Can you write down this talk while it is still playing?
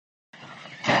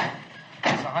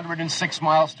106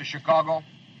 miles to Chicago.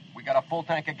 We got a full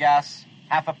tank of gas,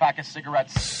 half a pack of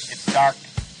cigarettes. It's dark,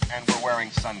 and we're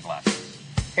wearing sunglasses.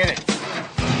 Hit it.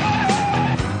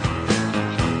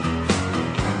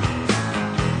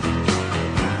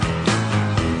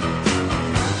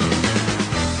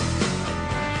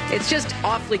 It's just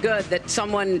awfully good that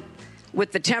someone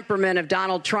with the temperament of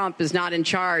Donald Trump is not in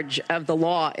charge of the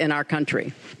law in our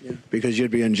country. Yeah, because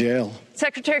you'd be in jail.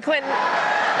 Secretary Clinton.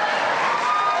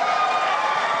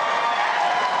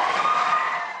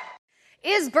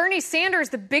 Is Bernie Sanders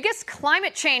the biggest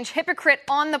climate change hypocrite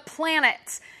on the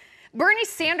planet? Bernie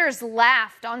Sanders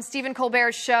laughed on Stephen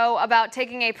Colbert's show about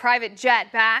taking a private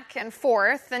jet back and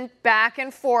forth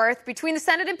between the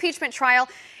Senate impeachment trial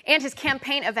and his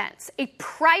campaign events. A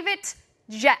private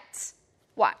jet.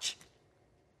 Watch.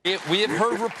 We have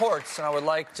heard reports, and I would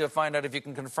like to find out if you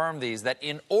can confirm these, that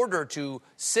in order to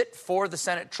sit for the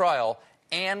Senate trial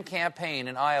and campaign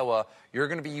in Iowa, you're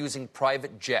going to be using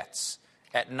private jets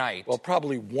at night. Well,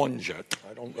 probably one jet.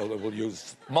 I don't know that we'll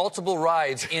use multiple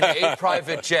rides in a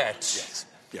private jet.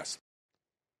 Yes.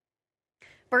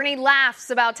 Bernie laughs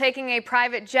about taking a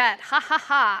private jet. Ha ha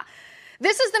ha.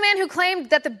 This is the man who claimed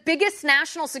that the biggest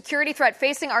national security threat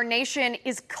facing our nation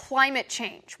is climate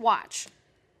change. Watch.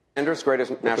 Sanders'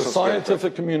 greatest national The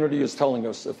scientific community is telling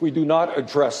us if we do not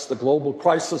address the global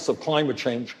crisis of climate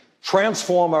change,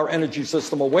 transform our energy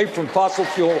system away from fossil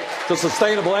fuel to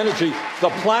sustainable energy, the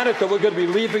planet that we're going to be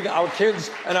leaving our kids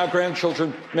and our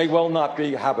grandchildren may well not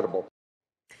be habitable.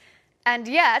 And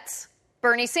yet,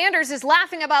 Bernie Sanders is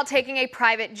laughing about taking a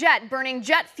private jet, burning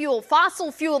jet fuel,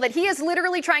 fossil fuel that he is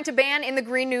literally trying to ban in the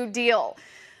Green New Deal.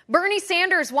 Bernie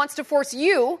Sanders wants to force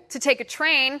you to take a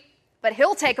train, but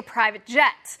he'll take a private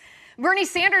jet. Bernie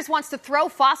Sanders wants to throw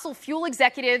fossil fuel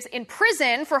executives in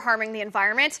prison for harming the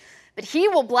environment, but he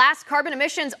will blast carbon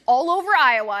emissions all over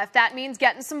Iowa if that means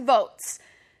getting some votes.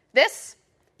 This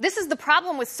is the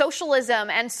problem with socialism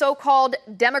and so-called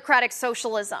democratic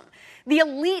socialism. The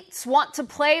elites want to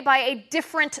play by a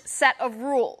different set of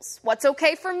rules. What's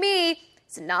okay for me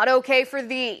is not okay for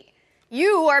thee.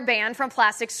 You are banned from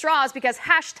plastic straws because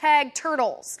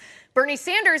 #turtles. Bernie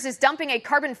Sanders is dumping a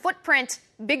carbon footprint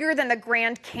bigger than the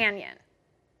Grand Canyon.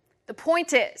 The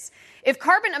point is, if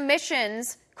carbon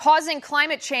emissions causing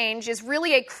climate change is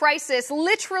really a crisis,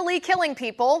 literally killing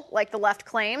people, like the left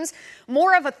claims,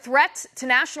 more of a threat to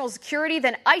national security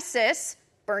than ISIS,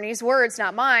 Bernie's words,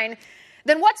 not mine,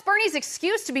 then what's Bernie's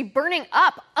excuse to be burning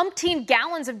up umpteen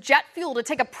gallons of jet fuel to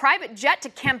take a private jet to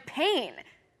campaign?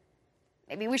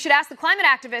 Maybe we should ask the climate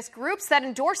activist groups that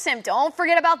endorse him. Don't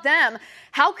forget about them.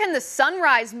 How can the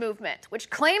Sunrise Movement, which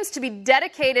claims to be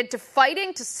dedicated to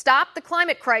fighting to stop the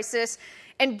climate crisis,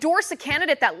 endorse a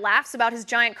candidate that laughs about his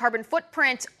giant carbon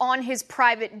footprint on his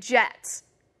private jet?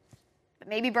 But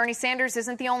maybe Bernie Sanders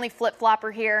isn't the only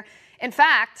flip-flopper here. In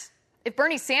fact, if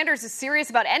Bernie Sanders is serious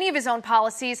about any of his own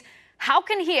policies, how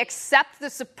can he accept the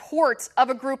support of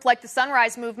a group like the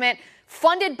Sunrise Movement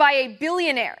funded by a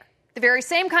billionaire? The very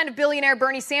same kind of billionaire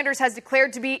Bernie Sanders has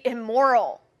declared to be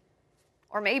immoral.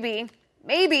 Or maybe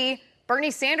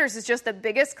Bernie Sanders is just the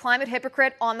biggest climate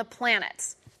hypocrite on the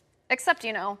planet. Except,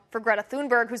 for Greta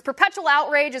Thunberg, whose perpetual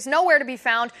outrage is nowhere to be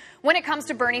found when it comes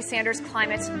to Bernie Sanders'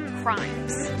 climate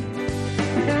crimes.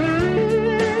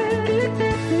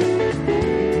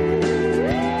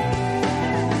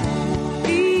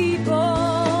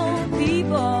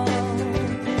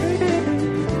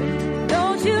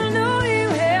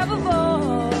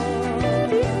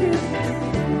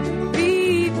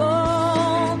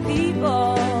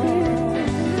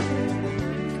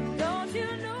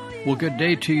 Well, good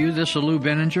day to you. This is Lou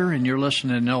Benninger, and you're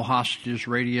listening to No Hostages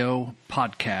Radio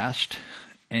podcast.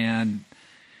 And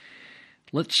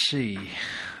let's see.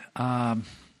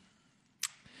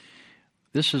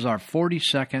 This is our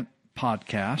 42nd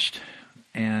podcast,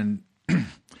 and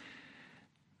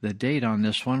the date on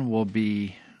this one will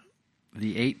be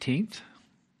the 18th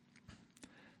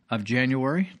of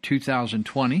January,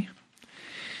 2020.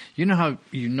 You know how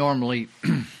you normally,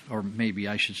 or maybe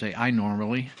I should say I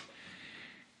normally,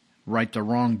 write the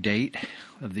wrong date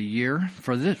of the year.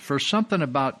 For something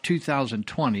about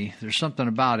 2020, there's something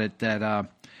about it that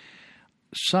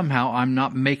somehow I'm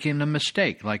not making a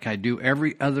mistake like I do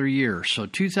every other year. So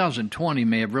 2020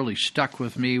 may have really stuck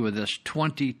with me with this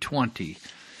 2020.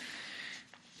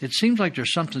 It seems like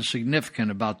there's something significant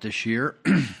about this year,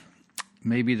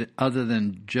 maybe other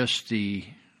than just the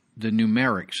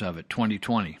numerics of it,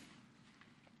 2020.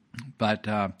 But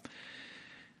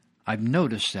I've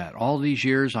noticed that all these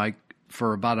years,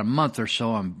 for about a month or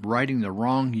so, I'm writing the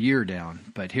wrong year down.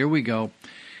 But here we go.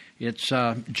 It's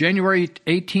January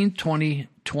 18th, 2020.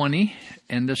 2020,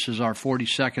 and this is our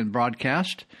 42nd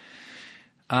broadcast.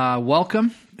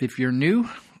 Welcome. If you're new,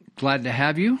 glad to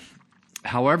have you,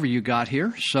 however you got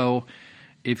here. So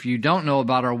if you don't know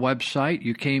about our website,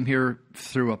 you came here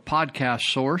through a podcast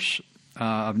source,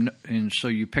 and so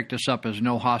you picked us up as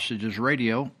No Hostages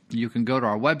Radio. You can go to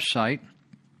our website,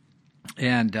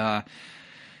 and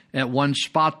at one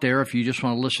spot there, if you just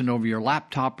want to listen over your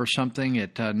laptop or something,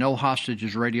 at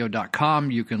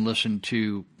nohostagesradio.com, you can listen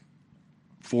to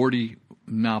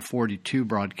 42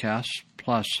 broadcasts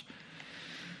plus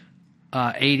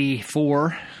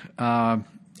 84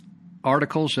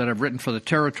 articles that I've written for the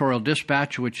Territorial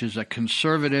Dispatch, which is a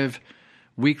conservative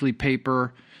weekly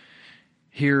paper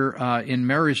here in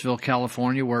Marysville,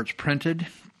 California, where it's printed.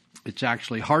 It's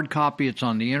actually hard copy. It's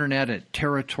on the internet at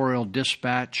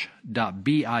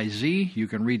territorialdispatch.biz. You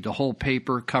can read the whole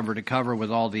paper cover to cover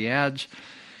with all the ads.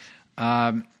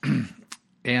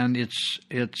 And it's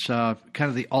kind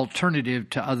of the alternative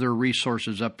to other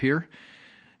resources up here.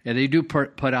 And they do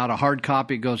put out a hard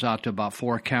copy. It goes out to about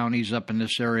 4 counties up in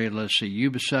this area. Let's see,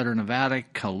 Yuba Sutter, Nevada,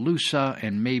 Colusa,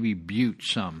 and maybe Butte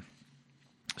some.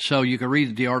 So you can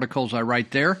read the articles I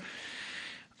write there.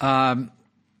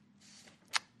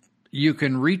 You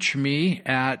can reach me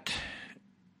at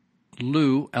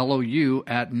Lou, L-O-U,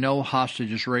 at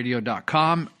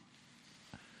nohostagesradio.com,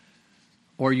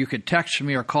 or you could text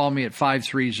me or call me at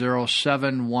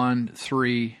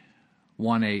 530-713-1838,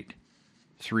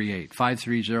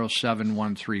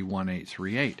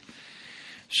 530-713-1838.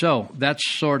 So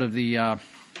that's sort of the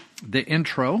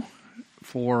intro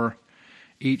for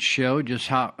each show, just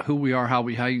who we are, how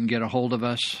you can get a hold of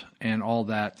us, and all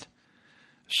that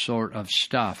sort of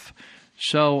stuff.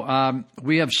 So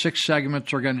we have 6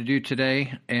 segments we're going to do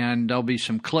today, and there'll be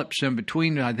some clips in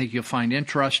between that I think you'll find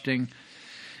interesting.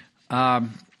 So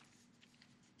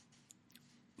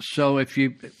if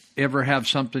you ever have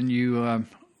something you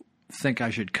think I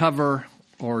should cover,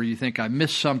 or you think I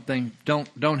missed something,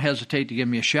 don't hesitate to give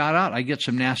me a shout out. I get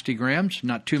some nasty grams,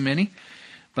 not too many,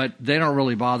 but they don't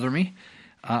really bother me.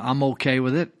 I'm okay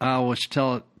with it. I always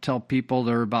tell people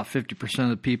there are about 50%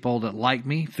 of the people that like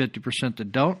me, 50%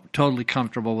 that don't. Totally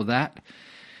comfortable with that.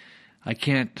 I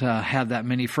can't have that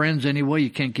many friends anyway. You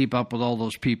can't keep up with all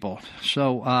those people.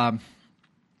 So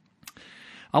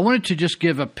I wanted to just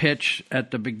give a pitch at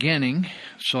the beginning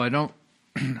so I don't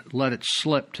let it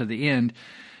slip to the end.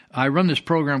 I run this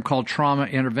program called Trauma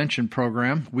Intervention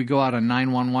Program. We go out on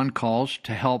 911 calls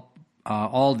to help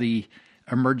all the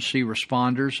emergency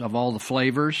responders of all the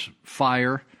flavors,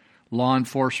 fire, law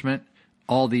enforcement,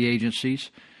 all the agencies.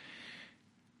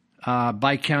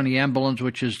 Bi-County Ambulance,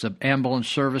 which is the ambulance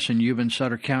service in Yuba and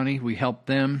Sutter County, we help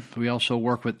them. We also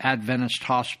work with Adventist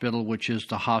Hospital, which is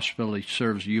the hospital that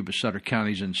serves Yuba, Sutter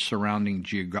counties and surrounding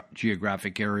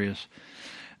geographic areas.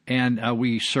 And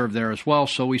we serve there as well.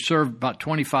 So we serve about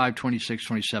 25, 26,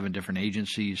 27 different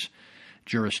agencies,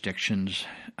 jurisdictions,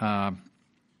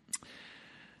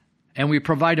 and we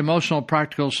provide emotional,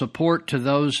 practical support to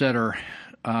those that are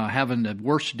having the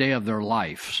worst day of their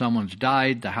life. Someone's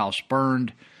died, the house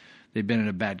burned, they've been in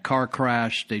a bad car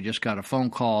crash, they just got a phone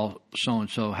call,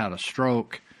 so-and-so had a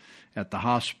stroke at the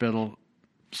hospital.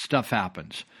 Stuff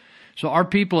happens. So our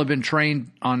people have been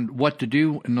trained on what to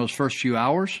do in those first few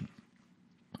hours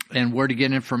and where to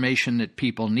get information that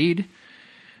people need,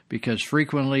 because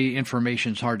frequently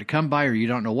information is hard to come by, or you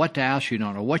don't know what to ask, you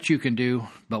don't know what you can do,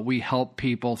 but we help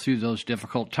people through those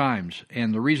difficult times.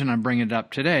 And the reason I'm bringing it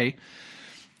up today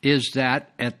is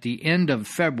that at the end of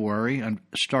February,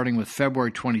 starting with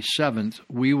February 27th,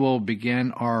 we will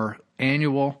begin our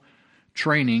annual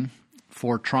training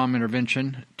for trauma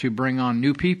intervention to bring on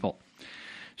new people.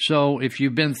 So if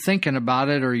you've been thinking about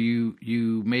it, or you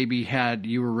maybe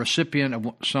you were a recipient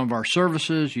of some of our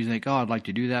services, you think, oh, I'd like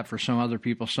to do that for some other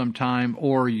people sometime,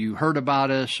 or you heard about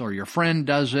us, or your friend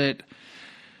does it,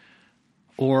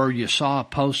 or you saw a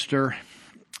poster.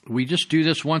 We just do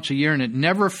this once a year, and it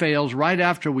never fails. Right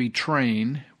after we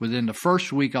train, within the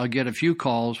first week, I'll get a few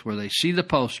calls where they see the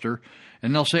poster,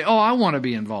 and they'll say, oh, I want to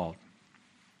be involved.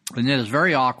 And then it's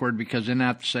very awkward, because then I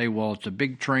have to say, well, it's a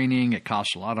big training. It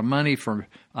costs a lot of money for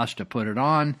us to put it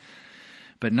on,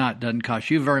 but doesn't cost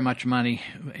you very much money.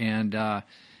 And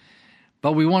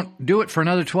but we won't do it for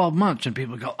another 12 months. And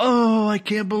people go, oh, I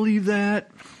can't believe that.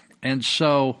 And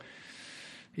so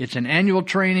it's an annual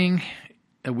training.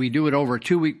 We do it over a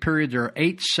 2-week period. There are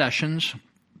 8 sessions.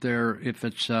 If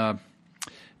it's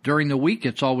during the week,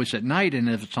 it's always at night, and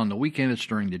if it's on the weekend, it's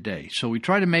during the day. So we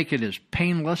try to make it as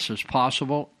painless as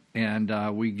possible, and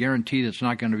we guarantee that it's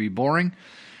not going to be boring.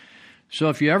 So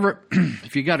if you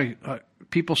got a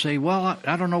people say, well,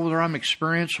 I don't know whether I'm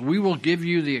experienced. We will give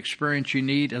you the experience you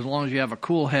need as long as you have a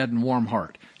cool head and warm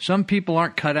heart. Some people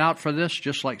aren't cut out for this,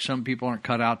 just like some people aren't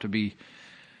cut out to be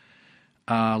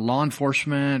law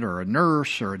enforcement or a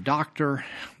nurse or a doctor.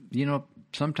 You know,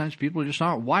 sometimes people just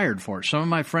aren't wired for it. Some of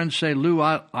my friends say, Lou,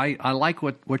 I like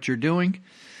what you're doing,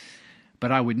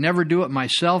 but I would never do it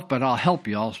myself, but I'll help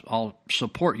you. I'll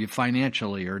support you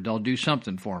financially, or they'll do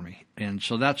something for me. And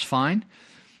so that's fine.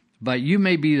 But you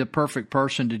may be the perfect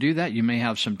person to do that. You may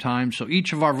have some time. So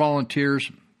each of our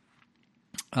volunteers,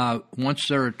 once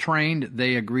they're trained,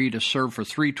 they agree to serve for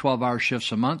 3 12-hour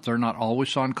shifts a month. They're not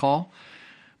always on call.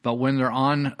 But when they're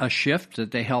on a shift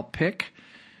that they help pick,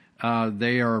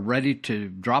 they are ready to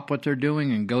drop what they're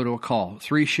doing and go to a call.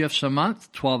 3 shifts a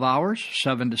month, 12 hours,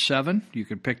 7 to 7. You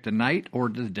could pick the night or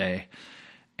the day.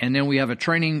 And then we have a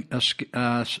training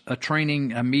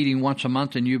meeting once a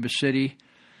month in Yuba City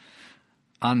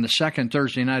on the second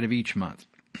Thursday night of each month.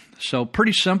 So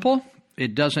pretty simple.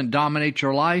 It doesn't dominate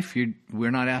your life.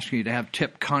 We're not asking you to have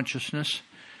tip consciousness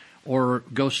or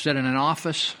go sit in an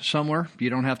office somewhere. You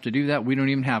don't have to do that. We don't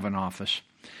even have an office.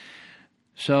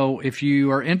 So if you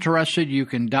are interested, you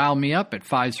can dial me up at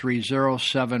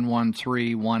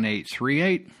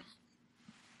 530-713-1838.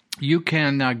 You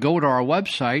can go to our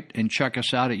website and check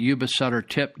us out at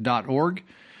yubasuttertip.org.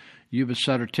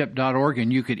 yubasuttertip.org,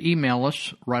 and you could email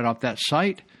us right off that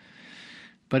site.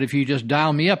 But if you just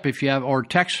dial me up, or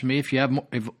text me if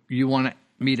you want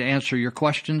me to answer your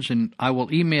questions, and I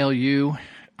will email you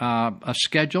a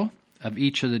schedule of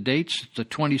each of the dates. It's the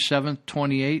 27th,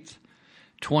 28th,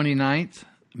 29th,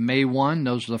 May 1.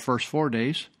 Those are the first 4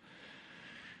 days.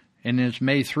 And then it's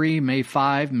May 3, May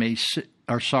 5,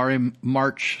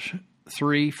 March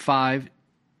 3, 5,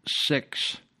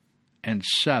 6, and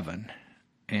 7.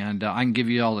 And I can give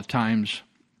you all the times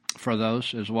for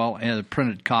those as well. And a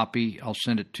printed copy, I'll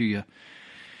send it to you.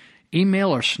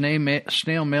 Email or snail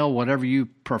mail, whatever you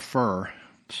prefer.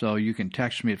 So you can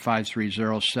text me at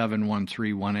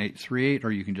 530-713-1838,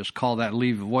 or you can just call that,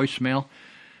 leave a voicemail.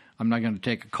 I'm not going to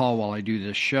take a call while I do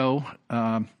this show.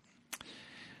 And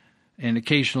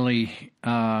occasionally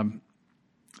I'm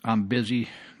busy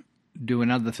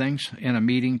doing other things, in a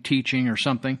meeting, teaching or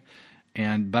something,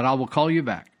 but I will call you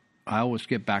back. I always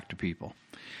get back to people.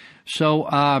 So,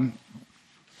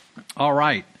 all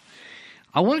right.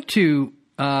 I wanted to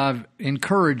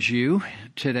encourage you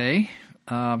today.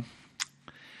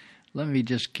 Let me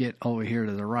just get over here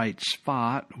to the right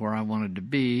spot where I wanted to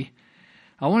be.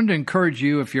 I wanted to encourage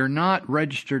you, if you're not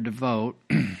registered to vote,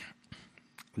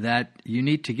 that you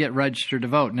need to get registered to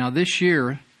vote. Now, this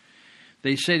year,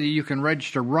 they say that you can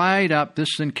register right up, this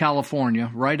is in California,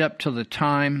 right up to the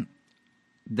time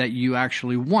that you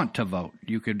actually want to vote.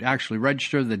 You could actually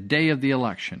register the day of the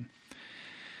election.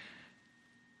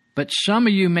 But some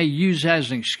of you may use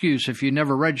as an excuse, if you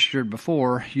never registered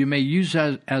before, you may use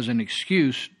as an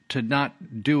excuse to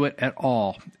not do it at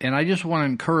all. And I just want to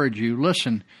encourage you,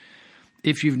 listen,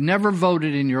 if you've never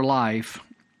voted in your life,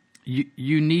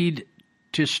 you need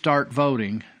to start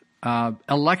voting.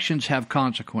 Elections have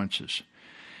consequences.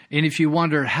 And if you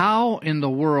wonder, how in the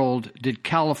world did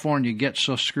California get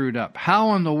so screwed up?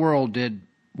 How in the world did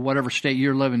whatever state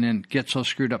you're living in get so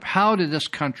screwed up? How did this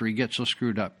country get so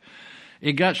screwed up?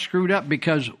 It got screwed up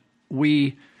because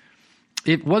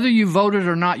whether you voted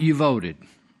or not, you voted.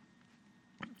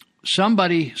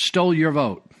 Somebody stole your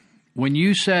vote. When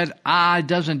you said, it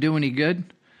doesn't do any good,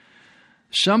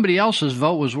 somebody else's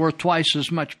vote was worth twice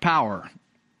as much power.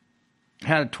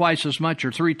 Had twice as much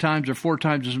or 3 times or 4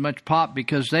 times as much pop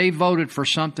because they voted for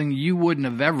something you wouldn't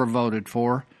have ever voted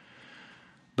for,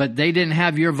 but they didn't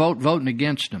have your vote voting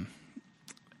against them.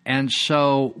 And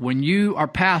so when you are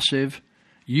passive,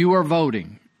 you are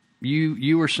voting.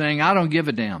 You are saying, I don't give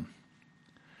a damn.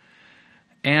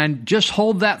 And just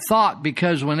hold that thought,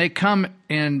 because when they come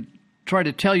and try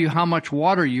to tell you how much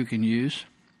water you can use,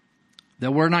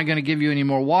 that we're not going to give you any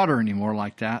more water anymore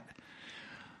like that,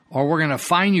 or we're going to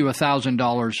fine you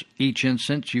 $1,000 each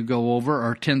instance you go over,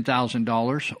 or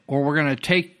 $10,000, or we're not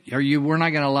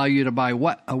going to allow you to buy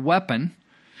a weapon,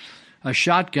 a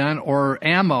shotgun, or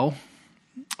ammo,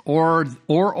 or.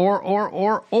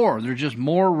 There's just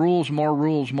more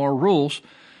rules.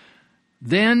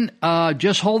 Then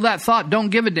just hold that thought. Don't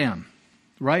give a damn,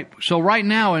 right? So right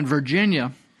now in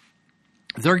Virginia,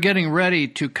 they're getting ready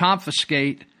to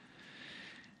confiscate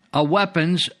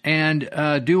weapons and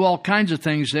do all kinds of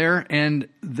things there, and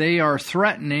they are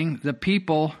threatening the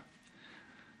people.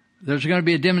 There's going to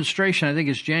be a demonstration, I think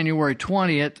it's January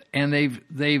 20th, and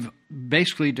they've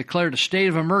basically declared a state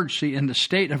of emergency in the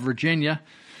state of Virginia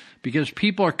because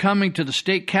people are coming to the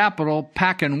state capitol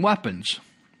packing weapons.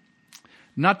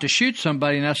 not to shoot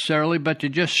somebody necessarily, but to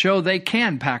just show they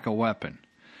can pack a weapon.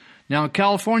 Now, in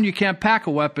California, you can't pack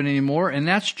a weapon anymore, and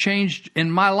that's changed in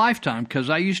my lifetime because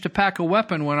I used to pack a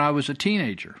weapon when I was a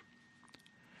teenager.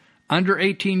 Under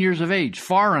 18 years of age,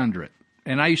 far under it.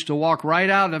 And I used to walk right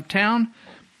out of town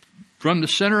from the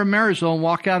center of Marysville and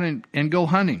walk out and go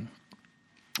hunting.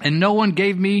 And no one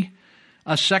gave me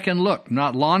a second look.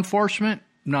 Not law enforcement,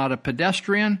 not a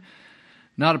pedestrian,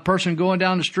 not a person going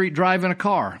down the street driving a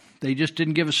car. They just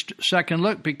didn't give a second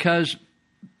look because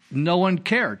no one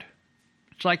cared.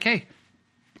 It's like, hey,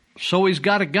 so he's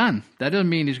got a gun. That doesn't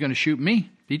mean he's going to shoot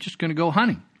me. He's just going to go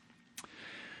hunting.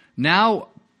 Now,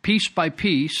 piece by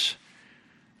piece,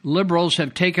 liberals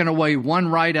have taken away one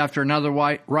right after another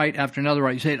right after another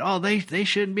right. You say, oh, they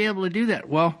shouldn't be able to do that.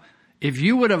 Well, if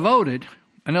you would have voted,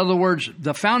 in other words,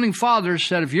 the Founding Fathers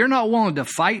said, if you're not willing to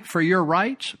fight for your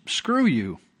rights, screw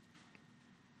you.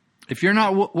 If you're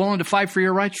not willing to fight for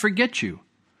your rights, forget you.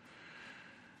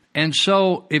 And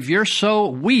so if you're so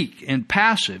weak and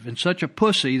passive and such a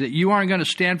pussy that you aren't going to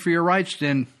stand for your rights,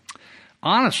 then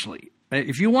honestly,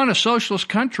 if you want a socialist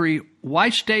country, why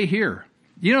stay here?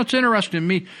 You know, it's interesting to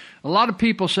me. A lot of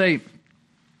people say,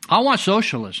 I want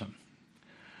socialism.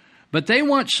 But they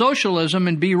want socialism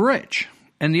and be rich.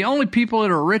 And the only people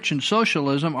that are rich in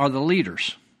socialism are the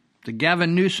leaders. The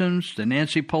Gavin Newsoms, the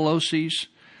Nancy Pelosi's,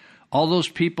 all those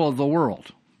people of the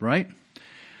world, right?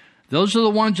 Those are the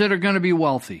ones that are going to be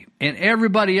wealthy. And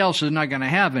everybody else is not going to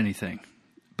have anything.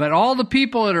 But all the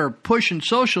people that are pushing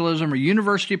socialism are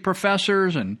university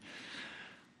professors and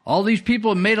all these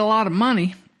people have made a lot of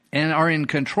money and are in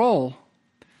control.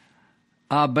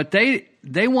 But they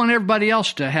want everybody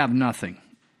else to have nothing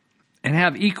and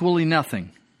have equally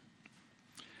nothing.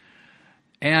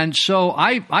 And so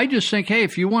I just think, hey,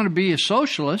 if you want to be a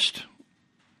socialist,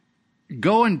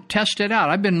 go and test it out.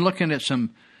 I've been looking at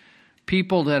some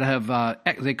people that have,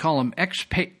 they call them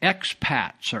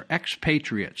expats or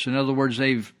expatriates. In other words,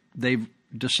 they've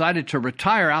decided to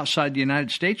retire outside the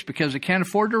United States because they can't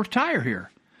afford to retire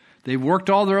here. They've worked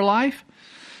all their life,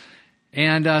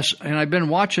 and I've been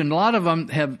watching. A lot of them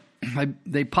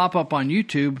they pop up on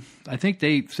YouTube. I think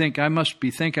they think I must be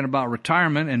thinking about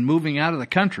retirement and moving out of the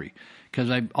country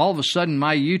because all of a sudden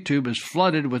my YouTube is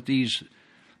flooded with these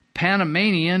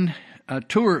Panamanian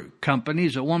tour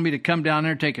companies that want me to come down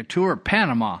there and take a tour of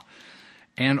Panama.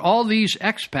 And all these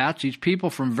expats, these people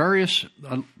from various,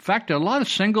 in fact, a lot of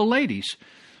single ladies,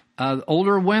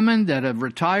 older women that have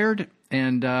retired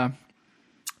and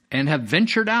have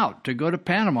ventured out to go to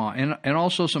Panama, and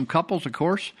also some couples, of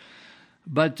course.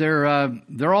 But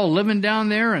they're all living down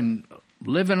there and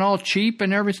living all cheap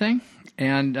and everything.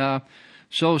 And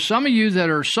so some of you that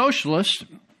are socialists,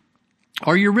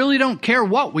 or you really don't care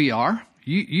what we are,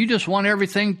 you just want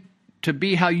everything to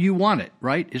be how you want it,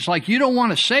 right? It's like you don't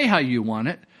want to say how you want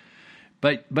it,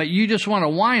 but you just want to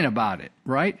whine about it,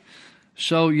 right?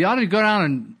 So you ought to go down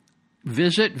and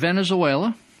visit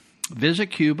Venezuela, visit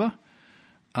Cuba,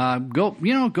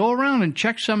 go around and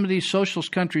check some of these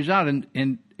socialist countries out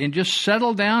and just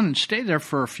settle down and stay there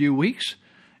for a few weeks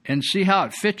and see how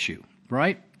it fits you,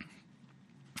 right?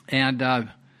 And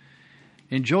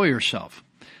enjoy yourself.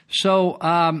 So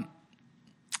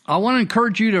I want to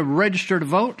encourage you to register to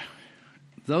vote,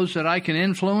 those that I can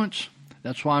influence.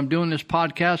 That's why I'm doing this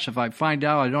podcast. If I find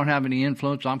out I don't have any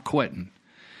influence, I'm quitting.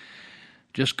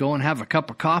 Just go and have a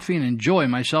cup of coffee and enjoy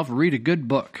myself and read a good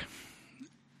book.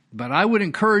 But I would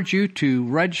encourage you to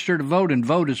register to vote and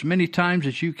vote as many times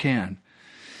as you can.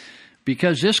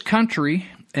 Because this country,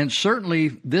 and certainly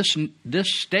this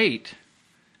state,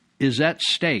 is at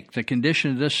stake, the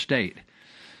condition of this state.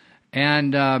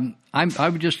 And I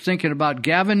was just thinking about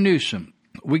Gavin Newsom.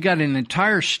 We got an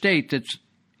entire state that's,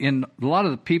 in a lot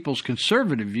of the people's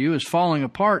conservative view, is falling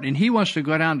apart, and he wants to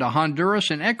go down to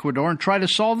Honduras and Ecuador and try to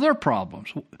solve their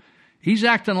problems. He's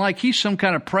acting like he's some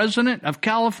kind of president of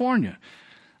California.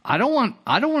 I don't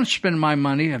want to spend my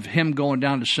money of him going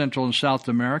down to Central and South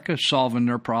America solving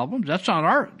their problems. That's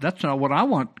not what I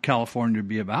want California to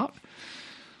be about.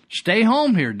 Stay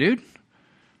home here, dude.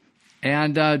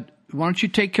 And why don't you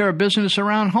take care of business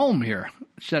around home here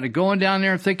instead of going down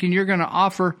there and thinking you're going to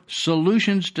offer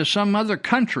solutions to some other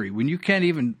country when you can't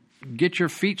even get your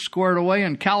feet squared away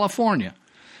in California.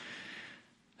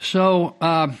 So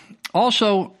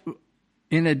also,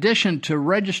 in addition to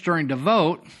registering to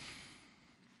vote,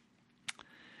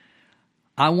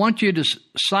 I want you to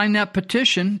sign that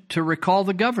petition to recall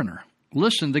the governor.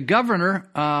 Listen, the governor,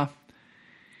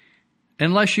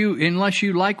 unless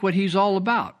you like what he's all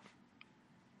about.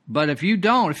 But if you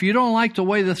don't like the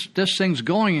way this thing's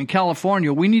going in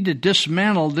California, we need to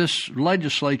dismantle this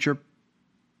legislature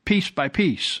piece by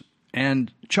piece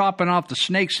and chopping off the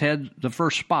snake's head the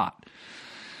first spot.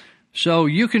 So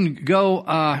you can go,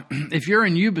 if you're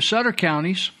in Yuba Sutter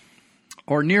counties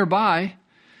or nearby,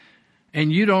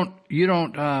 and you don't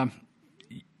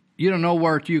know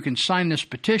where you can sign this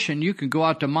petition, you can go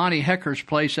out to Monty Hecker's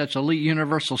place. That's Elite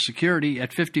Universal Security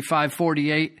at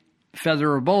 5548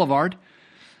 Featherer Boulevard,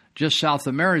 just south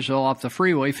of Marysville off the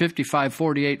freeway,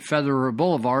 5548 Featherer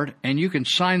Boulevard, and you can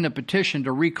sign the petition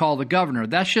to recall the governor.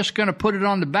 That's just going to put it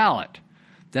on the ballot.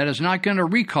 That is not going to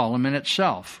recall him in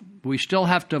itself. We still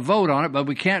have to vote on it, but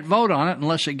we can't vote on it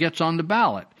unless it gets on the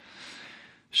ballot.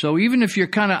 So even if you're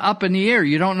kind of up in the air,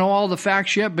 you don't know all the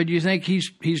facts yet, but you think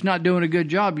he's not doing a good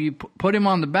job, you put him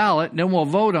on the ballot, then we'll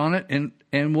vote on it,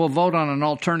 and we'll vote on an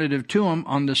alternative to him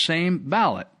on the same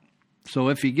ballot. So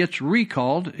if he gets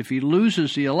recalled, if he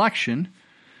loses the election,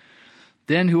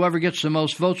 then whoever gets the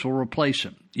most votes will replace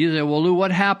him. You say, well, Lou,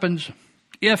 what happens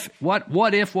if,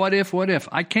 what if?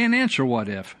 I can't answer what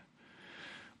if.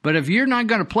 But if you're not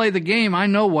going to play the game, I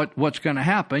know what's going to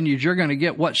happen. You're going to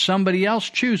get what somebody else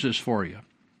chooses for you.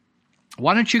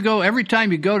 Why don't you go, every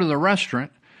time you go to the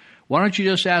restaurant, why don't you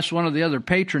just ask one of the other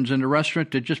patrons in the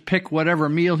restaurant to just pick whatever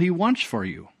meal he wants for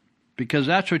you? Because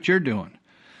that's what you're doing.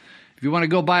 If you want to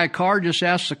go buy a car, just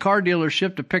ask the car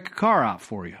dealership to pick a car out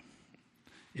for you.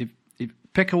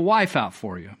 Pick a wife out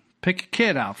for you. Pick a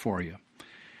kid out for you.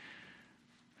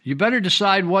 You better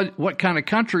decide what kind of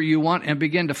country you want and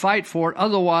begin to fight for it.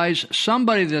 Otherwise,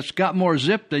 somebody that's got more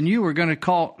zip than you are going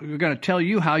to tell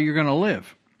you how you're going to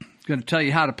live. It's going to tell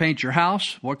you how to paint your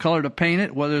house, what color to paint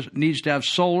it, whether it needs to have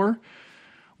solar,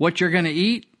 what you're going to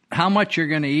eat, how much you're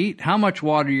going to eat, how much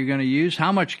water you're going to use,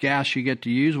 how much gas you get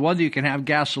to use, whether you can have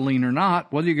gasoline or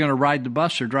not, whether you're going to ride the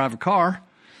bus or drive a car.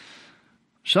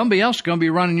 Somebody else is going to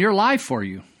be running your life for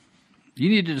you. You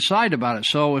need to decide about it.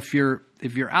 So if you're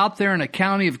out there in a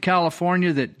county of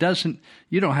California that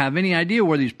you don't have any idea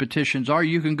where these petitions are,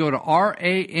 you can go to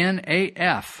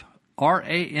RANAF,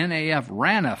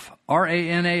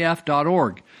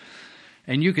 RANAF.org,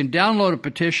 and you can download a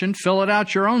petition, fill it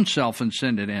out your own self, and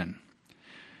send it in.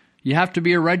 You have to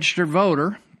be a registered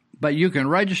voter, but you can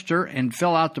register and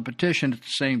fill out the petition at the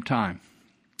same time.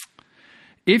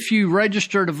 If you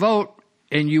register to vote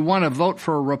and you want to vote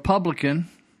for a Republican,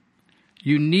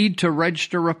 you need to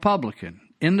register Republican.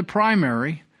 In the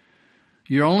primary,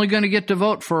 you're only going to get to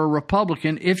vote for a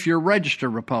Republican if you're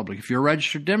registered Republican. If you're a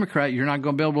registered Democrat, you're not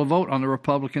going to be able to vote on the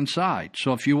Republican side.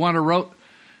 So if you want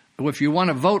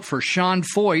to vote for Sean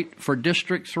Foyt for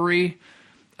District 3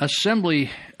 Assembly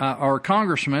or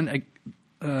Congressman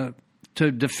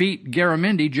to defeat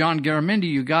John Garamendi,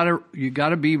 you got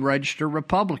to be registered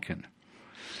Republican.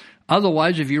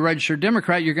 Otherwise, if you register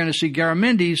Democrat, you're going to see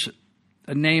Garamendi's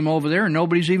name over there, and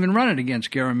nobody's even running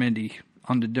against Garamendi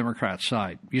on the Democrat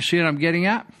side. You see what I'm getting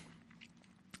at?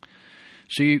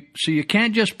 So you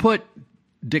can't just put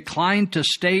decline to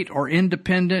state or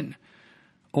independent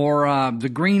or the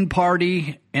Green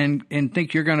Party and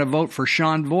think you're going to vote for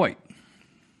Sean Voight.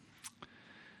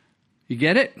 You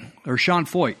get it? Or Sean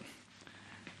Foyt.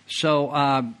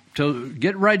 So to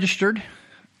get registered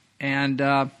and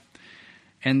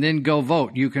then go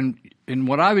vote. You can. And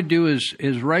what I would do is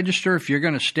register. If you're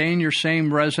going to stay in your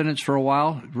same residence for a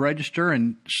while, register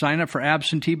and sign up for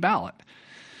absentee ballot.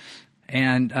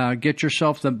 And get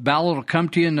yourself, the ballot will come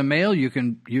to you in the mail. You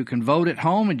can vote at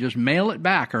home and just mail it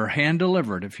back or hand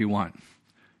deliver it if you want.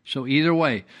 So either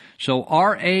way. So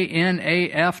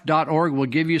RANAF.org will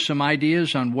give you some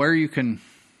ideas on where you can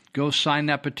go sign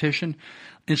that petition.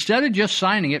 Instead of just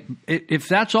signing it, if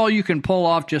that's all you can pull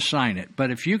off, just sign it.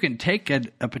 But if you can take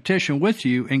a petition with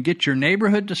you and get your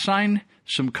neighborhood to sign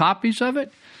some copies of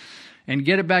it and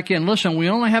get it back in. Listen, we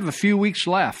only have a few weeks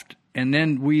left, and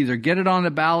then we either get it on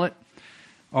the ballot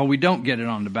or we don't get it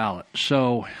on the ballot.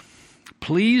 So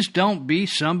please don't be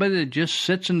somebody that just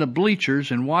sits in the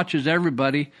bleachers and watches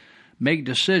everybody make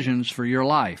decisions for your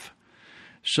life.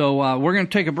 So we're going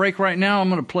to take a break right now. I'm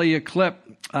going to play you a clip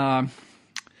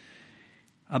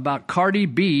about Cardi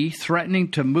B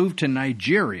threatening to move to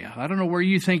Nigeria. I don't know where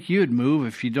you think you'd move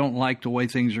if you don't like the way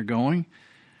things are going.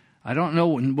 I don't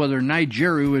know whether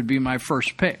Nigeria would be my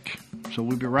first pick. So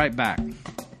we'll be right back.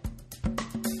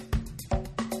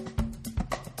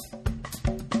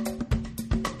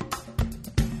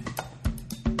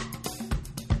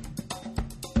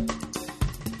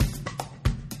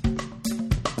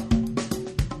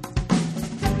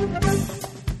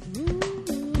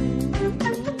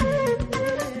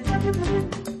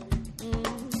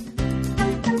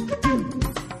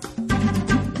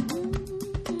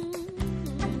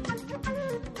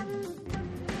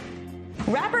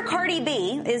 Rapper Cardi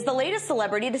B is the latest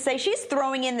celebrity to say she's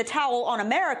throwing in the towel on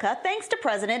America thanks to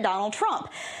President Donald Trump,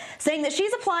 saying that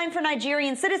she's applying for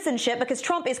Nigerian citizenship because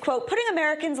Trump is, quote, putting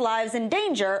Americans' lives in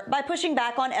danger by pushing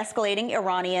back on escalating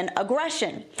Iranian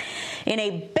aggression. In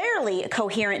a barely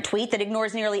coherent tweet that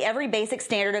ignores nearly every basic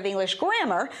standard of English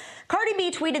grammar, Cardi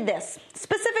B tweeted this,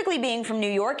 specifically being from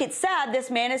New York, "It's sad this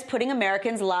man is putting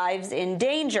Americans' lives in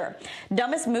danger.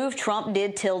 Dumbest move Trump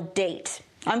did till date.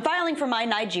 I'm filing for my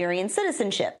Nigerian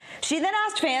citizenship." She then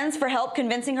asked fans for help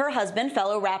convincing her husband,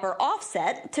 fellow rapper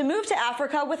Offset, to move to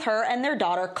Africa with her and their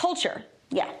daughter Culture.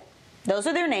 Yeah, those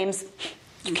are their names.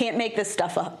 You can't make this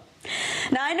stuff up.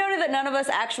 Now, I noted that none of us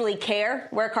actually care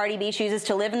where Cardi B chooses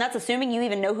to live, and that's assuming you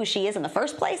even know who she is in the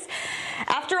first place.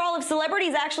 After all, if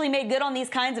celebrities actually made good on these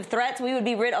kinds of threats, we would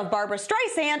be rid of Barbara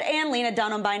Streisand and Lena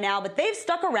Dunham by now, but they've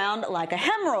stuck around like a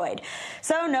hemorrhoid.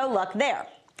 So no luck there.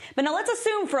 But now let's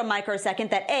assume for a microsecond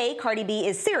that A, Cardi B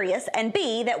is serious, and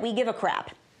B, that we give a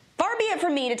crap. Far be it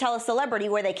from me to tell a celebrity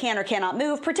where they can or cannot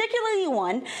move, particularly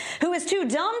one who is too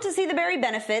dumb to see the very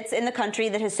benefits in the country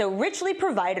that has so richly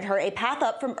provided her a path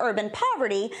up from urban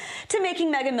poverty to making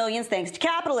mega millions thanks to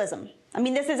capitalism. I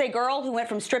mean, this is a girl who went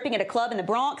from stripping at a club in the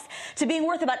Bronx to being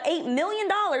worth about $8 million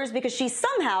because she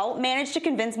somehow managed to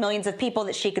convince millions of people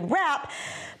that she could rap,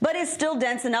 but is still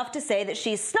dense enough to say that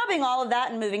she's snubbing all of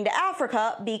that and moving to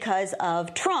Africa because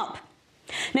of Trump.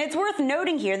 Now, it's worth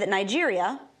noting here that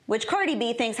Nigeria, which Cardi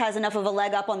B thinks has enough of a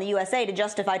leg up on the USA to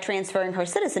justify transferring her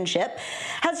citizenship,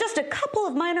 has just a couple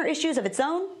of minor issues of its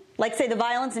own, like, say, the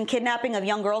violence and kidnapping of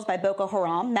young girls by Boko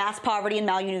Haram, mass poverty and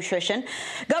malnutrition,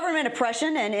 government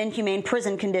oppression and inhumane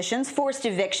prison conditions, forced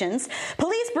evictions,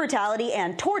 police brutality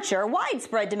and torture,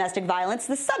 widespread domestic violence,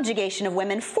 the subjugation of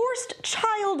women, forced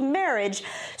child marriage,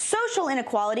 social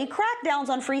inequality, crackdowns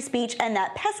on free speech, and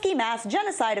that pesky mass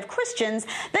genocide of Christians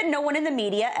that no one in the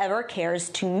media ever cares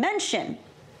to mention.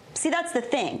 See, that's the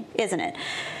thing, isn't it?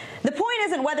 The point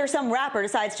isn't whether some rapper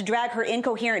decides to drag her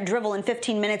incoherent drivel in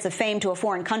 15 minutes of fame to a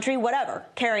foreign country, whatever,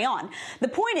 carry on. The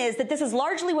point is that this is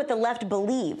largely what the left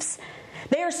believes.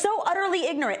 They are so utterly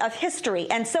ignorant of history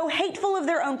and so hateful of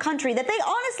their own country that they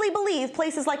honestly believe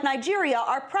places like Nigeria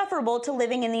are preferable to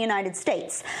living in the United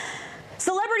States.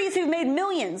 Celebrities who've made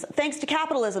millions thanks to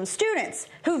capitalism, students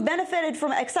who've benefited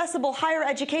from accessible higher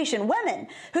education, women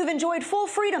who've enjoyed full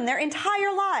freedom their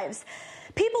entire lives,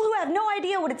 people who have no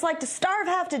idea what it's like to starve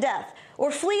half to death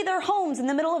or flee their homes in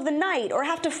the middle of the night or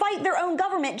have to fight their own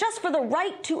government just for the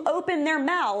right to open their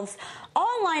mouths,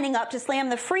 all lining up to slam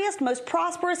the freest, most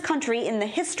prosperous country in the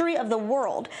history of the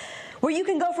world, where you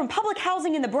can go from public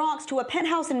housing in the Bronx to a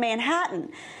penthouse in Manhattan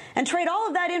and trade all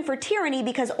of that in for tyranny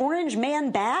because Orange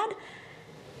Man bad?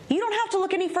 You don't have to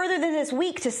look any further than this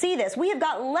week to see this. We have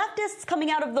got leftists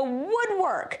coming out of the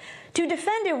woodwork to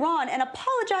defend Iran and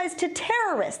apologize to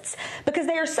terrorists because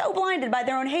they are so blinded by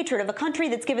their own hatred of a country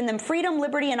that's given them freedom,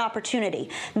 liberty, and opportunity.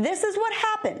 This is what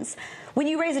happens when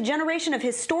you raise a generation of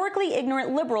historically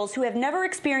ignorant liberals who have never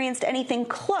experienced anything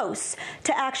close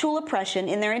to actual oppression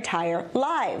in their entire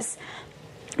lives.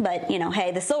 But, you know,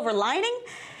 hey, the silver lining?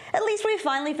 At least we've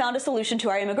finally found a solution to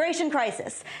our immigration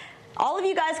crisis. All of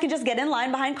you guys can just get in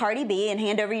line behind Cardi B and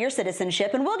hand over your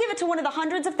citizenship, and we'll give it to one of the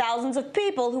hundreds of thousands of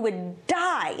people who would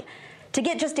die to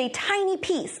get just a tiny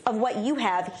piece of what you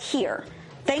have here.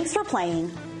 Thanks for playing.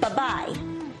 Bye-bye.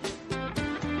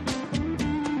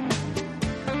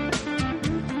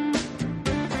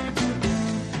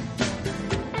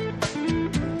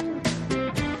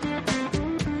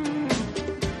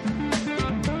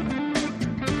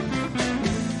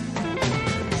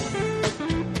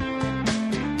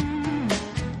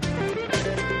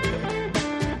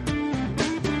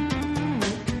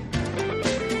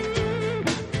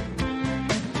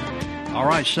 All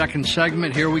right, second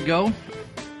segment, here we go.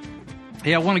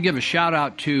 Hey, I want to give a shout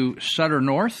out to Sutter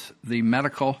North, the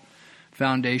medical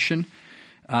foundation.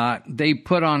 They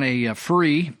put on a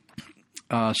free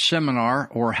seminar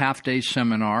or half-day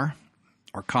seminar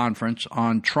or conference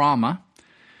on trauma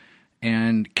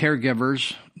and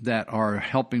caregivers that are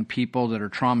helping people that are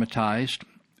traumatized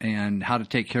and how to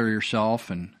take care of yourself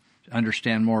and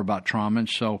understand more about trauma. And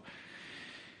so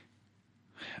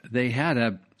they had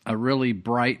a really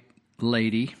bright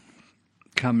lady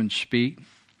come and speak,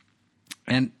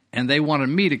 and they wanted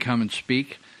me to come and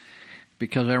speak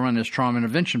because I run this trauma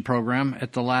intervention program.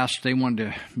 At the last, they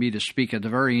wanted me to speak at the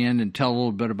very end and tell a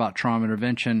little bit about trauma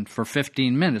intervention for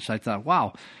 15 minutes. I thought,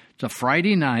 wow, it's a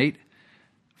Friday night,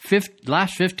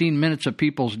 last 15 minutes of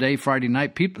people's day, Friday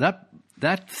night, people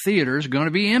that theater is going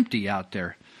to be empty out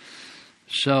there.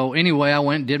 So anyway, I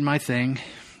went and did my thing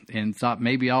and thought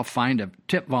maybe I'll find a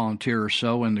tip volunteer or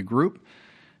so in the group,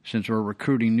 since we're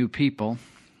recruiting new people.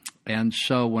 And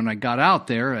so when I got out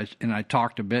there and I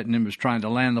talked a bit and then was trying to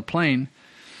land the plane,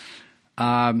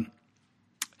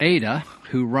 Ada,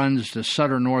 who runs the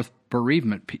Sutter North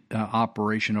bereavement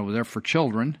operation over there for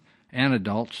children and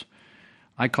adults,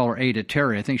 I call her Ada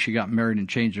Terry. I think she got married and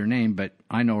changed her name, but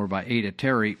I know her by Ada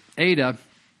Terry. Ada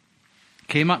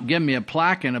came up and gave me a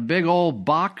plaque and a big old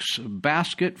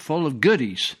basket full of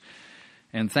goodies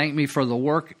and thanked me for the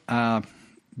work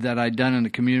that I'd done in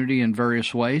the community in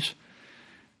various ways.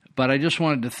 But I just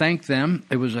wanted to thank them.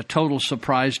 It was a total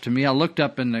surprise to me. I looked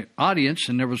up in the audience,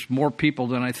 and there was more people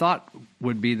than I thought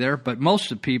would be there. But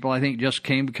most of the people, I think, just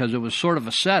came because it was sort of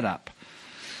a setup.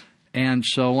 And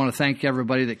so I want to thank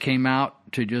everybody that came out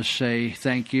to just say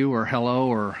thank you or hello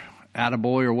or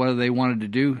attaboy or whatever they wanted to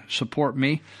do, support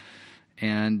me.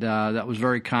 And that was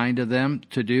very kind of them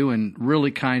to do, and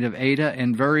really kind of Ada,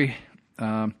 and very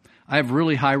I have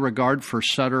really high regard for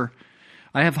Sutter.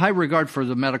 I have high regard for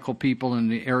the medical people in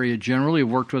the area generally. I've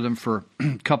worked with them for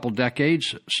a couple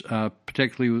decades,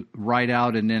 particularly Right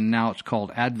Out, and then now it's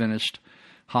called Adventist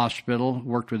Hospital.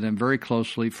 Worked with them very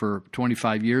closely for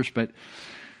 25 years, but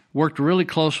worked really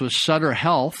close with Sutter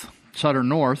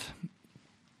North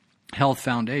Health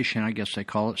Foundation, I guess they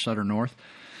call it, Sutter North.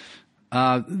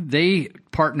 They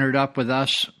partnered up with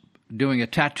us doing a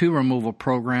tattoo removal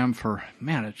program for,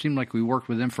 it seemed like we worked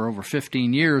with them for over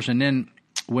 15 years, and then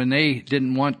when they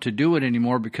didn't want to do it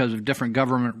anymore because of different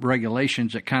government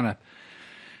regulations that kind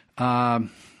of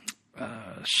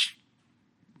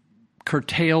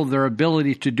curtailed their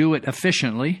ability to do it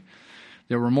efficiently.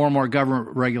 There were more and more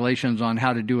government regulations on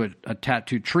how to do a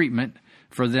tattoo treatment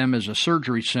for them as a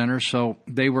surgery center, so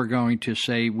they were going to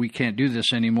say, we can't do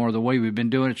this anymore the way we've been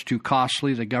doing it. It's too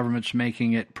costly. The government's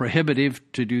making it prohibitive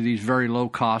to do these very low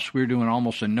costs. We're doing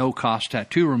almost a no-cost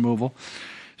tattoo removal.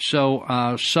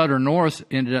 So Sutter North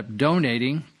ended up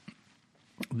donating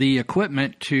the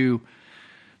equipment to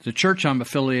the church I'm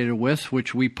affiliated with,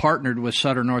 which we partnered with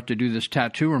Sutter North to do this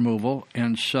tattoo removal.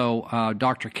 And so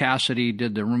Dr. Cassidy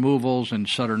did the removals, and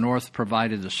Sutter North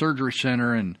provided the surgery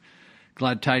center, and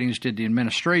Glad Tidings did the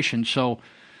administration. So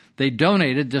they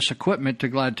donated this equipment to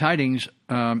Glad Tidings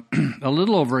a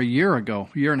little over a year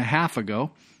and a half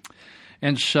ago.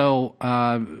 And so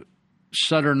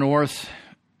Sutter North...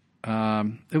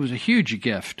 it was a huge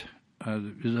gift.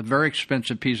 It was a very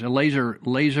expensive piece. Laser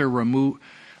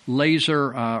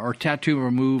or tattoo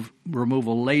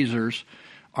removal lasers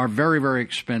are very, very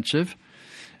expensive,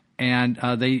 and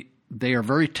they are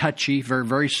very touchy, very,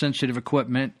 very sensitive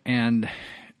equipment, and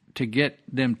to get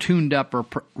them tuned up or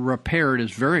repaired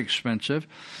is very expensive.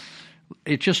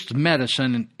 It's just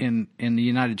medicine in the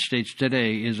United States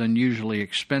today is unusually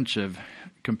expensive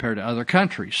compared to other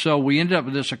countries. So we ended up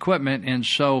with this equipment, and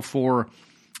so for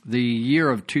the year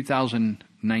of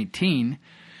 2019,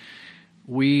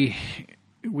 we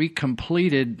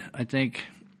completed, I think,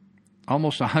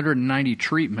 almost 190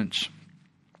 treatments,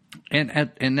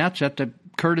 and that's at the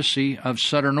courtesy of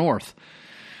Sutter North.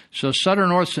 So Sutter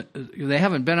North, they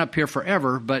haven't been up here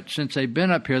forever, but since they've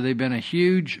been up here, they've been a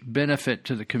huge benefit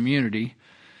to the community.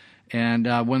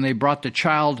 And when they brought the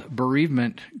child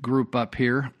bereavement group up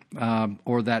here,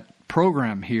 or that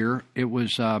program here, it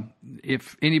was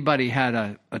if anybody had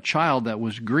a child that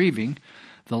was grieving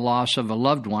the loss of a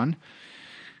loved one,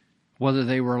 whether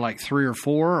they were like 3 or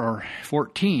 4 or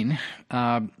 14,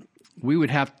 we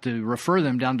would have to refer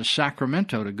them down to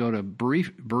Sacramento to go to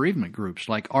bereavement groups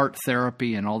like art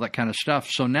therapy and all that kind of stuff.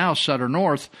 So now Sutter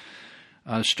North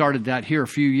started that here a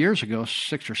few years ago,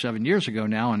 6 or 7 years ago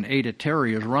now, and Ada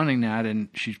Terry is running that, and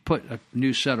she's put a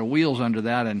new set of wheels under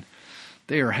that, and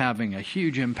they are having a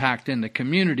huge impact in the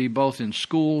community, both in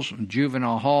schools,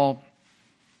 juvenile hall,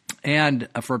 and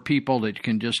for people that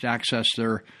can just access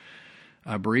their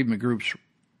bereavement groups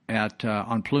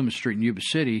on Plymouth Street in Yuba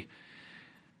City.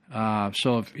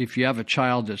 So if you have a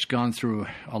child that's gone through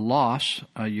a loss,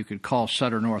 you could call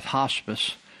Sutter North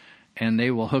Hospice, and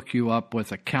they will hook you up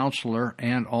with a counselor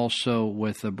and also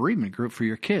with a bereavement group for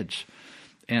your kids.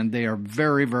 And they are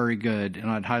very, very good, and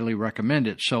I'd highly recommend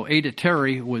it. So Ada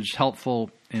Terry was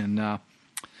helpful in the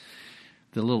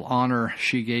little honor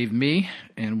she gave me,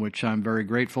 and which I'm very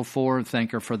grateful for, and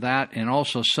thank her for that. And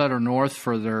also Sutter North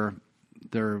for their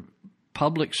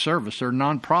public service. They're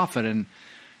nonprofit,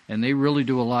 and they really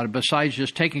do a lot of, besides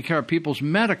just taking care of people's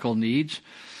medical needs,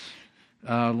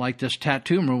 like this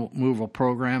tattoo removal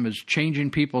program is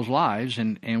changing people's lives,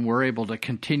 and we're able to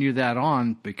continue that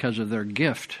on because of their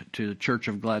gift to the Church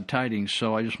of Glad Tidings.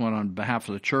 So I just want, on behalf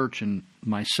of the church and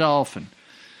myself and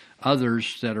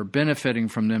others that are benefiting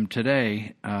from them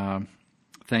today,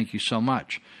 thank you so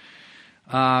much.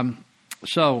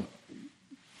 So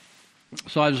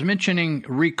I was mentioning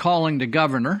recalling the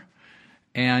governor.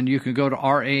 And you can go to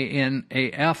ranaf.org,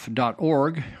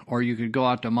 or you could go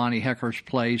out to Monty Hecker's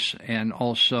place and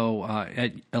also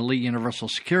at Elite Universal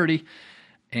Security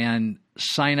and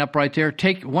sign up right there.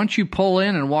 Once you pull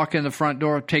in and walk in the front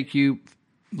door, it'll take you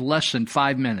less than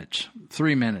 5 minutes,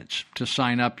 3 minutes to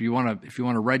sign up. If you want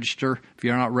to register, if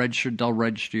you're not registered, they'll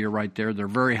register you right there. They're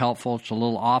very helpful. It's a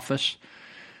little office,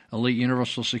 Elite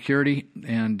Universal Security,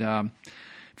 and in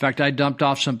fact, I dumped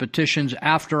off some petitions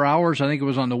after hours. I think it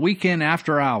was on the weekend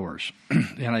after hours,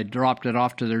 and I dropped it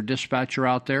off to their dispatcher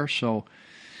out there.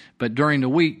 But during the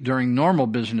week, during normal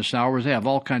business hours, they have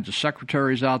all kinds of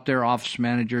secretaries out there, office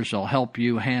managers. They'll help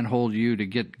you, handhold you to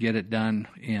get it done,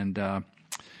 and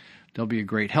they'll be a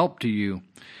great help to you.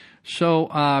 So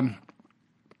I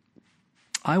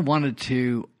wanted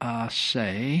to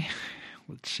say,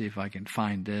 let's see if I can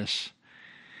find this.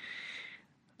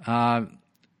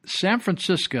 San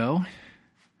Francisco,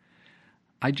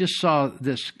 I just saw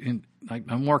this.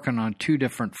 I'm working on two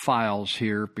different files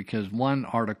here because one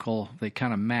article, they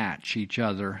kind of match each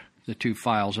other, the two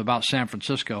files about San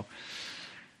Francisco.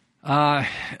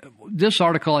 This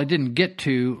article I didn't get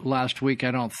to last week,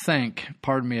 I don't think.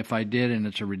 Pardon me if I did, and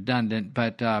it's a redundant.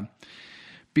 But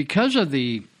because of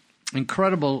the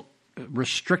incredible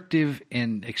restrictive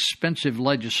and expensive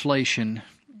legislation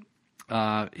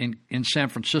in San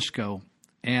Francisco,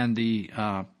 and the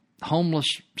homeless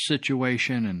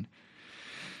situation and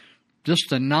just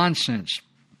the nonsense,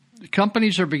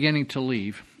 companies are beginning to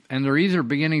leave, and they're either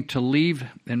beginning to leave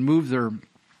and move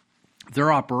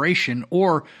their operation,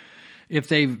 or if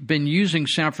they've been using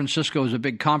San Francisco as a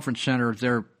big conference center,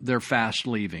 they're fast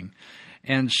leaving.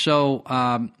 And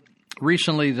so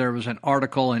recently there was an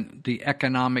article in the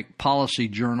Economic Policy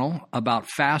Journal about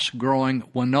fast-growing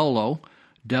Wonolo,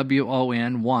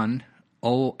 W-O-N-1,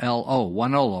 O-L-O,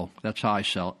 Wonolo. That's how I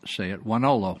say it,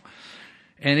 Wonolo.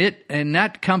 And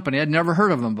that company, I'd never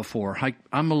heard of them before.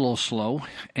 I'm a little slow.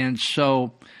 And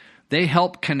so they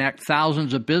help connect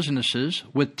thousands of businesses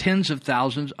with tens of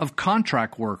thousands of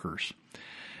contract workers.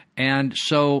 And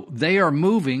so they are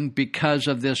moving because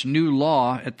of this new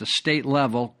law at the state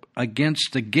level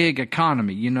against the gig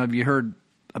economy. You know, have you heard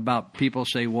about people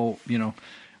say, well, you know,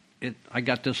 I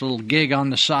got this little gig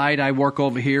on the side. I work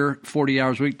over here 40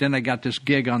 hours a week. Then I got this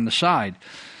gig on the side.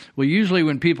 Well, usually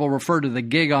when people refer to the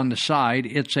gig on the side,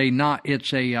 it's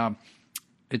a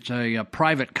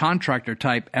private contractor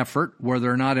type effort where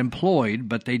they're not employed,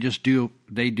 but they do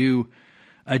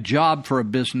a job for a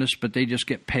business, but they just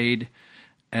get paid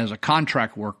as a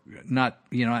contract work, not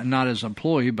as an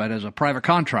employee, but as a private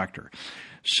contractor.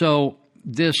 So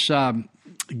this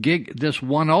gig, this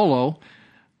Wonolo,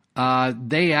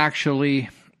 they actually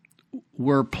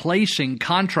were placing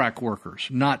contract workers,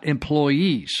 not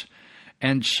employees,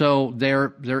 and so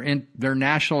they're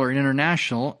national or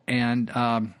international, and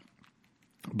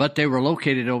but they were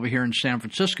located over here in San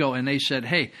Francisco, and they said,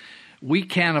 "Hey, we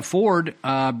can't afford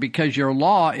because your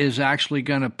law is actually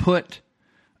going to put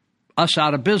us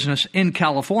out of business in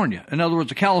California." In other words,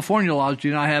 the California laws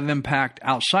do not have impact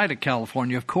outside of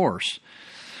California, of course.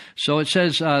 So it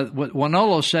says what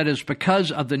Wonolo said is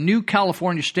because of the new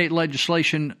California state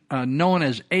legislation known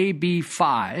as AB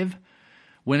 5,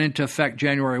 went into effect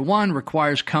January 1,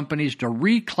 requires companies to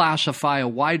reclassify a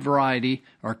wide variety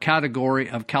or category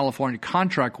of California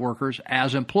contract workers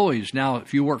as employees. Now,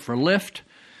 if you work for Lyft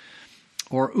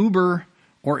or Uber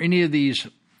or any of these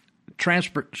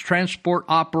transport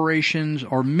operations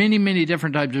or many, many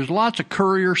different types, there's lots of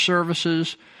courier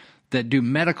services that do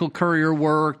medical courier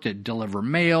work, that deliver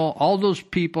mail. All those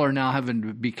people are now having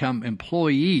to become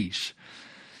employees.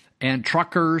 And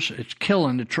truckers, it's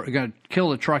going to kill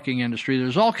the trucking industry.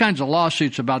 There's all kinds of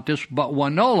lawsuits about this, but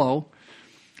Wonolo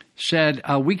said,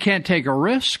 we can't take a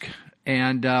risk.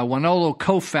 And Wonolo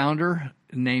co-founder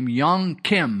named Young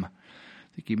Kim,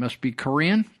 I think he must be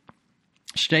Korean,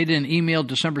 stated in an email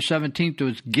December 17th to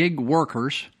his gig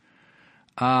workers,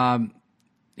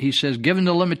 he says, given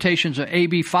the limitations of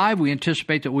AB 5, we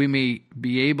anticipate that we may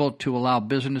be able to allow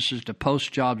businesses to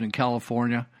post jobs in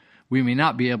California. We may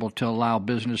not be able to allow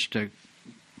business to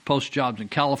post jobs in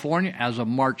California as of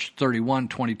March 31,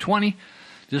 2020.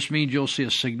 This means you'll see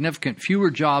a significant fewer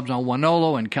jobs on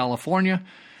Wonolo in California.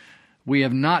 We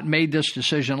have not made this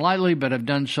decision lightly, but have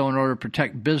done so in order to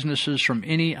protect businesses from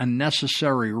any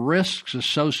unnecessary risks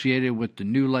associated with the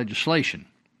new legislation.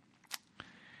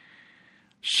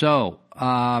 So,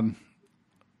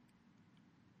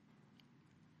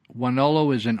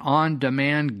 Wonolo is an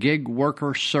on-demand gig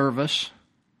worker service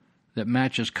that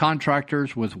matches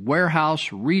contractors with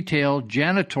warehouse, retail,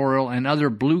 janitorial, and other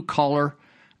blue-collar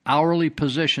hourly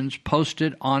positions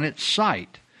posted on its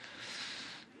site.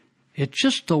 It's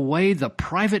just the way the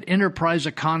private enterprise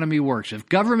economy works. If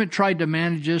government tried to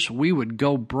manage this, we would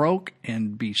go broke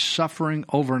and be suffering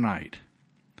overnight.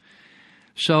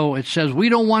 So it says we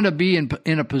don't want to be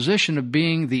in a position of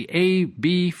being the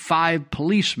AB5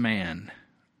 policeman,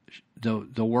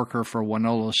 the worker for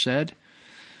Winolo said.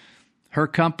 Her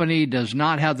company does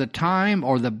not have the time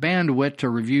or the bandwidth to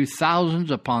review thousands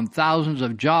upon thousands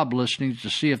of job listings to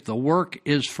see if the work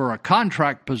is for a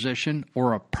contract position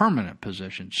or a permanent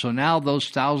position. So now those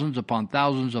thousands upon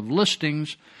thousands of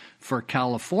listings for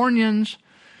Californians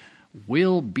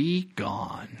will be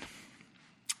gone.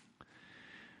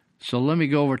 So let me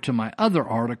go over to my other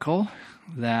article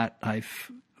that I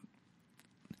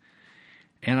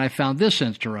found this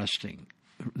interesting.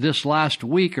 This last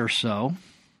week or so,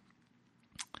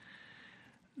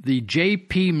 the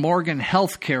J.P. Morgan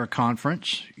Healthcare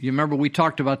Conference, you remember we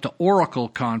talked about the Oracle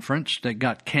conference that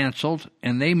got canceled,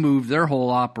 and they moved their whole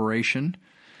operation,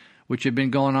 which had been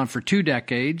going on for 2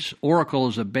 decades. Oracle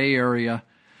is a Bay Area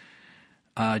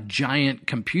giant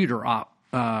computer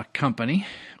company,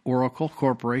 Oracle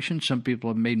Corporation. Some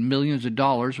people have made millions of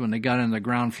dollars when they got on the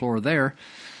ground floor there.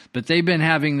 But they've been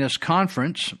having this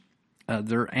conference,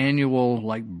 their annual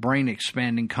brain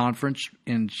expanding conference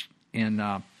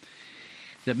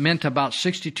that meant about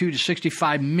 $62 to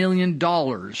 $65 million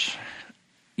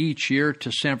each year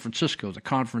to San Francisco. The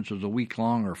conference was a week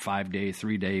long or 5-day,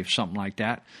 3-day, something like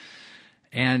that.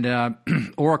 And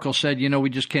Oracle said, we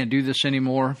just can't do this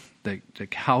anymore. The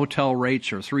hotel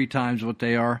rates are 3 times what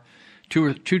they are,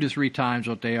 2 to 3 times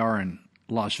what they are in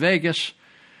Las Vegas.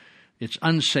 It's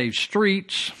unsafe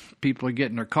streets. People are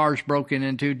getting their cars broken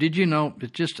into. Did you know?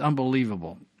 It's just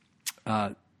unbelievable.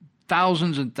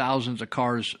 Thousands and thousands of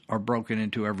cars are broken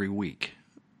into every week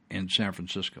in San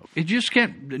Francisco. It just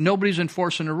can't, nobody's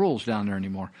enforcing the rules down there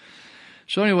anymore.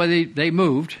 So anyway, they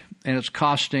moved, and it's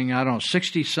costing,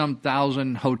 60-some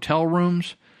thousand hotel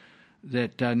rooms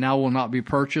that now will not be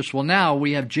purchased. Well, now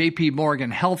we have J.P.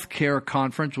 Morgan Healthcare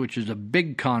Conference, which is a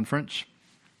big conference,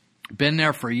 been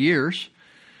there for years,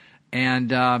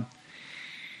 and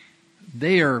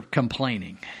they are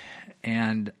complaining.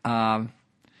 And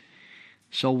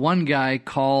so one guy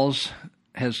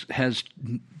has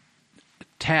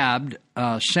tabbed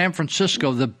San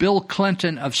Francisco, the Bill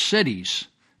Clinton of cities.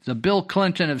 The Bill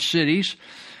Clinton of cities.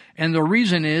 And the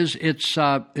reason is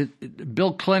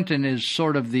Bill Clinton is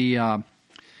sort of the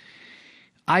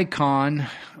icon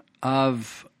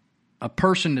of a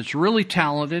person that's really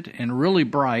talented and really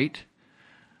bright,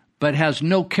 but has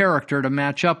no character to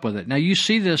match up with it. Now, you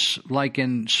see this like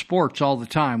in sports all the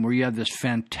time, where you have this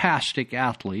fantastic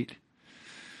athlete,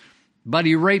 but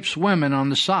he rapes women on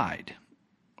the side,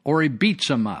 or he beats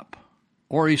them up,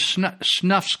 or he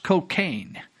snuffs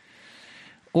cocaine,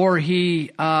 or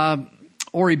he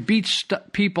beats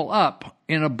people up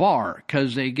in a bar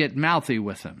because they get mouthy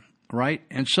with him, right?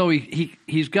 And so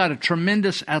he's got a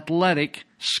tremendous athletic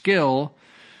skill,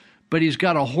 but he's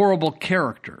got a horrible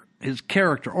character. His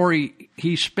character, or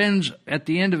he spends at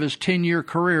the end of his 10-year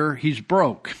career, he's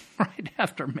broke, right,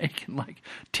 after making like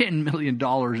 $10 million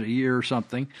a year or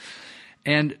something.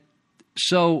 And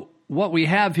so what we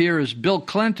have here is Bill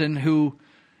Clinton, who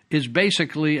is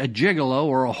basically a gigolo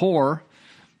or a whore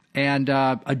and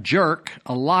a jerk,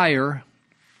 a liar.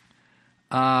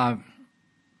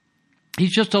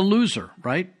 He's just a loser,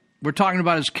 right? We're talking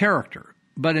about his character.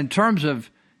 But in terms of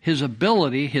his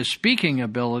ability, his speaking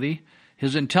ability,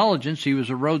 his intelligence, he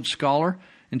was a Rhodes Scholar.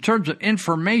 In terms of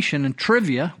information and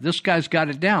trivia, this guy's got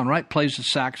it down, right? Plays the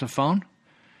saxophone.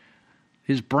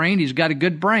 His brain, he's got a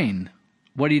good brain.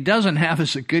 What he doesn't have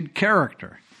is a good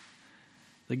character.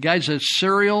 The guy's a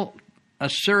serial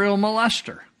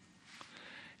molester.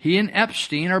 He and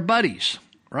Epstein are buddies,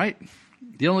 right?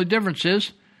 The only difference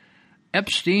is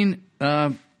Epstein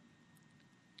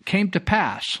came to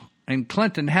pass, and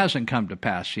Clinton hasn't come to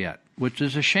pass yet, which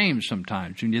is a shame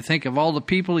sometimes when you think of all the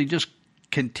people he just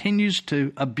continues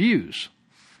to abuse.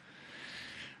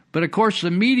 But of course, the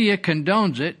media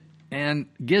condones it and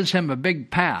gives him a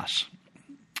big pass.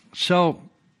 So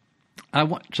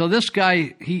this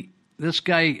guy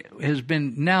has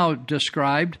been now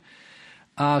described,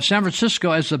 San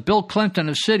Francisco, as the Bill Clinton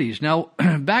of cities. Now,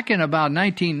 back in about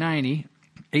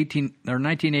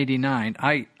 1989,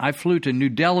 I flew to New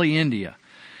Delhi, India,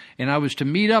 and I was to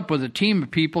meet up with a team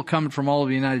of people coming from all over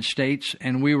the United States,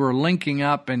 and we were linking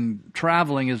up and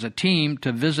traveling as a team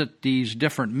to visit these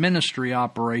different ministry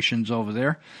operations over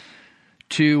there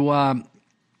to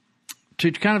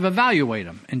kind of evaluate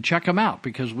them and check them out,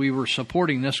 because we were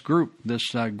supporting this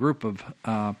group of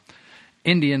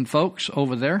Indian folks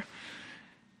over there.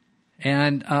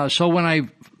 And so when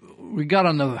we got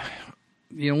on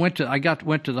went to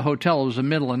the hotel. It was the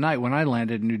middle of the night when I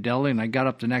landed in New Delhi, and I got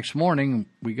up the next morning.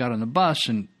 We got on the bus,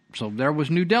 and so there was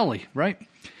New Delhi, right?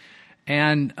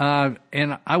 And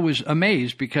I was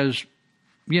amazed because,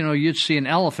 you'd see an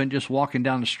elephant just walking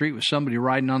down the street with somebody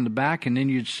riding on the back, and then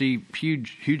you'd see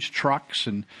huge trucks,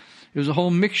 and it was a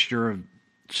whole mixture of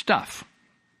stuff.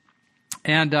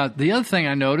 And the other thing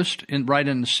I noticed right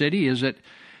in the city is that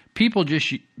people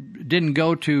just didn't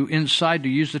go inside to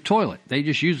use the toilet. They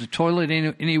just used the toilet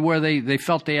anywhere they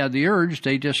felt they had the urge.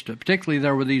 They just, particularly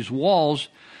there were these walls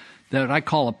that I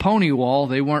call a pony wall.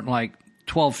 They weren't like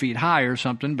 12 feet high or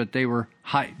something, but they were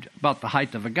high, about the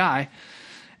height of a guy.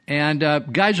 And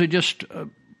guys would just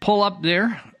pull up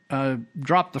there,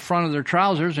 drop the front of their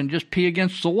trousers, and just pee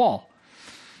against the wall.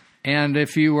 And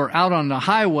if you were out on the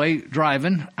highway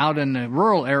driving, out in the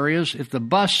rural areas, if the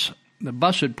bus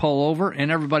would pull over and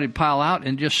everybody would pile out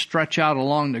and just stretch out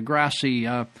along the grassy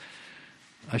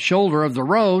shoulder of the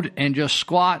road and just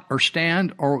squat or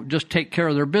stand or just take care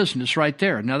of their business right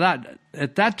there. Now,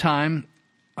 at that time,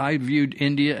 I viewed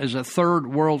India as a third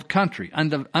world country,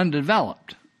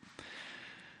 undeveloped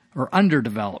or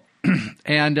underdeveloped.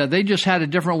 And they just had a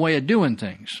different way of doing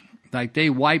things. Like they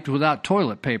wiped without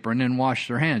toilet paper and then washed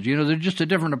their hands. They're just a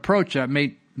different approach that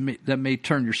may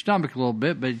turn your stomach a little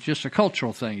bit, but it's just a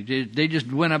cultural thing. They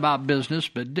just went about business,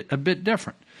 but a bit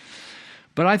different.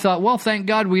 But I thought, well, thank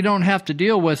God we don't have to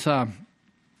deal with,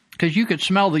 because you could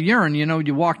smell the urine.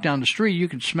 You walk down the street, you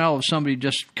could smell if somebody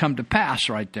just come to pass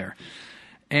right there.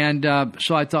 And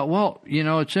so I thought, well,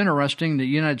 it's interesting. The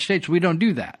United States, we don't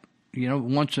do that.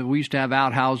 Once we used to have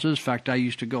outhouses. In fact, I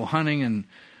used to go hunting, and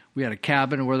we had a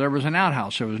cabin where there was an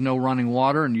outhouse. There was no running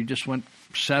water, and you just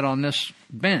sat on this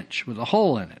bench with a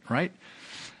hole in it, right?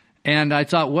 And I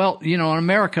thought, well, in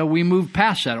America, we moved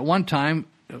past that. At one time,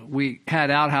 we had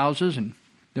outhouses, and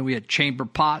then we had chamber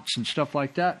pots and stuff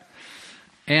like that.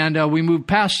 And we moved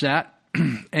past that.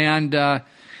 And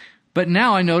but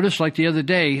now I noticed, like the other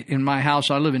day in my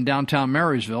house, I live in downtown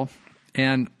Marysville,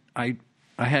 and I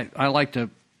like to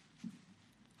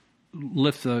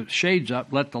lift the shades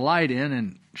up, let the light in,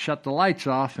 and shut the lights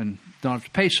off, and don't have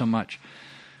to pay so much.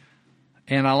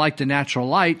 And I like the natural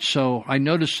light, so I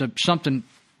noticed that something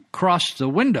crossed the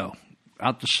window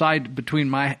out the side between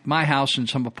my house and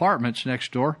some apartments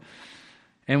next door.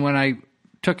 And when I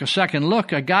took a second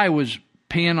look, a guy was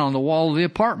peeing on the wall of the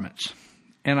apartments.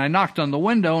 And I knocked on the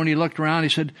window, and he looked around. He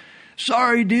said,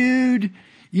 "Sorry, dude.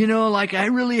 I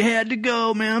really had to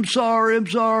go, man. I'm sorry.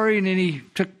 And then he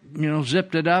took,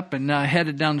 zipped it up and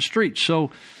headed down the street. So,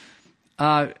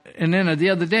 and then the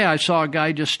other day I saw a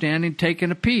guy just standing taking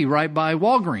a pee right by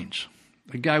Walgreens.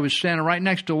 The guy was standing right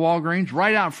next to Walgreens,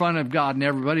 right out in front of God and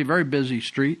everybody, very busy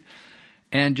street,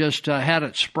 and just had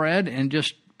it spread and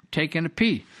just taking a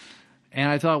pee. And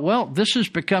I thought, well, this has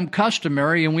become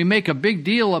customary, and we make a big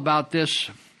deal about this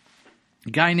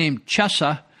guy named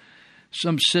Chesa,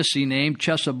 some sissy name,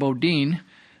 Chesa Boudin,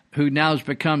 who now has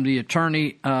become the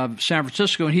attorney of San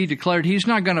Francisco, and he declared he's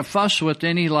not going to fuss with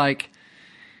any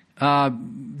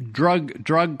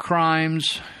drug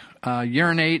crimes,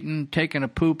 urinating, taking a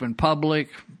poop in public,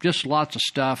 just lots of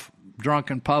stuff,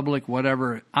 drunk in public,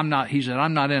 whatever. He said,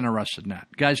 I'm not interested in that.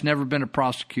 Guy's never been a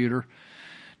prosecutor,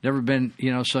 never been,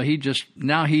 so he's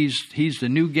the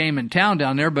new game in town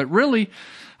down there. But really,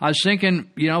 I was thinking,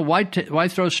 why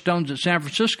throw stones at San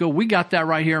Francisco? We got that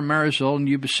right here in Marysville and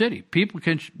Yuba City. People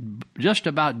can just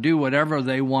about do whatever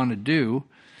they want to do.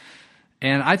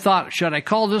 And I thought, should I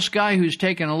call this guy who's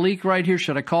taking a leak right here?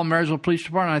 Should I call Marysville Police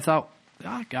Department? I thought,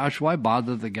 oh, gosh, why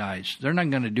bother the guys? They're not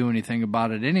going to do anything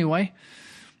about it anyway.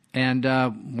 And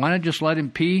why not just let him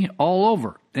pee all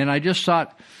over? And I just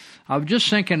thought, I was just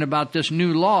thinking about this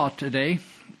new law today.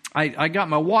 I got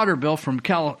my water bill from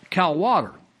Cal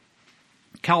Water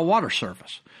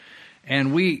Service.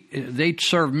 And they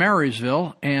serve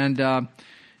Marysville, and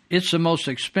it's the most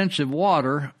expensive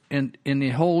water in the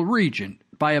whole region.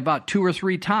 By about 2 or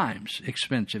 3 times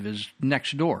expensive is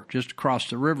next door, just across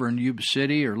the river in Yuba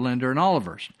City or Linder and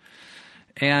Olivehurst.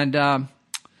 And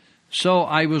so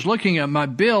I was looking at my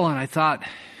bill, and I thought,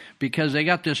 because they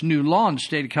got this new law in the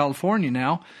state of California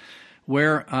now,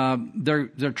 where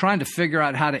they're trying to figure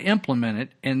out how to implement it,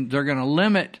 and they're going to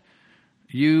limit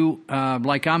you.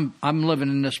 Like I'm living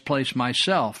in this place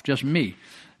myself, just me,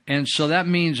 and so that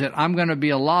means that I'm going to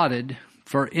be allotted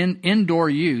for indoor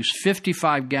use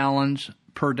 55 gallons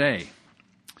per day.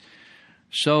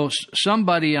 So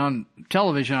somebody on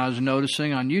television I was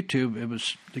noticing on YouTube, it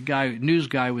was the news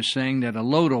guy was saying that a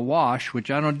load of wash, which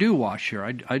I don't do wash here,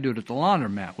 I do it at the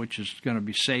laundromat, which is going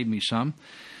to save me some.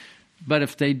 But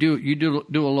if you do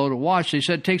a load of wash, they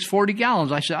said it takes 40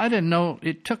 gallons. I said, I didn't know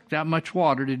it took that much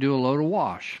water to do a load of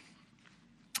wash.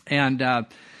 And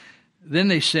then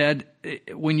they said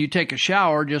when you take a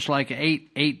shower, just like an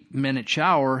 8-minute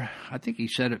shower, I think he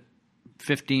said it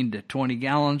 15 to 20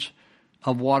 gallons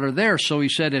of water there. So he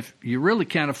said if you really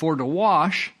can't afford to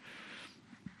wash,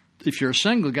 if you're a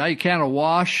single guy, you can't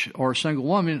wash, or a single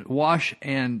woman, wash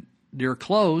and your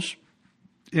clothes,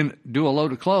 do a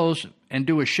load of clothes and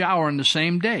do a shower in the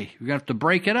same day. You're going to have to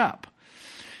break it up.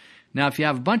 Now, if you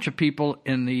have a bunch of people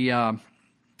in the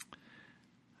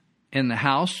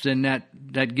house, then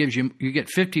that gives you get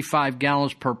 55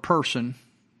 gallons per person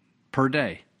per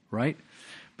day, right?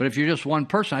 But if you're just one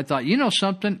person, I thought, you know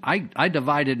something? I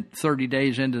divided 30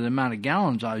 days into the amount of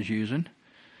gallons I was using.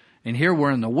 And here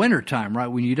we're in the wintertime, right,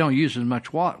 when you don't use as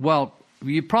much water. Well,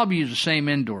 you probably use the same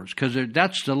indoors because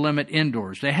that's the limit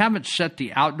indoors. They haven't set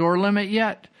the outdoor limit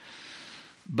yet,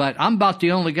 but I'm about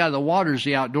the only guy that waters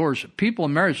the outdoors. People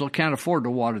in Marysville can't afford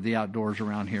to water the outdoors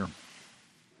around here.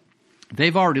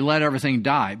 They've already let everything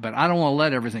die, but I don't want to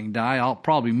let everything die. I'll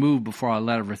probably move before I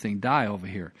let everything die over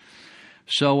here.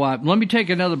 So let me take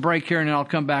another break here, and then I'll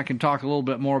come back and talk a little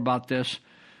bit more about this,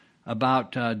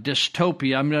 about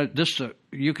dystopia. I'm going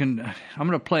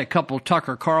to play a couple of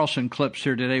Tucker Carlson clips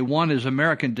here today. One is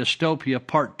American Dystopia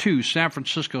Part 2. San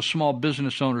Francisco small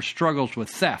business owner struggles with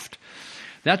theft.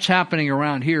 That's happening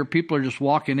around here. People are just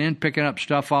walking in, picking up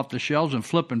stuff off the shelves and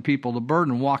flipping people the bird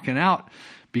and walking out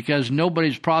because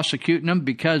nobody's prosecuting them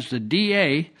because the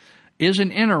DA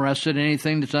isn't interested in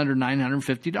anything that's under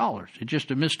 $950. It's just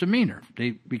a misdemeanor.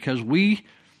 Because we,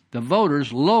 the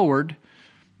voters, lowered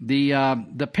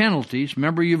the penalties.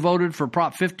 Remember, you voted for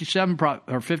Prop 57,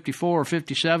 or 54, or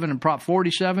 57, and Prop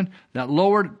 47. That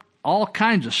lowered all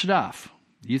kinds of stuff.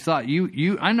 You thought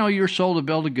I know you're sold a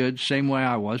bill of goods, same way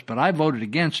I was, but I voted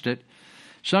against it.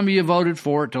 Some of you voted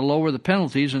for it to lower the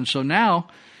penalties, and so now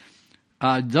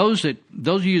those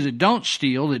of you that don't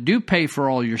steal, that do pay for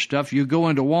all your stuff, you go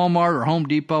into Walmart or Home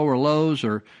Depot or Lowe's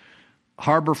or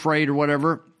Harbor Freight or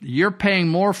whatever, you're paying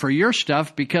more for your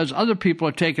stuff because other people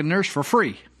are taking theirs for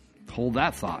free. Hold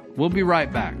that thought. We'll be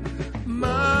right back.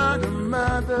 Mother,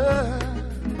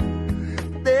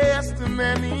 there's too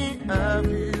many of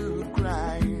you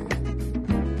crying.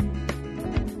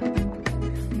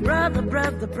 Brother.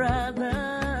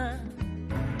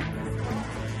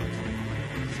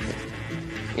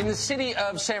 In the city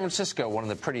of San Francisco, one of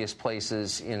the prettiest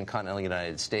places in continental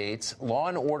United States, law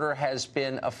and order has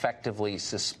been effectively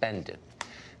suspended.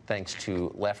 Thanks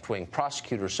to left-wing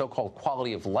prosecutors, so-called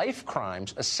quality-of-life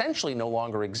crimes essentially no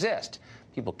longer exist.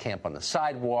 People camp on the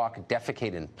sidewalk,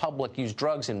 defecate in public, use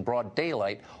drugs in broad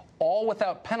daylight, all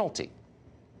without penalty.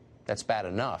 That's bad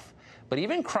enough. But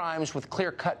even crimes with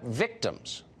clear-cut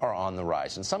victims are on the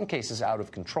rise, in some cases out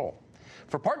of control.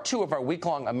 For part 2 of our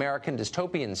week-long American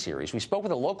Dystopian series, we spoke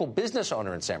with a local business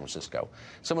owner in San Francisco,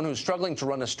 someone who's struggling to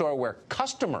run a store where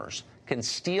customers can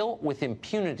steal with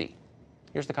impunity.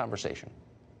 Here's the conversation.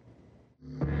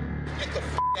 Get the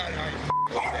f*** out of here,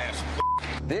 you ass.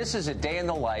 This is a day in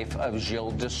the life of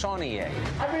Gilles Desaunier.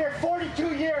 I've been here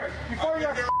 42 years before you're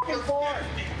f***ing born.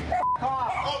 F***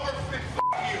 off. Over f***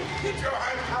 you. Get your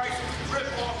high prices, rip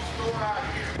off the store out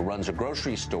here. Who runs a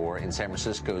grocery store in San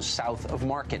Francisco's South of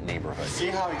Market neighborhood. See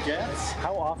how it gets?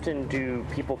 How often do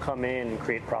people come in and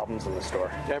create problems in the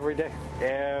store? Every day.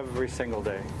 Every single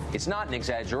day. It's not an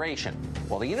exaggeration.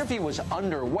 While the interview was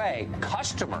underway,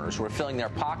 customers were filling their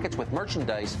pockets with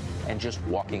merchandise and just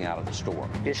walking out of the store.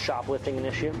 Is shoplifting an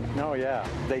issue? No, yeah.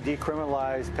 They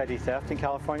decriminalized petty theft in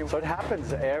California. So it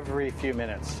happens every few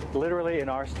minutes. Literally in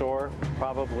our store,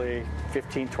 probably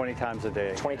 15, 20 times a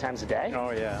day. 20 times a day?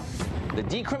 Oh, yeah. The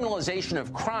decriminalization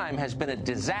of crime has been a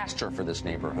disaster for this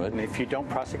neighborhood. And if you don't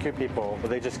prosecute people,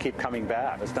 they just keep coming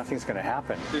back. Nothing's going to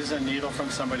happen. This is a needle from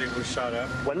somebody who shot up.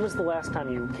 When was the last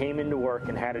time you came into work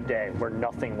and had a day where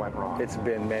nothing went wrong? It's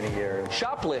been many years.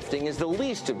 Shoplifting is the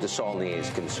least of Desaulnier's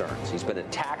concerns. He's been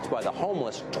attacked by the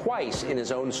homeless twice in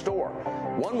his own store.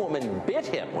 One woman bit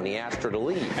him when he asked her to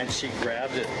leave. And she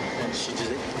grabbed it, and she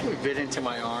just bit into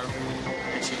my arm,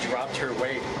 and she dropped her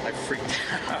weight. I freaked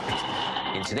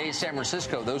out. In today's San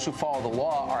Francisco, those who follow the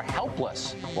law are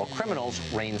helpless, while criminals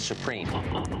reign supreme.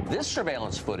 This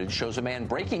surveillance footage shows a man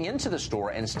breaking into the store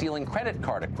and stealing credit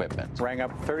card equipment. Rang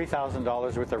up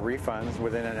 $30,000 worth of refunds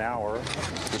within an hour.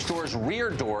 The store's rear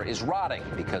door is rotting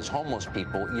because homeless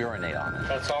people urinate on it.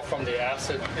 That's all from the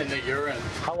acid in the urine.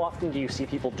 How often do you see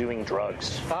people doing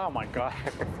drugs? Oh, my God.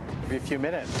 every few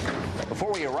minutes.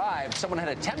 Before we arrived, someone had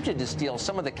attempted to steal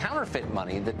some of the counterfeit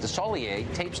money that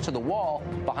Desaulniers tapes to the wall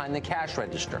behind the cash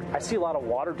register. I see a lot of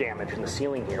water damage in the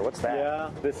ceiling here. What's that? Yeah,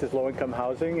 this is low-income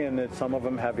housing, and some of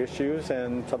them have issues,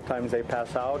 and sometimes they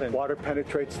pass out, and water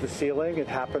penetrates the ceiling. It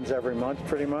happens every month,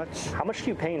 pretty much. How much do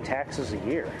you pay in taxes a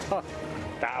year?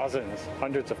 Thousands,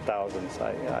 hundreds of thousands.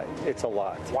 It's a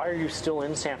lot. Why are you still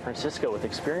in San Francisco with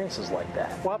experiences like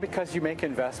that? Well, because you make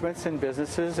investments in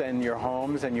businesses and your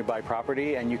homes, and you buy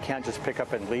property, and you can't just pick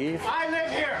up and leave. I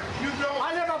live here. You know,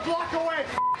 I live a block away.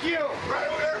 F you. Right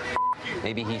over there. F you.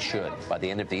 Maybe he should. By the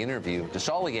end of the interview,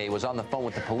 Desaulniers was on the phone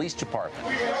with the police department.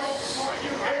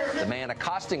 The man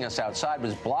accosting us outside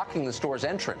was blocking the store's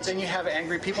entrance. Then you have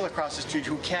angry people across the street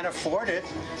who can't afford it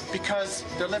because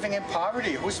they're living in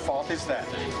poverty. Whose fault is that?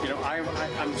 You know,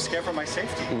 I'm scared for my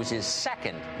safety. It was his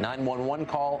second 911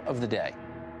 call of the day.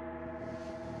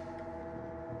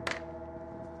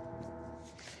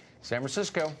 San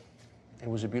Francisco, it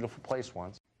was a beautiful place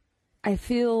once. I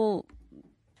feel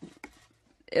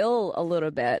ill a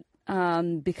little bit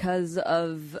because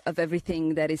of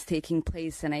everything that is taking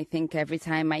place, and I think every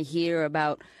time I hear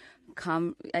about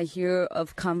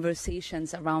of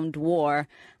conversations around war,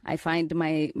 I find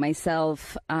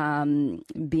myself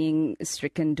being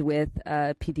stricken with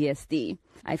PTSD.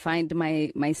 I find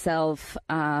myself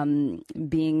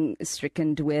being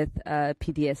stricken with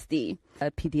PTSD.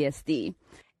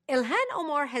 Ilhan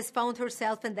Omar has found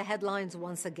herself in the headlines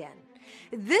once again.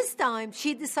 This time,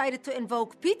 she decided to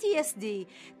invoke PTSD,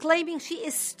 claiming she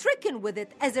is stricken with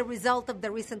it as a result of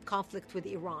the recent conflict with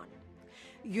Iran.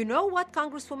 You know what,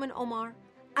 Congresswoman Omar?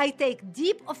 I take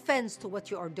deep offense to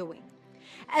what you are doing.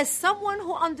 As someone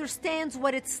who understands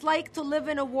what it's like to live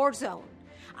in a war zone,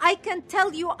 I can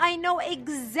tell you I know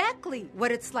exactly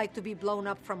what it's like to be blown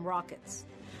up from rockets.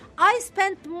 I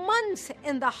spent months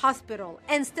in the hospital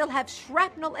and still have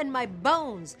shrapnel in my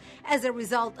bones as a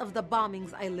result of the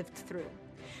bombings I lived through.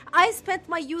 I spent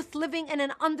my youth living in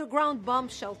an underground bomb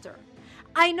shelter.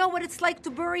 I know what it's like to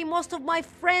bury most of my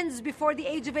friends before the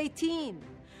age of 18.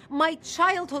 My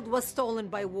childhood was stolen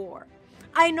by war.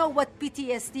 I know what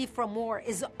PTSD from war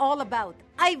is all about.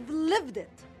 I've lived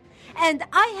it. And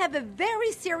I have a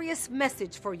very serious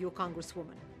message for you,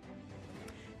 Congresswoman.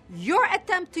 Your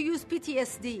attempt to use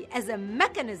PTSD as a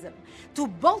mechanism to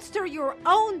bolster your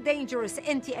own dangerous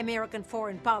anti-American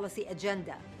foreign policy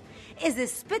agenda is a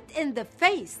spit in the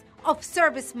face of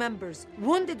service members,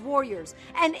 wounded warriors,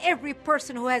 and every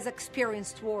person who has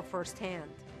experienced war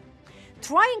firsthand.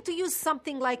 Trying to use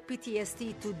something like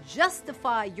PTSD to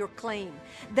justify your claim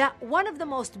that one of the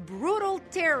most brutal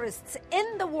terrorists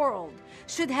in the world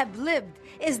should have lived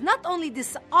is not only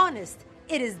dishonest,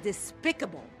 it is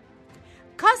despicable.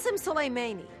 Qasem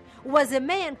Soleimani was a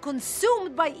man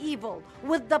consumed by evil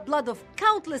with the blood of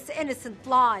countless innocent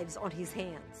lives on his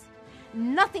hands.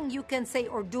 Nothing you can say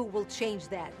or do will change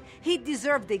that. He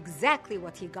deserved exactly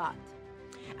what he got.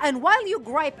 And while you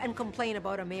gripe and complain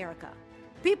about America,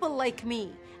 people like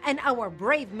me and our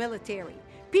brave military,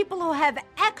 people who have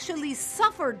actually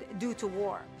suffered due to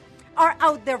war, are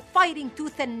out there fighting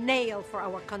tooth and nail for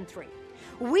our country.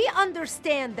 We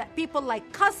understand that people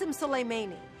like Qasem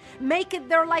Soleimani make it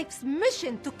their life's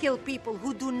mission to kill people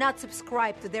who do not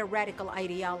subscribe to their radical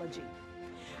ideology.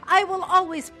 I will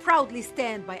always proudly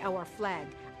stand by our flag,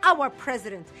 our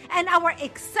president, and our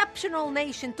exceptional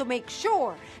nation to make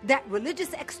sure that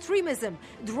religious extremism,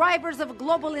 drivers of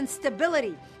global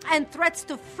instability, and threats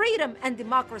to freedom and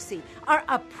democracy are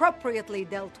appropriately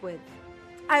dealt with.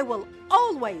 I will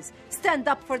always stand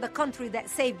up for the country that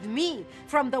saved me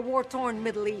from the war-torn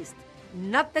Middle East,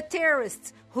 not the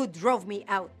terrorists who drove me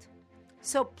out.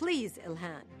 So please,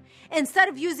 Ilhan, instead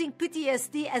of using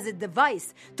PTSD as a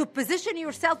device to position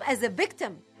yourself as a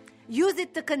victim, use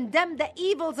it to condemn the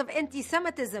evils of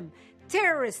anti-Semitism,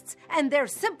 terrorists, and their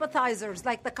sympathizers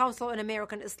like the Council on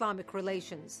American Islamic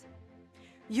Relations.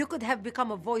 You could have become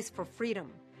a voice for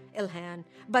freedom, Ilhan,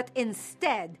 but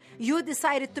instead you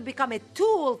decided to become a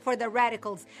tool for the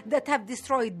radicals that have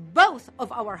destroyed both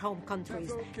of our home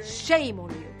countries. Shame on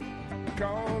you.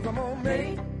 'Cause I'm gonna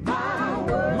make my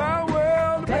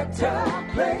world a better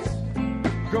place.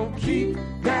 Gonna keep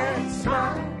that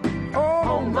smile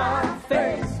on my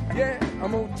face. Yeah,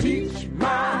 I'm gonna teach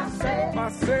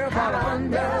myself how to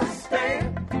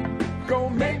understand.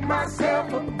 Gonna make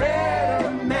myself a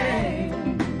better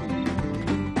man.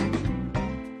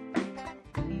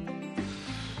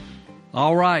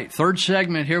 All right, third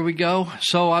segment, here we go.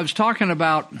 So I was talking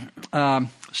about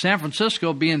San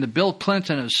Francisco being the Bill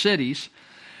Clinton of cities.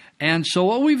 And so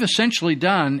what we've essentially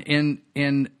done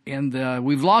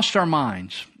we've lost our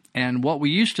minds. And what we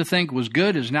used to think was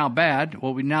good is now bad.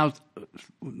 What we now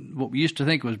what we used to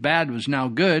think was bad was now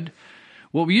good.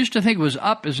 What we used to think was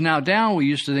up is now down. What we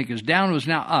used to think is down was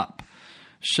now up.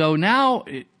 So now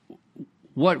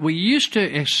what we used to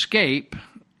escape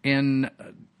in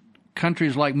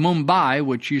countries like Mumbai,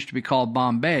 which used to be called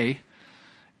Bombay,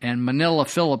 and Manila,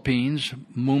 Philippines,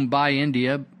 Mumbai,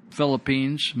 India,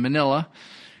 Philippines, Manila,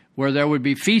 where there would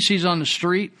be feces on the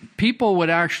street. People would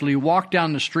actually walk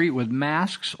down the street with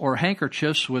masks or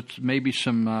handkerchiefs with maybe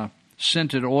some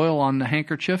scented oil on the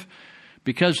handkerchief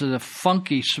because of the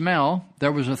funky smell.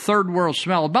 There was a third world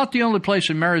smell. About the only place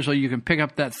in Marysville you can pick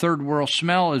up that third world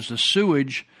smell is the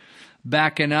sewage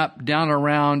backing up down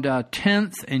around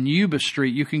 10th and Yuba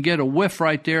Street. You can get a whiff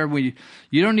right there. You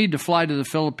don't need to fly to the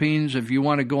Philippines if you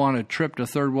want to go on a trip to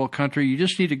third world country. You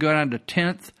just need to go down to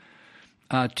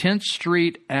 10th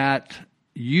Street at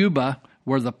Yuba,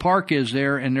 where the park is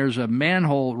there, and there's a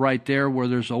manhole right there where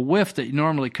there's a whiff that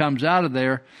normally comes out of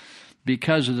there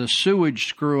because of the sewage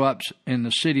screw-ups in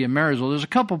the city of Marysville. There's a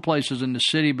couple places in the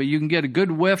city, but you can get a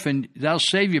good whiff, and that'll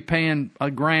save you paying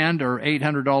 $1,000 or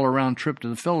 $800 round trip to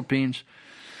the Philippines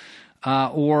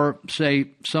or,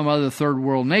 say, some other third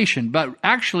world nation. But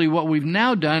actually what we've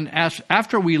now done,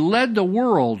 after we led the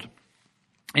world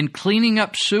in cleaning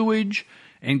up sewage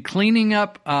and cleaning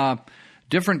up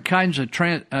different kinds of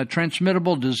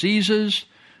transmittable diseases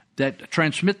that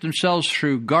transmit themselves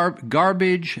through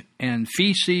garbage and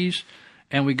feces,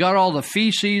 and we got all the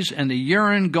feces and the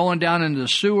urine going down into the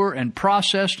sewer and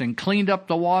processed and cleaned up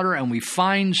the water, and we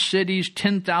fined cities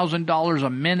 $10,000 a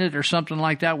minute or something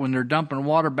like that when they're dumping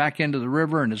water back into the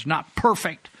river, and it's not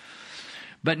perfect.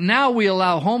 But now we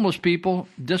allow homeless people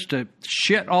just to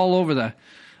shit all over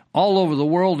the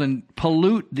world and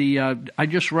pollute the, I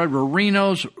just read where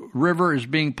Reno's river is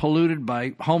being polluted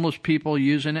by homeless people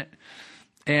using it.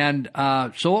 And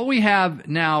so what we have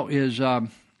now is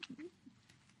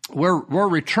we're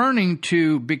returning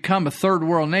to become a third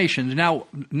world nation. Now,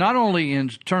 not only in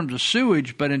terms of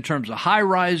sewage, but in terms of high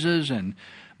rises and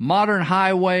modern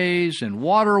highways and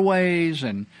waterways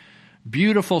and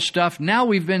beautiful stuff. Now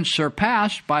we've been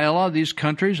surpassed by a lot of these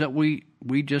countries that we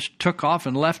just took off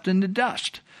and left in the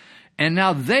dust. And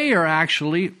now they are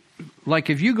actually, like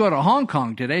if you go to Hong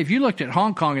Kong today, if you looked at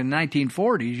Hong Kong in the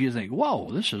 1940s, you think,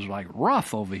 whoa, this is like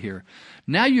rough over here.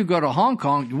 Now you go to Hong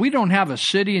Kong, we don't have a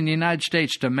city in the United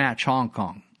States to match Hong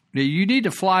Kong. You need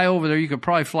to fly over there. You could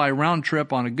probably fly round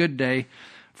trip on a good day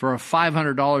for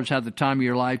 $500 at the time of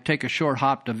your life. Take a short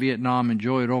hop to Vietnam,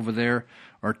 enjoy it over there,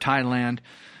 or Thailand.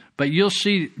 But you'll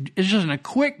see, it's just in a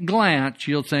quick glance,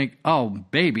 you'll think, oh,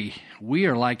 baby, we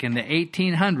are like in the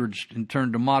 1800s in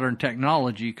terms of modern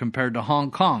technology compared to Hong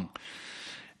Kong.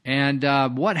 And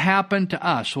what happened to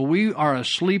us? Well, we are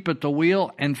asleep at the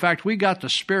wheel. In fact, we got the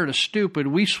spirit of stupid.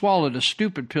 We swallowed a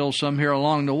stupid pill somewhere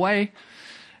along the way.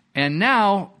 And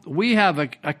now we have a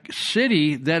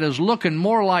city that is looking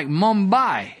more like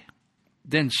Mumbai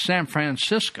than San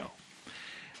Francisco.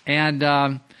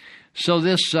 And so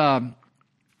this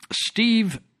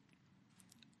Steve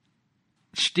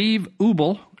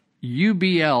Ubl,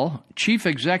 UBL, Chief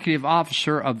Executive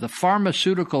Officer of the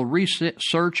Pharmaceutical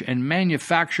Research and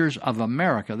Manufacturers of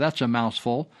America, that's a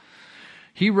mouthful,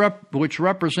 which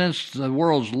represents the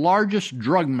world's largest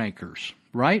drug makers,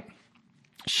 right?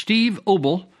 Steve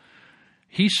Ubl,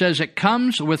 he says it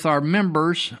comes up with our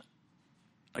members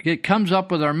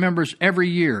every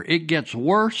year. It gets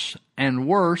worse and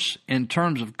worse in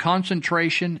terms of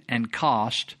concentration and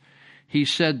cost. He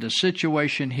said the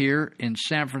situation here in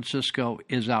San Francisco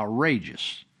is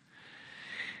outrageous.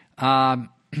 So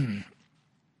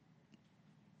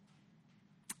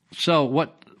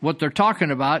what they're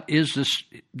talking about is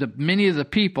many of the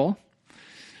people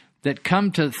that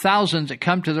come to thousands that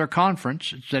come to their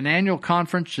conference. It's an annual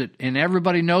conference and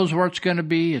everybody knows where it's going to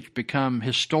be. It's become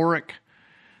historic.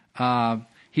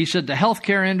 He said the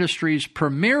healthcare industry's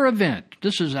premier event,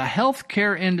 this is a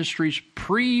healthcare industry's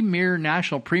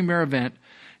national premier event.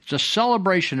 It's a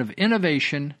celebration of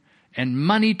innovation and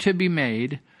money to be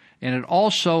made, and it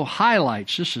also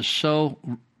highlights, this is so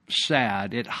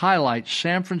sad, it highlights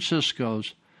San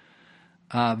Francisco's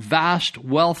vast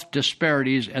wealth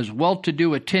disparities as well-to-do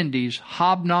attendees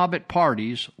hobnob at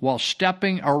parties while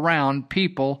stepping around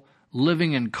people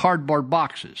living in cardboard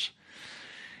boxes.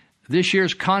 This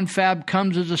year's confab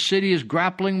comes as the city is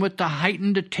grappling with the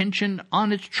heightened attention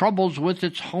on its troubles with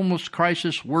its homeless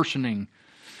crisis worsening.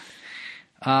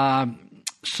 I'm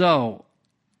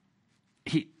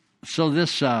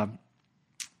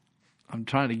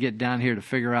trying to get down here to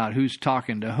figure out who's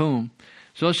talking to whom.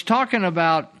 So it's talking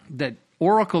about that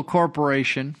Oracle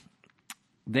Corporation,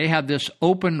 they have this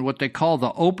what they call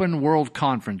the Open World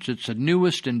Conference. It's the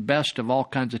newest and best of all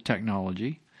kinds of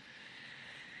technology.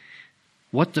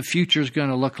 what the future is going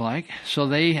to look like. So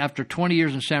they, after 20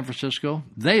 years in San Francisco,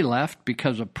 they left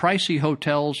because of pricey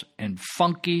hotels and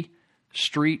funky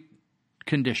street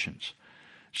conditions.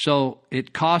 So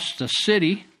it cost the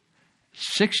city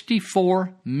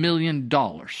 $64 million.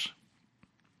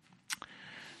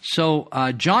 So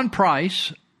John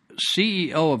Price,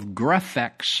 CEO of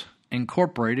Graphex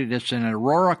Incorporated, it's an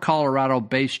Aurora,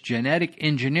 Colorado-based genetic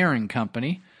engineering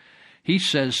company. He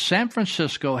says San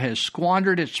Francisco has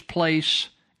squandered its place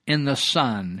in the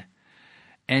sun.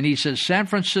 And he says San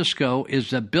Francisco is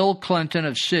the Bill Clinton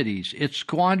of cities. It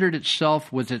squandered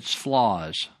itself with its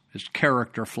flaws, its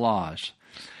character flaws.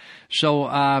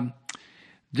 So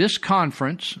this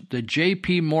conference, the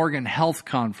J.P. Morgan Health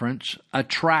Conference,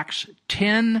 attracts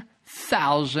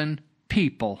 10,000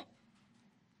 people.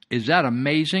 Is that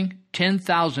amazing?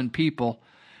 10,000 people.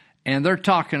 And they're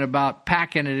talking about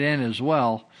packing it in as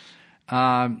well.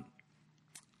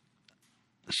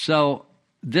 So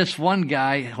this one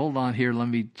guy, hold on here, let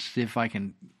me see if I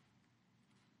can.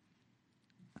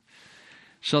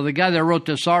 So the guy that wrote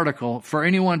this article, for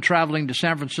anyone traveling to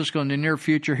San Francisco in the near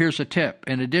future, here's a tip.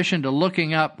 In addition to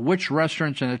looking up which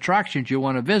restaurants and attractions you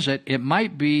want to visit, it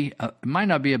might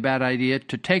not be a bad idea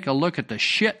to take a look at the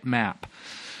shit map.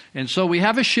 And so we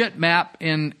have a shit map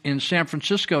in San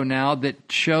Francisco now that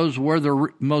shows where the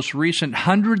most recent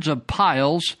hundreds of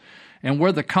piles and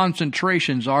where the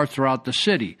concentrations are throughout the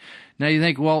city. Now you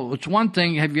think, well, it's one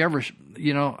thing, have you ever,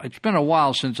 it's been a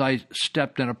while since I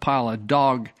stepped in a pile of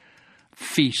dog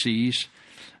feces,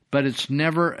 but it's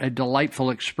never a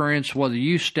delightful experience whether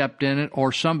you stepped in it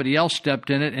or somebody else stepped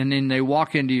in it, and then they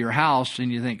walk into your house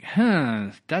and you think,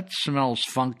 that smells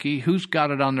funky. Who's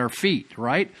got it on their feet,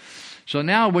 right? So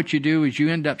now what you do is you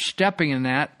end up stepping in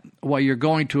that while you're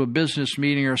going to a business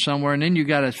meeting or somewhere, and then you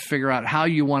got to figure out how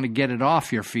you want to get it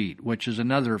off your feet, which is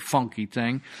another funky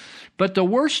thing. But the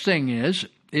worst thing is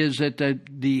that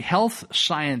the health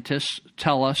scientists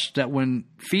tell us that when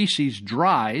feces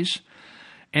dries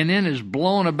and then is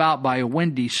blown about by a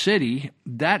windy city,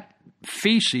 that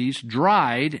feces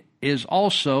dried is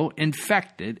also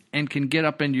infected and can get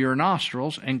up into your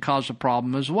nostrils and cause a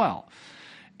problem as well.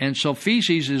 And so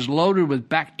feces is loaded with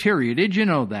bacteria. Did you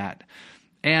know that?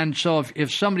 And so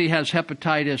if somebody has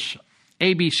hepatitis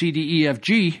A, B, C, D, E, F,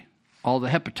 G, all the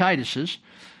hepatitises,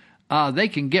 they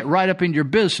can get right up in your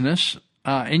business,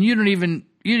 and you didn't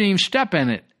even step in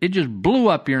it. It just blew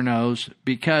up your nose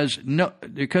because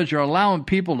you're allowing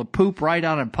people to poop right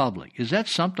out in public. Is that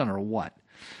something or what?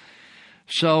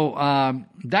 So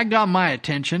that got my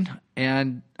attention,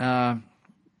 and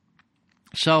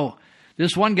so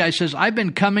this one guy says, I've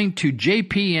been coming to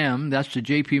JPM, that's the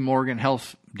JP Morgan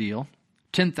Health deal,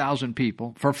 10,000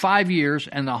 people, for 5 years,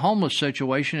 and the homeless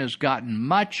situation has gotten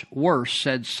much worse,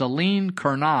 said Celine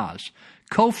Kernaz,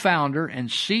 co-founder and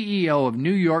CEO of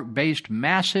New York-based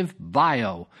Massive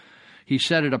Bio. He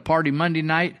said at a party Monday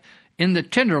night in the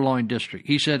Tenderloin district.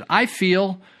 He said, I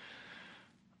feel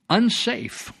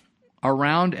unsafe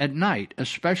around at night,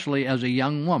 especially as a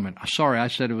young woman. Sorry, I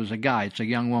said it was a guy. It's a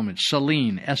young woman.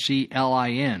 Celine,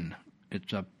 S-E-L-I-N.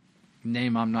 It's a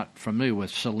name I'm not familiar with,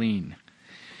 Celine.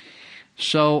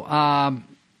 So,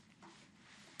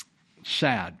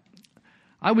 sad.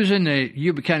 I was in the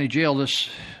Yuba County Jail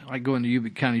I go into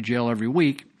Yuba County Jail every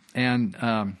week and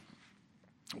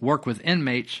work with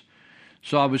inmates.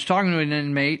 So I was talking to an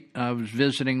inmate. I was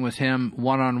visiting with him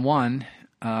one-on-one.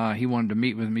 He wanted to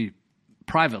meet with me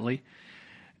privately.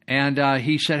 And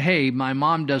he said, hey, my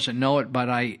mom doesn't know it, but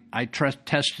I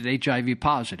tested HIV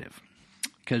positive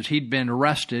because he'd been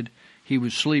arrested. He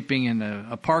was sleeping in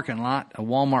a parking lot, a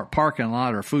Walmart parking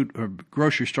lot or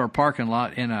grocery store parking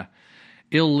lot in a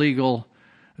illegal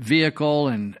vehicle,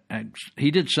 and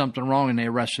he did something wrong and they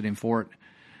arrested him for it.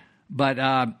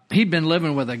 But he'd been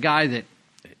living with a guy that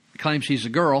claims he's a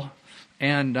girl,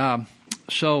 and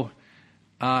so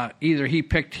either he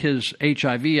picked his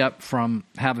HIV up from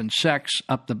having sex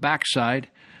up the backside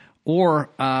or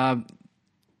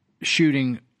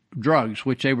shooting drugs,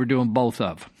 which they were doing both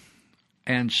of.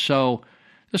 And so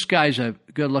this guy's a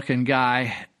good-looking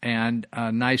guy and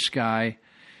a nice guy,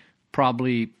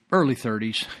 probably early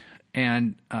 30s.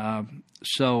 And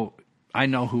so I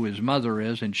know who his mother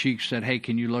is, and she said, hey,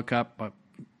 can you look up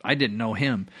I didn't know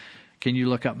him. Can you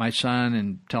look up my son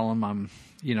and tell him I'm,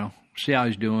 see how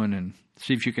he's doing and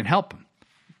see if you can help him.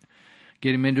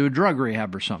 Get him into a drug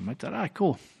rehab or something. I thought,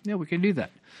 cool. Yeah, we can do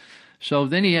that. So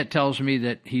then he tells me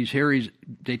that he's here.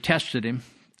 They tested him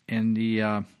in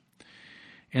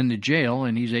the jail,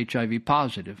 and he's HIV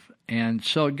positive. And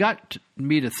so it got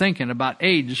me to thinking about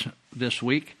AIDS this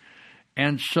week.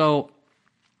 And so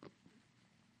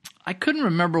I couldn't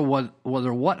remember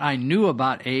whether what I knew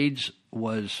about AIDS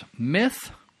was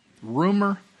myth,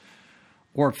 rumor,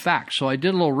 or fact. So I did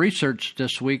a little research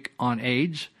this week on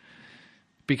AIDS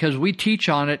because we teach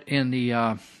on it in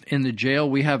the jail.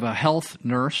 We have a health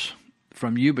nurse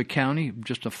from Yuba County,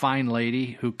 just a fine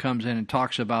lady who comes in and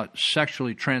talks about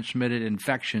sexually transmitted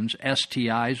infections,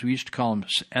 STIs. We used to call them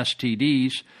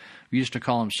STDs. We used to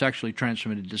call them sexually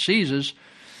transmitted diseases.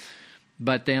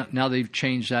 But now they've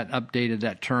changed that, updated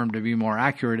that term to be more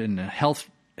accurate in the health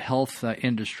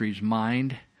industry's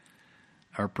mind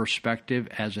or perspective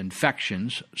as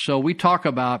infections. So we talk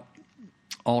about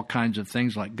all kinds of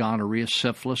things like gonorrhea,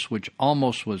 syphilis, which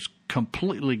almost was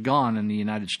completely gone in the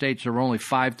United States. There were only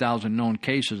 5,000 known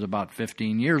cases about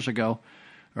 15 years ago,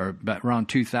 or about around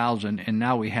 2000, and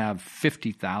now we have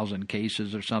 50,000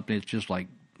 cases or something. It's just like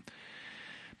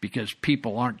because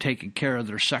people aren't taking care of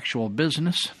their sexual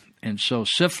business. And so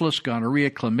syphilis,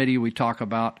 gonorrhea, chlamydia we talk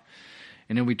about,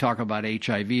 and then we talk about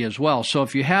HIV as well. So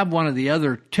if you have one of the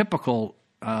other typical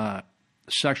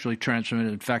sexually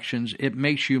transmitted infections, it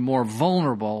makes you more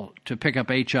vulnerable to pick up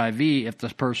HIV if the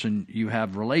person you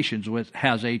have relations with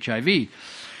has HIV.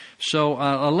 So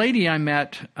a lady I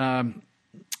met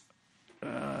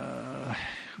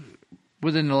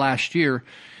within the last year,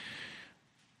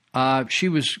 she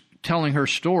was telling her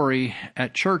story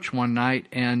at church one night,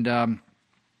 and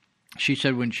she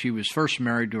said when she was first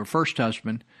married to her first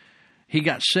husband, he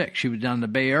got sick. She was down in the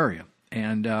Bay Area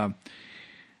and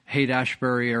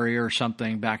Haight-Ashbury area or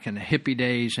something back in the hippie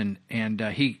days, and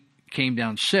he came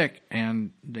down sick,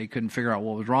 and they couldn't figure out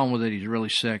what was wrong with it. He's really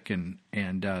sick, and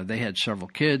they had several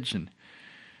kids, and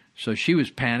so she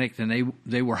was panicked, and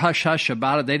they were hush-hush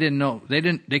about it. They didn't know.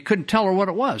 They couldn't tell her what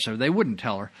it was, or they wouldn't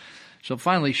tell her. So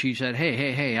finally she said,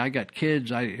 hey, I got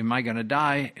kids. Am I going to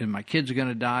die? And my kids are going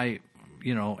to die.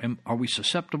 You know, are we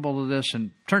susceptible to this? And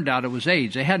turned out it was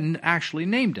AIDS. They hadn't actually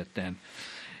named it then.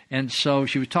 And so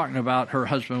she was talking about her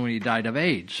husband when he died of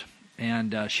AIDS.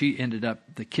 And she ended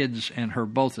up, the kids and her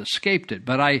both escaped it.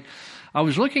 But I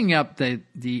was looking up the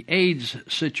AIDS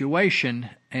situation,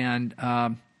 and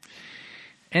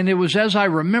it was as I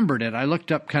remembered it. I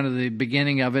looked up kind of the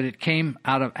beginning of it. It came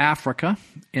out of Africa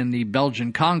in the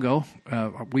Belgian Congo.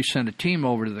 We sent a team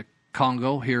over to the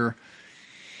Congo here,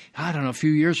 I don't know, a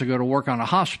few years ago to work on a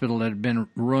hospital that had been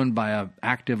ruined by an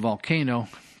active volcano.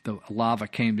 The lava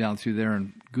came down through there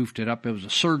and goofed it up. It was a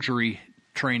surgery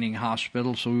training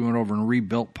hospital, so we went over and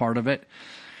rebuilt part of it.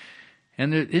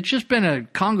 And it's just been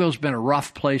Congo's been a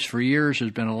rough place for years.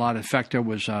 There's been a lot of effect. There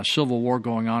was a civil war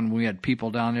going on. We had people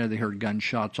down there. They heard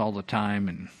gunshots all the time,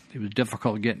 and it was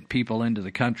difficult getting people into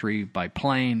the country by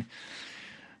plane.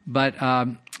 But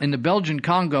in the Belgian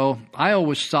Congo, I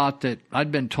always thought that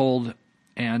I'd been told,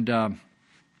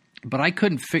 but I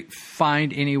couldn't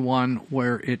find anyone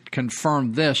where it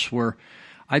confirmed this, where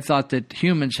I thought that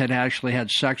humans had actually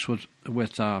had sex with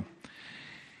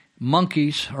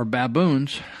monkeys or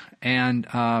baboons, and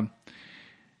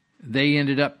they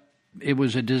ended up, it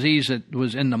was a disease that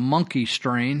was in the monkey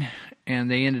strain, and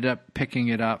they ended up picking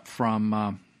it up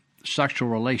from sexual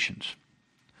relations.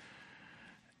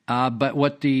 But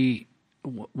what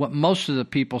most of the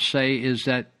people say is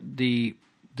that the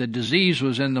disease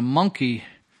was in the monkey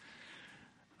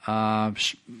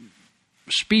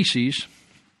species,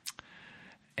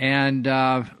 and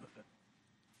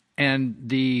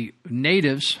the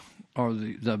natives or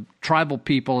the tribal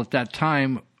people at that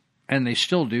time, and they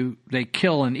still do, they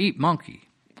kill and eat monkey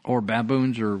or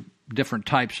baboons or different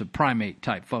types of primate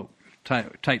type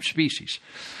species.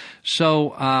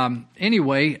 So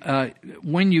anyway,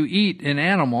 when you eat an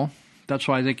animal, that's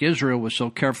why I think Israel was so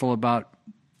careful about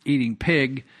eating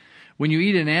pig. When you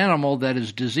eat an animal that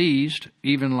is diseased,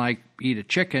 even like eat a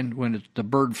chicken when the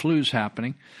bird flu is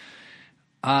happening,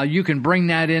 you can bring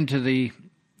that into the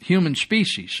human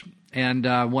species. And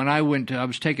when I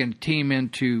was taking a team in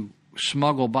to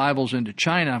smuggle Bibles into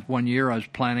China one year. I was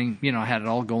planning, I had it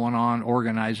all going on,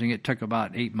 organizing it. It took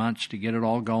about 8 months to get it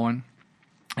all going.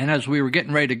 And as we were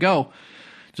getting ready to go,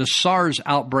 the SARS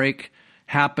outbreak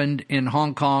happened in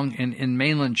Hong Kong and in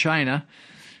mainland China,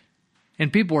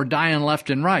 and people were dying left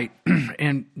and right.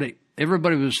 And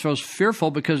everybody was so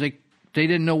fearful because they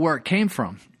didn't know where it came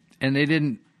from, and they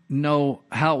didn't know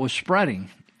how it was spreading.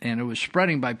 And it was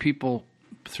spreading by people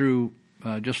through,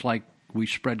 just like we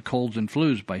spread colds and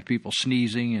flus, by people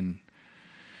sneezing and,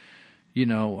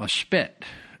 a spit,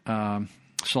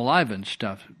 saliva and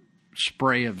stuff,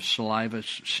 spray of saliva,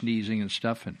 sneezing and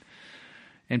stuff.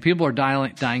 And people are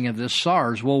dying of this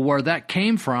SARS. Well, where that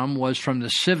came from was from the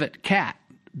civet cat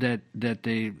that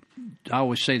I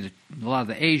always say that A lot of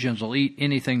the Asians will eat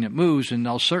anything that moves, and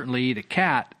they'll certainly eat a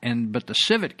cat. But the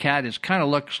civet cat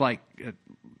looks like a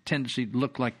tendency to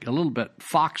look like a little bit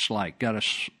fox-like, got a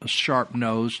sharp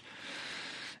nose.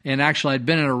 And actually, I'd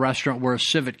been in a restaurant where a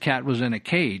civet cat was in a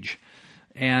cage,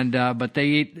 but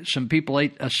some people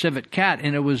ate a civet cat,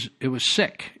 and it was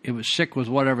sick. It was sick with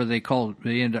whatever they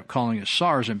ended up calling it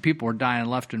SARS, and people were dying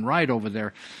left and right over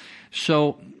there.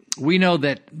 So we know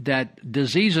that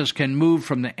diseases can move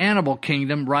from the animal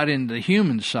kingdom right into the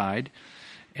human side.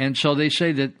 And so they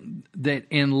say that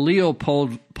in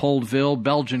Leopoldville,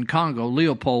 Belgian Congo,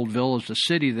 Leopoldville is the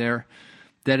city there,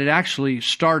 that it actually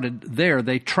started there.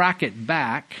 They tracked it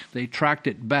back,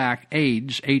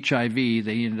 AIDS, HIV,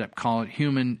 they ended up calling it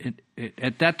human.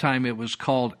 At that time it was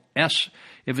called if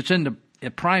it's in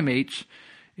the primates,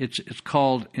 it's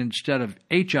called, instead of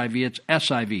HIV, it's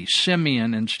SIV,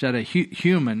 simian, instead of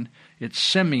human,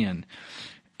 it's simian,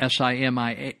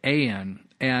 SIMIAN.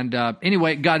 And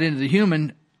anyway, it got into the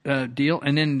human deal,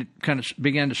 and then kind of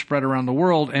began to spread around the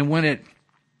world. And when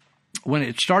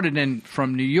it started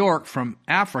from New York, from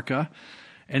Africa,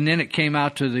 and then it came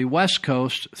out to the West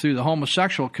Coast through the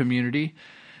homosexual community.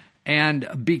 And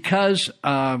because,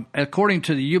 according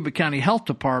to the Yuba County Health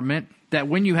Department, that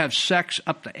when you have sex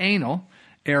up the anal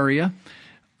area,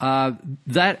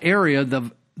 that area,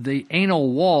 the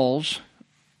anal walls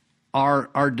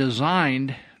are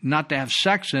designed not to have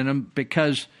sex in them,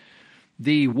 because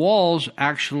the walls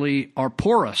actually are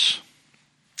porous.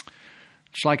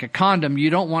 It's like a condom. You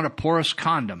don't want a porous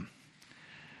condom.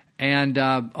 And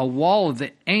a wall of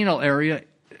the anal area,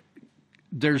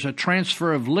 there's a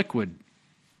transfer of liquid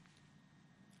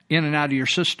in and out of your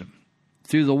system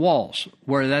through the walls,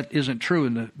 where that isn't true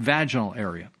in the vaginal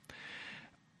area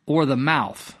or the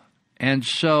mouth. And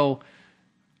so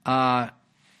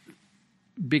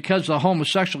because the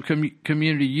homosexual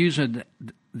community uses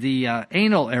the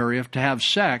anal area to have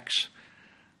sex,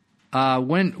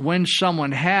 when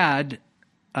someone had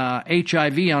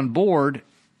HIV on board,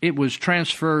 it was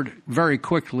transferred very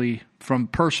quickly from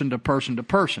person to person to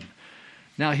person.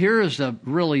 Now, here is the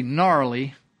really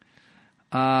gnarly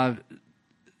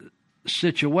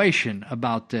situation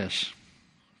about this.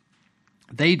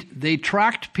 They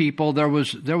tracked people. There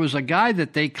was a guy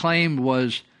that they claimed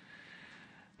was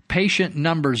patient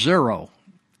number 0,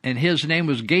 and his name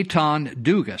was Gaetan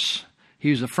Dugas.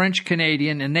 He was a French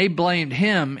Canadian, and they blamed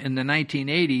him in the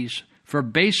 1980s for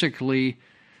basically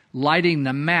lighting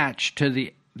the match to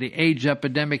the AIDS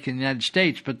epidemic in the United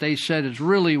States, but they said it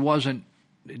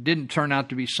didn't turn out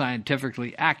to be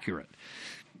scientifically accurate.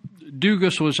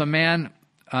 Dugas was a man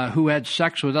who had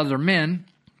sex with other men.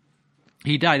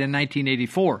 He died in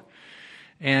 1984,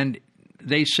 and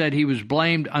they said he was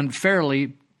blamed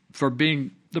unfairly for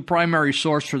being the primary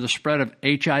source for the spread of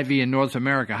HIV in North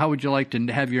America. How would you like to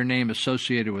have your name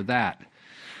associated with that?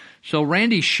 So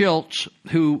Randy Schultz,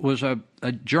 who was a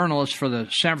journalist for the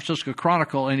San Francisco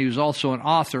Chronicle, and he was also an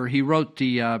author, he wrote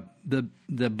the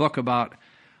book about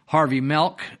Harvey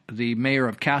Milk, the mayor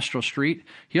of Castro Street.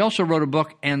 He also wrote a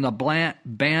book, And the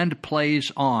Band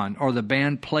Plays On, or The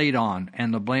Band Played On,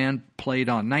 and the Band Played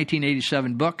On,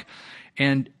 1987 book.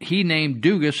 And he named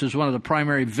Dugas as one of the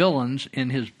primary villains in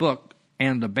his book,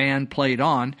 And the Band Played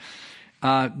On.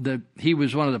 He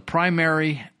was one of the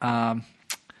primary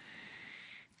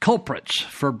culprits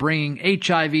for bringing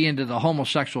HIV into the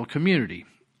homosexual community.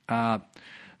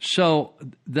 So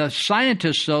the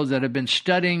scientists, though, that have been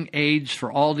studying AIDS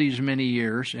for all these many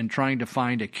years and trying to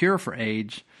find a cure for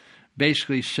AIDS,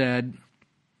 basically said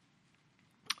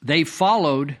they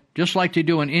followed, just like they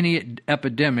do in any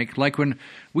epidemic, like when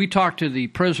we talk to the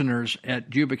prisoners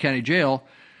at Yuba County Jail,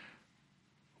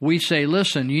 we say,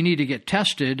 listen, you need to get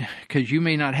tested because you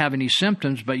may not have any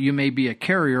symptoms, but you may be a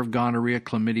carrier of gonorrhea,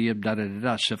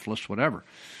 chlamydia, syphilis, whatever.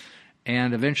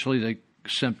 And eventually the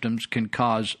symptoms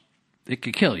it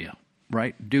could kill you,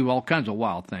 right? Do all kinds of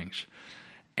wild things.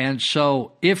 And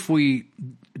so if we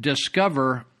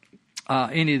discover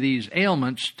any of these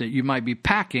ailments that you might be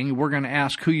packing, we're going to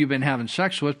ask who you've been having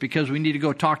sex with, because we need to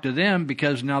go talk to them,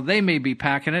 because now they may be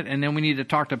packing it, and then we need to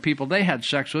talk to people they had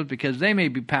sex with because they may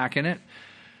be packing it.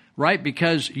 Right,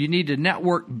 because you need to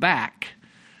network back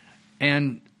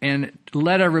and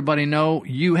let everybody know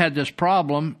you had this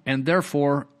problem, and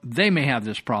therefore they may have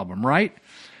this problem, right?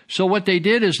 So what they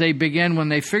did is they began, when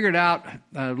they figured out,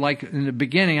 like in the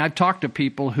beginning, I've talked to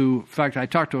people who, in fact, I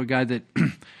talked to a guy that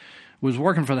was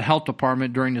working for the health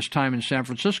department during this time in San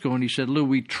Francisco, and he said, Lou,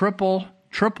 we triple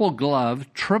glove,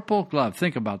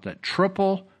 think about that,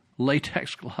 triple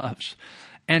latex gloves,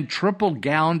 and triple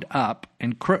gowned up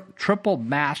and triple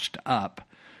masked up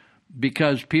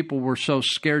because people were so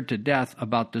scared to death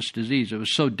about this disease. It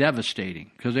was so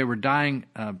devastating because they were dying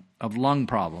of lung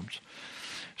problems.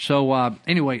 So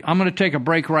anyway, I'm going to take a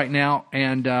break right now,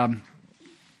 and I'm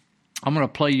going to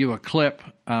play you a clip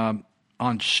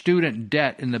on student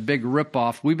debt and the big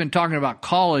ripoff. We've been talking about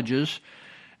colleges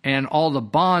and all the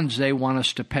bonds they want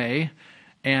us to pay.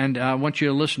 And I want you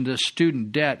to listen to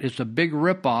student debt. It's a big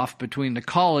ripoff between the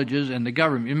colleges and the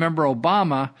government. Remember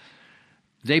Obama,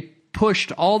 they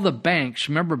pushed all the banks.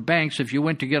 Remember banks, if you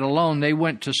went to get a loan, they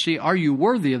went to see, are you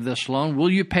worthy of this loan? Will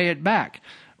you pay it back?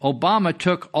 Obama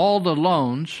took all the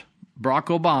loans, Barack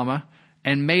Obama,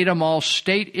 and made them all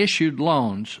state-issued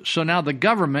loans. So now the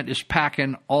government is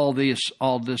packing all this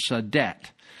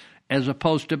debt, as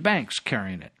opposed to banks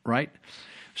carrying it, right?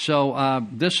 So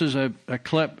this is a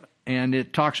clip, and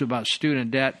it talks about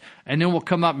student debt, and then we'll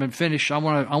come up and finish. I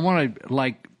want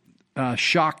to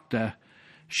shock the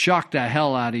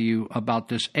hell out of you about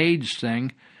this AIDS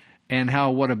thing, and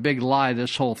what a big lie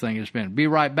this whole thing has been. Be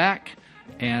right back,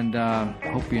 and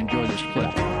hope you enjoy this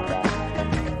clip.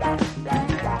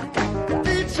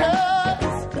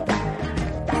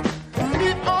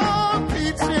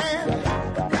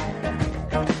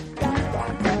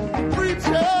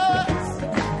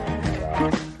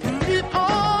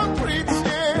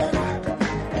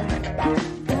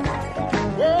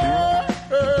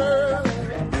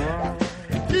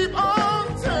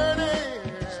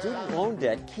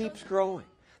 Keeps growing.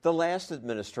 The last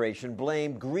administration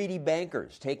blamed greedy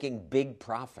bankers taking big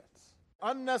profits.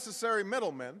 Unnecessary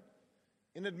middlemen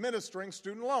in administering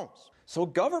student loans. So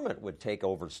government would take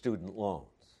over student loans.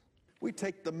 We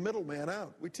take the middleman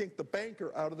out. We take the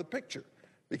banker out of the picture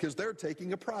because they're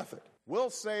taking a profit. We'll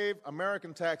save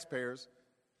American taxpayers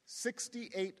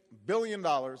 $68 billion.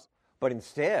 But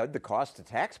instead, the cost to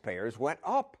taxpayers went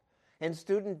up and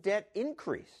student debt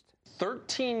increased.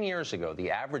 13 years ago,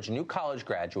 the average new college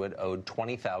graduate owed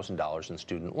 $20,000 in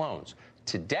student loans.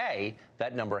 Today,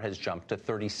 that number has jumped to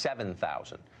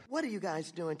 $37,000. What are you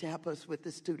guys doing to help us with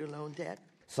the student loan debt?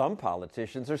 Some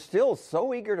politicians are still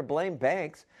so eager to blame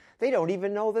banks, they don't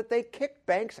even know that they kicked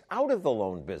banks out of the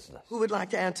loan business. Who would like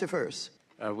to answer first?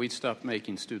 We stopped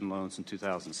making student loans in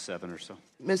 2007 or so.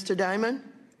 Mr. Diamond?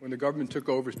 When the government took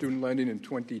over student lending in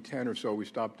 2010 or so, we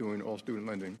stopped doing all student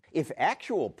lending. If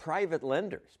actual private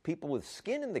lenders, people with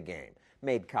skin in the game,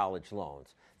 made college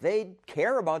loans, they'd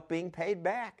care about being paid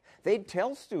back. They'd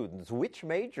tell students which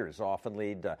majors often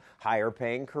lead to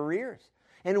higher-paying careers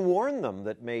and warn them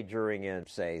that majoring in,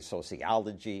 say,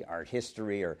 sociology, art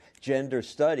history, or gender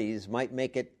studies might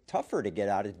make it tougher to get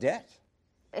out of debt.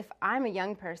 If I'm a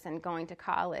young person going to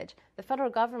college, the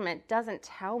federal government doesn't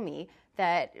tell me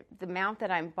that the amount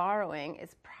that I'm borrowing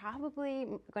is probably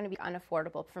going to be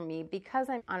unaffordable for me because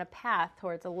I'm on a path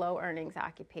towards a low earnings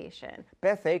occupation.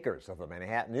 Beth Akers of the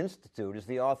Manhattan Institute is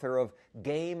the author of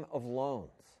Game of Loans.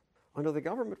 Under the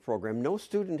government program, no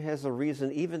student has a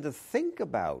reason even to think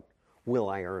about, will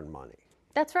I earn money?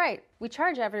 That's right. We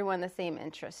charge everyone the same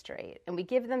interest rate, and we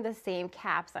give them the same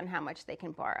caps on how much they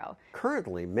can borrow.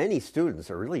 Currently, many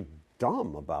students are really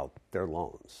dumb about their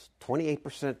loans.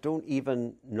 28% don't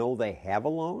even know they have a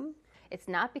loan. It's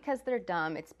not because they're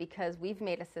dumb, it's because we've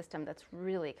made a system that's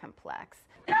really complex.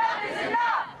 Enough is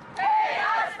enough! Pay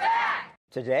us back!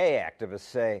 Today, activists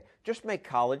say, just make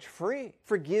college free.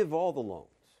 Forgive all the loans.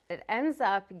 It ends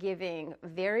up giving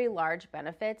very large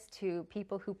benefits to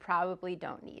people who probably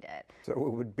don't need it. So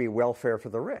it would be welfare for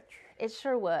the rich. It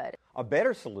sure would. A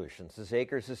better solution, says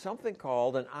Akers, is something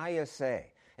called an ISA,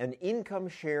 an income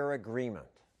share agreement.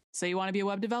 So you want to be a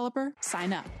web developer?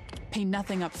 Sign up. Pay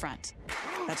nothing up front.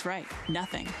 That's right,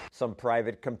 nothing. Some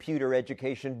private computer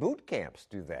education boot camps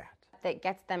do that. That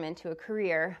gets them into a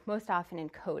career, most often in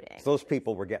coding. So those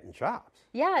people were getting jobs.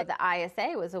 Yeah, the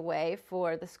ISA was a way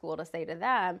for the school to say to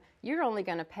them, you're only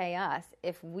going to pay us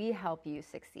if we help you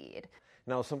succeed.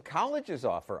 Now, some colleges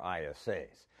offer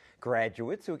ISAs.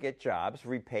 Graduates who get jobs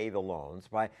repay the loans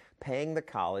by paying the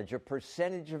college a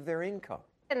percentage of their income.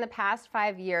 In the past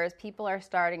 5 years, people are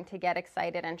starting to get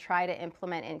excited and try to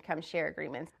implement income share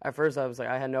agreements. At first,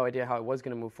 I had no idea how I was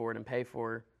going to move forward and pay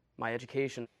for my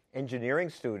education. Engineering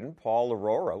student Paul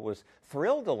Aurora was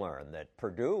thrilled to learn that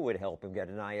Purdue would help him get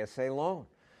an ISA loan.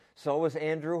 So was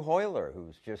Andrew Hoyler,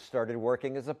 who's just started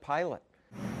working as a pilot.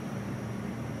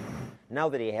 Now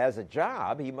that he has a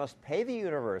job, he must pay the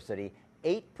university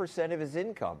 8% of his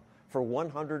income for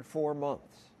 104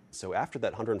 months. So after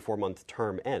that 104-month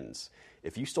term ends,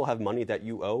 if you still have money that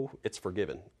you owe, it's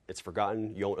forgiven. It's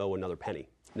forgotten. You don't owe another penny.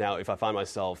 Now, if I find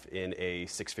myself in a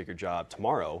six-figure job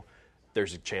tomorrow,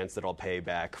 there's a chance that I'll pay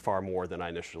back far more than I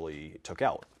initially took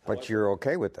out. But you're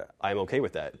okay with that? I'm okay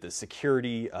with that. The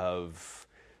security of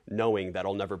knowing that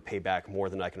I'll never pay back more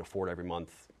than I can afford every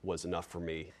month was enough for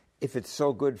me. If it's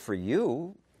so good for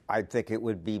you, I think it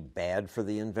would be bad for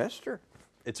the investor.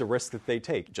 It's a risk that they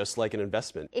take, just like an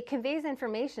investment. It conveys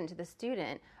information to the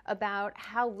student about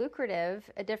how lucrative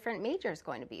a different major is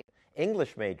going to be.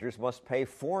 English majors must pay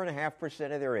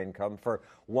 4.5% of their income for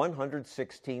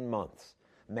 116 months.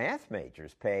 Math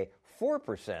majors pay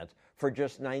 4% for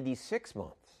just 96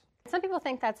 months. Some people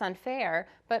think that's unfair,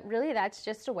 but really that's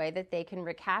just a way that they can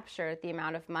recapture the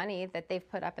amount of money that they've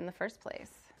put up in the first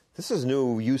place. This is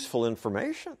new, useful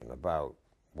information about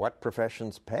what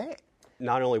professions pay.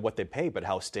 Not only what they pay, but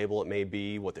how stable it may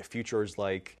be, what their future is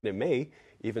like. It may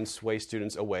even sway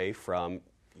students away from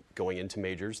going into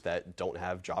majors that don't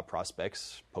have job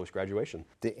prospects post-graduation.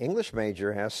 The English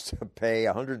major has to pay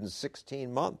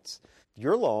 116 months.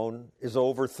 Your loan is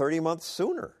over 30 months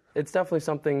sooner. It's definitely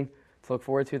something to look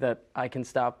forward to, that I can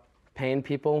stop paying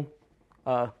people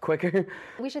quicker.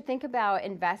 We should think about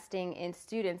investing in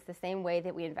students the same way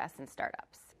that we invest in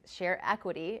startups. Share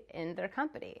equity in their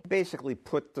company. Basically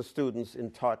put the students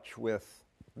in touch with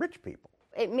rich people.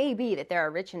 It may be that there are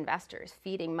rich investors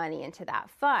feeding money into that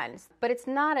fund, but it's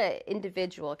not an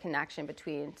individual connection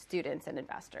between students and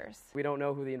investors. We don't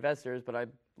know who the investor is, but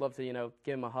I'd love to,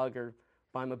 give them a hug or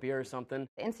buy them a beer or something.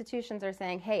 Institutions are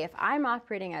saying, hey, if I'm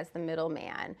operating as the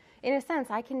middleman, in a sense,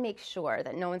 I can make sure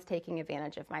that no one's taking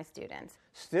advantage of my students.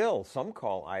 Still, some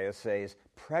call ISAs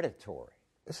predatory.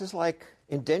 This is like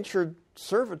indentured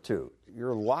servitude.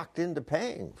 You're locked into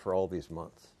paying for all these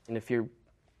months. And if you're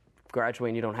graduating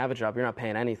and you don't have a job, you're not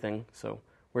paying anything. So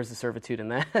where's the servitude in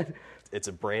that? It's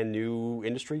a brand new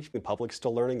industry. The public's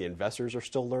still learning. The investors are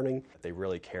still learning. They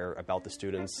really care about the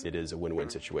students. It is a win-win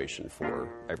situation for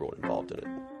everyone involved in it.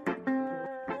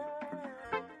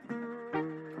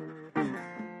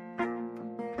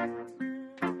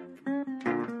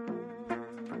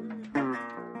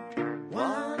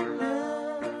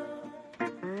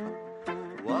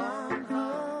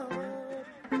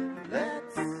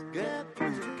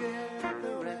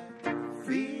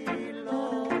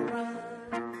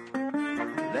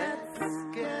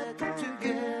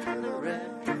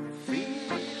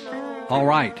 All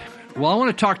right. Well, I want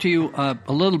to talk to you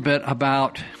a little bit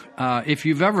about if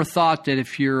you've ever thought that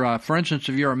if you're, for instance,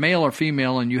 if you're a male or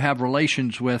female and you have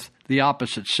relations with the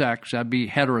opposite sex, that'd be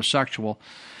heterosexual,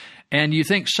 and you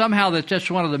think somehow that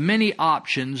that's one of the many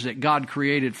options that God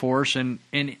created for us, and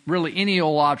really any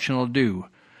old option will do.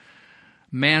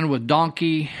 Man with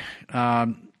donkey,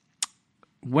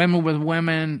 women with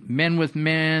women, men with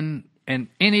men, and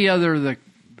any other of the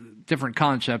different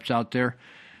concepts out there.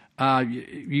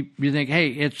 You think, hey,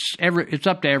 it's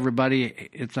up to everybody.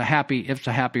 It's a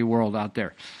happy world out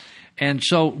there. And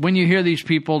so when you hear these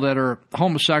people that are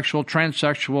homosexual,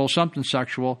 transsexual, something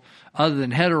sexual, other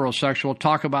than heterosexual,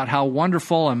 talk about how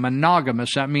wonderful and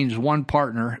monogamous, that means one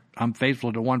partner, I'm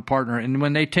faithful to one partner. And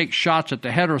when they take shots at the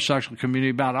heterosexual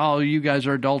community about, oh, you guys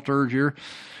are adulterers,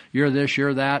 you're this,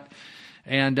 you're that,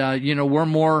 and we're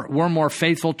more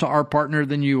faithful to our partner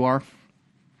than you are.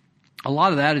 A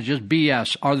lot of that is just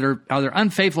BS. Are there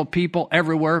unfaithful people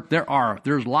everywhere? There are.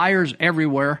 There's liars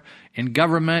everywhere in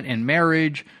government, in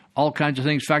marriage, all kinds of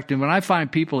things. In fact, when I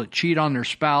find people that cheat on their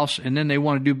spouse and then they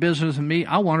want to do business with me,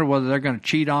 I wonder whether they're going to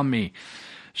cheat on me.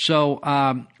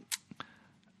 So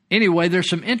anyway, there's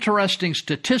some interesting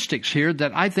statistics here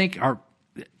that I think are,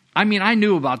 I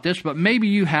knew about this, but maybe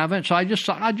you haven't. So I just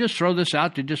thought I'd just throw this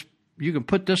out to you can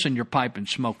put this in your pipe and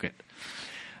smoke it.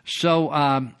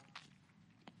 So,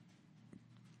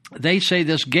 they say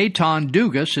this Gaetan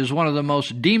Dugas is one of the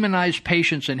most demonized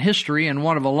patients in history and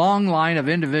one of a long line of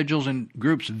individuals and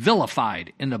groups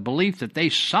vilified in the belief that they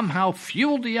somehow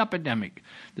fueled the epidemic.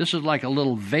 This is like a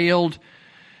little veiled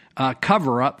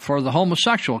cover-up for the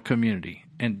homosexual community.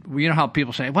 And you know how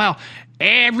people say, well,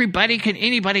 anybody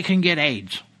can get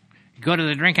AIDS. You go to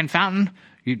the drinking fountain,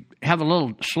 you have a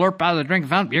little slurp out of the drinking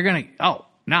fountain,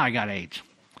 now I got AIDS.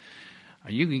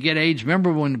 You can get AIDS.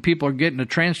 Remember when people are getting a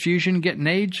transfusion, getting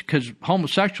AIDS? Because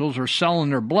homosexuals are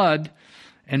selling their blood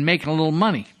and making a little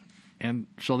money. And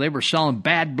so they were selling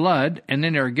bad blood, and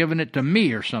then they were giving it to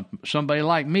me or somebody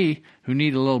like me who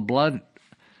needed a little blood,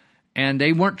 and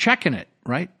they weren't checking it,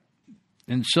 right?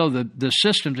 And so the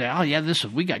system said, oh, yeah,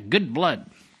 we got good blood.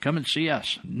 Come and see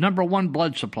us. Number one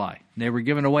blood supply. They were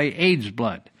giving away AIDS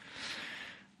blood.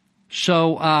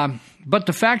 So, but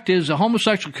the fact is the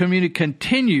homosexual community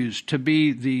continues to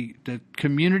be the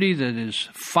community that is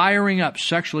firing up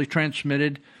sexually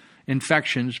transmitted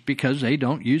infections because they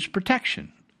don't use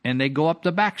protection and they go up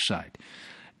the backside.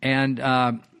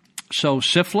 And so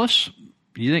syphilis,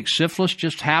 You think syphilis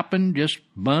just happened, just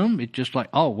boom? It's just like,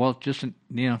 oh, well, just,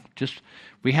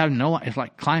 we have no, it's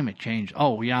like climate change.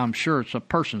 Oh, yeah, I'm sure it's a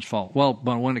person's fault. Well,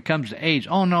 but when it comes to AIDS,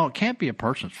 oh, no, it can't be a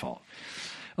person's fault.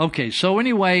 Okay, so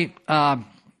anyway,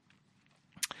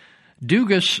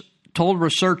 Dugas told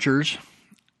researchers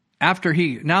now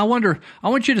I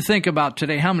want you to think about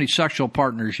today how many sexual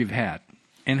partners you've had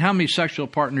and how many sexual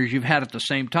partners you've had at the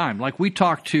same time. Like we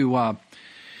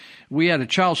had a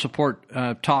child support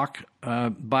talk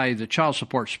by the child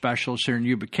support specialist here in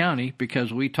Yuba County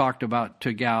because we talked about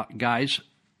to guys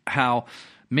how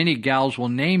many gals will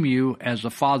name you as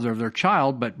the father of their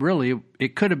child, but really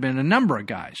it could have been a number of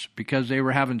guys because they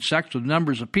were having sex with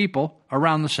numbers of people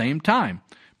around the same time.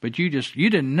 But you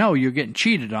didn't know you're getting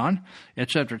cheated on,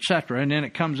 et cetera, and then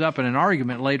it comes up in an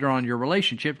argument later on in your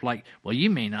relationship like, well,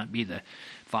 you may not be the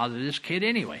father of this kid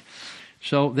anyway.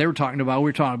 So we were talking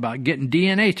about getting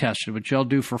DNA tested, which they'll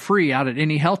do for free out at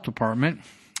any health department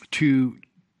to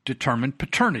determine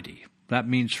paternity. That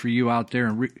means for you out there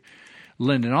in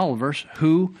Lyndon Olivers,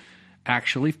 who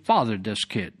actually fathered this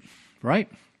kid, right?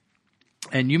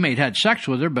 And you may have had sex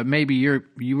with her, but maybe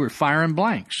you were firing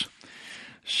blanks.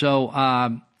 So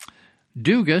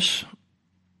Gaeton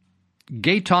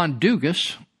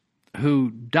Dugas,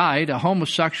 who died, a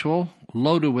homosexual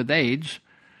loaded with AIDS,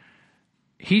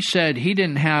 he said he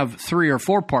didn't have 3 or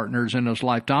 4 partners in his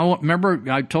lifetime. Remember,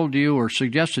 I told you or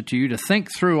suggested to you to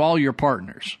think through all your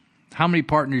partners, how many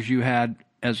partners you had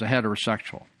as a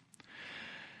heterosexual.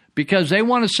 Because they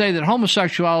want to say that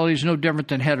homosexuality is no different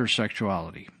than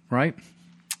heterosexuality, right?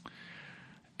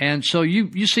 And so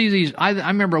you see these. I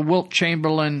remember Wilt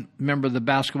Chamberlain, remember the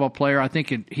basketball player? I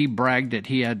think he bragged that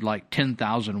he had like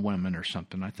 10,000 women or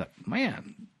something. I thought,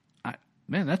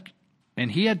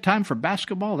 and he had time for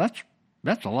basketball?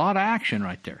 That's a lot of action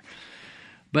right there.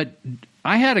 But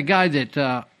I had a guy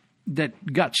that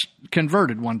got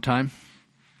converted one time,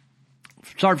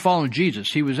 started following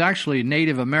Jesus. He was actually a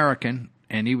Native American,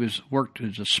 and he worked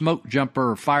as a smoke jumper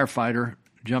or firefighter,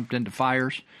 jumped into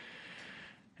fires.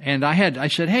 And I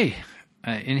said, hey,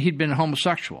 and he'd been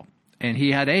homosexual, and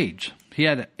he had AIDS. He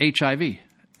had HIV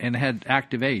and had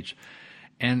active AIDS.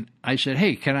 And I said,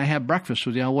 hey, can I have breakfast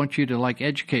with you? I want you to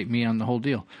educate me on the whole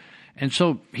deal. And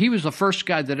so he was the first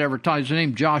guy that ever talked. His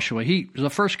name Joshua. He was the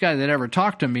first guy that ever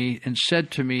talked to me and said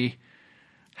to me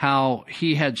how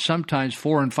he had sometimes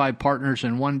 4 and 5 partners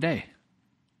in one day.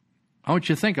 I want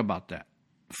you to think about that.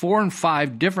 4 and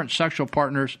 5 different sexual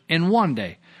partners in one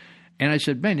day. And I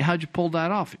said, man, how'd you pull that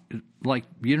off? Like,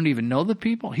 you don't even know the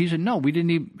people? He said, no, you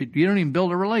don't even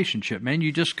build a relationship, man.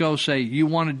 You just go say, you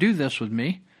want to do this with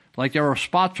me? Like there were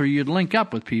spots where you'd link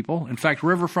up with people. In fact,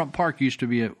 Riverfront Park used to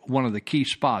be one of the key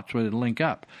spots where they'd link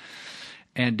up.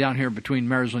 And down here between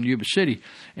Marysville and Yuba City.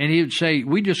 And he would say,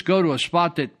 we just go to a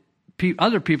spot that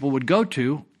other people would go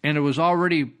to, and it was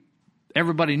already,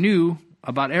 everybody knew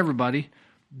about everybody,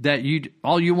 that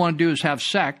all you want to do is have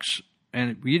sex,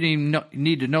 and you didn't even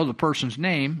need to know the person's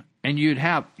name, and you'd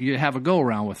have a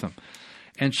go-around with them.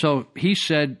 And so he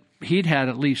said he'd had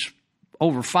at least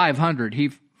over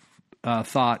 500,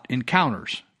 thought,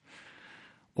 encounters.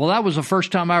 Well, that was the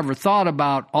first time I ever thought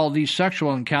about all these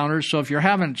sexual encounters. So if you're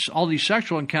having all these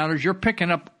sexual encounters, you're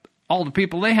picking up all the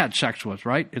people they had sex with,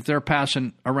 right? If they're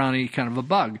passing around any kind of a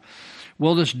bug.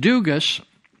 Well, this Gaeton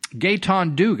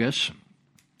Dugas,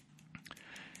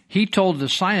 he told the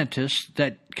scientists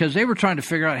that, because they were trying to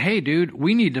figure out, hey, dude,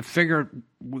 we need to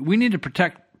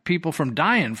protect people from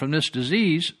dying from this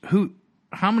disease.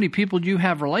 How many people do you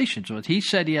have relations with? He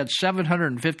said he had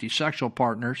 750 sexual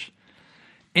partners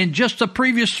in just the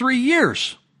previous 3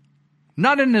 years,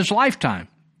 not in his lifetime.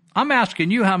 I'm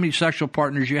asking you how many sexual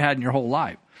partners you had in your whole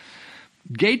life.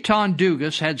 Gaeton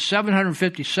Dugas had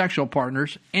 750 sexual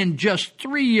partners in just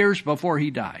 3 years before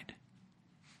he died.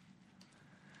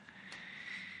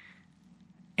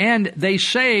 And they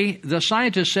say, the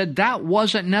scientists said, that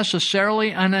wasn't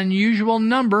necessarily an unusual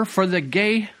number for the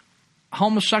gay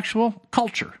homosexual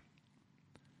culture.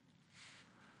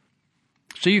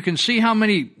 So you can see how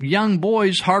many young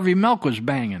boys Harvey Milk was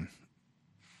banging.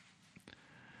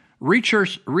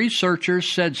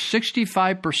 Researchers said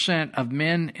 65% of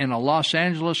men in a Los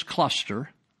Angeles cluster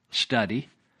study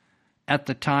at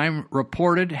the time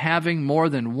reported having more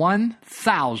than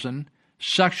 1,000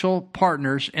 sexual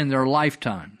partners in their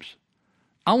lifetimes.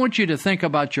 I want you to think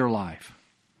about your life.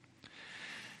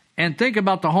 And think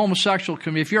about the homosexual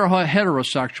community. If you're a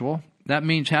heterosexual, that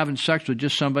means having sex with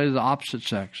just somebody of the opposite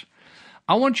sex.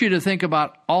 I want you to think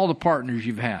about all the partners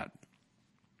you've had.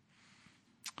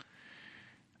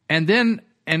 And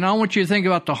I want you to think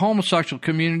about the homosexual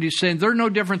community saying they're no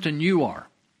different than you are.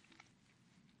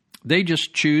 They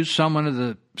just choose someone of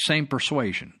the same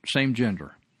persuasion, same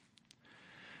gender.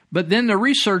 But then the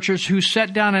researchers who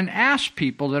sat down and asked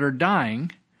people that are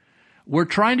dying, we're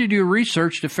trying to do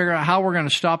research to figure out how we're going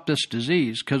to stop this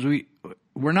disease, because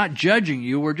we're not judging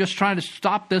you. We're just trying to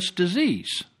stop this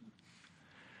disease.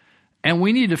 And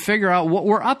we need to figure out what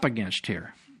we're up against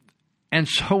here. And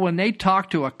so when they talk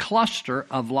to a cluster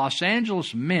of Los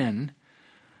Angeles men,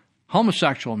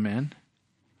 homosexual men,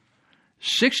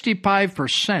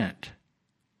 65%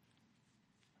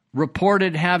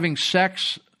 reported having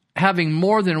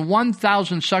more than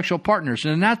 1,000 sexual partners.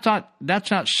 And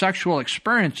that's not sexual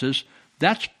experiences,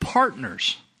 that's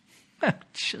partners.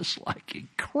 Just like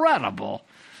incredible.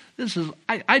 This is,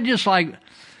 I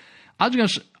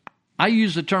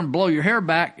use the term blow your hair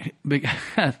back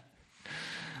because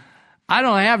I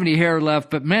don't have any hair left,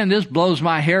 but man, this blows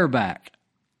my hair back.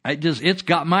 It's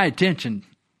got my attention.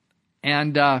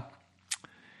 And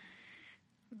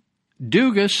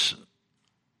Dugas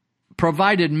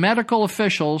provided medical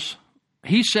officials.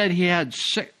 He said he had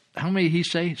how many did he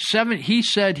say? 7. He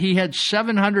said he had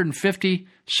 750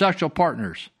 sexual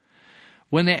partners.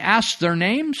 When they asked their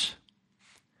names,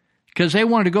 because they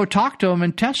wanted to go talk to them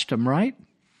and test them, right?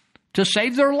 To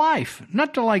save their life.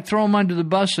 Not to like throw them under the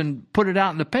bus and put it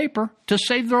out in the paper. To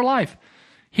save their life.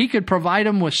 He could provide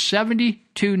them with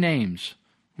 72 names.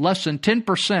 Less than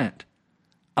 10%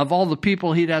 of all the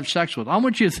people he'd have sex with. I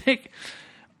want you to think,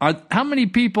 how many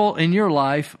people in your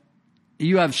life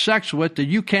you have sex with that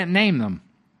you can't name them?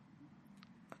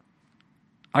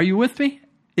 Are you with me?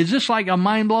 Is this like a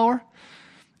mind blower?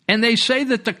 And they say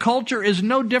that the culture is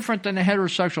no different than the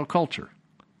heterosexual culture.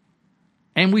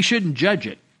 And we shouldn't judge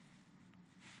it.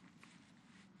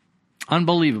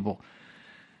 Unbelievable.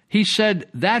 He said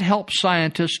that helps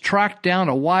scientists track down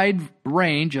a wide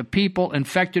range of people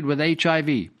infected with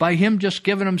HIV by him just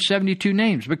giving them 72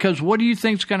 names. Because what do you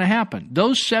think is going to happen?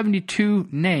 Those 72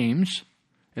 names,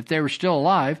 if they were still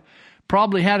alive,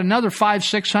 probably had another 500,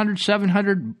 600,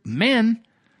 700 men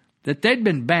that they'd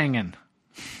been banging.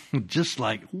 Just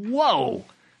like, whoa.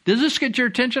 Does this get your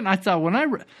attention? I thought when I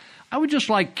was just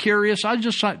like curious. I was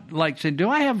just like saying,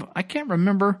 I can't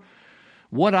remember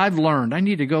what I've learned. I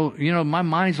need to go, my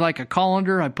mind's like a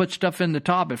colander. I put stuff in the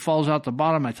top, it falls out the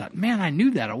bottom. I thought, man, I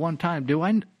knew that at one time.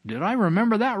 Did I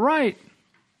remember that right?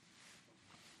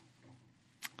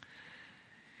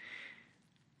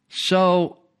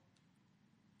 So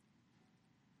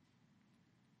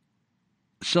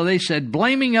they said,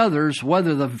 blaming others,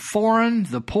 whether the foreign,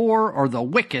 the poor, or the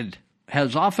wicked,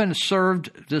 has often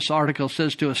served, this article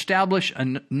says, to establish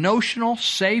a notional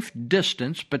safe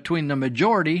distance between the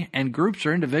majority and groups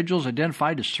or individuals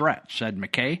identified as threats, said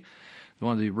McKay,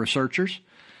 one of the researchers.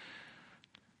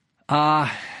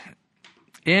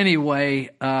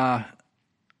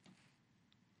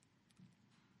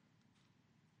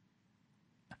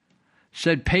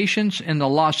 Said patients in the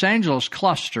Los Angeles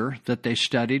cluster that they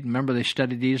studied, remember they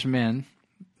studied these men,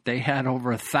 they had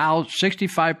over 65%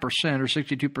 or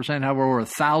 62% have over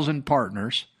 1,000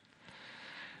 partners.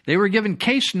 They were given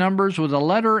case numbers with a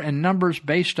letter and numbers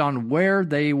based on where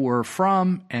they were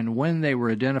from and when they were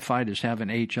identified as having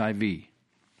HIV.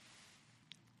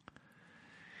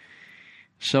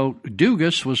 So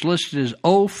Dugas was listed as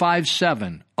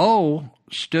 057. O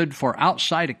stood for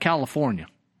outside of California.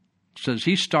 Says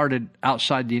he started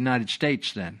outside the United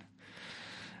States then.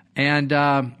 And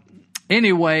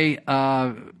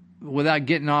without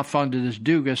getting off onto this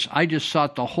Dugas, I just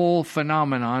thought the whole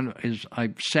phenomenon is,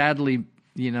 I sadly,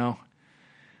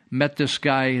 met this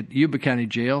guy at Yuba County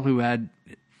Jail who had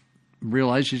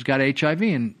realized he's got HIV.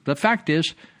 And the fact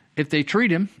is, if they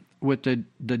treat him with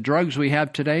the drugs we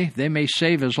have today, they may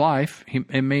save his life.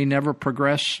 It may never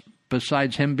progress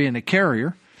besides him being a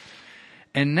carrier.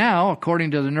 And now,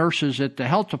 according to the nurses at the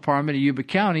health department of Yuba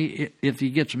County, if he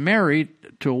gets married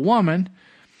to a woman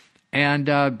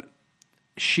and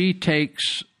she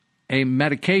takes a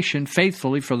medication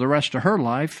faithfully for the rest of her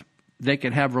life, they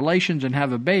could have relations and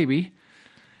have a baby,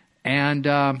 and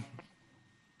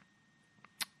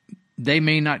they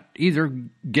may not either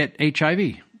get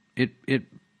HIV. It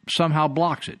somehow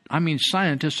blocks it. I mean,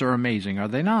 scientists are amazing, are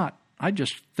they not? I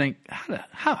just think,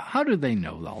 how do they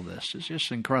know all this? It's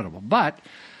just incredible. But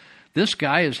this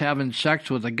guy is having sex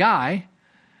with a guy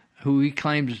who he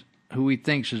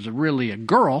thinks is really a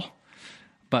girl.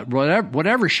 But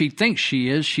whatever she thinks she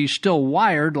is, she's still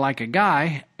wired like a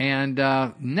guy. And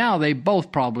now they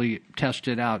both probably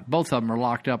tested out. Both of them are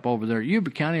locked up over there at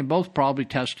Yuba County, and both probably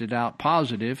tested out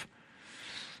positive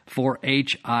for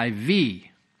HIV.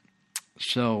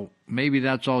 So maybe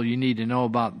that's all you need to know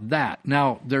about that.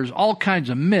 Now, there's all kinds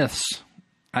of myths.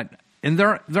 And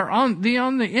they're on the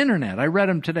internet. I read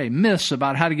them today. Myths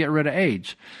about how to get rid of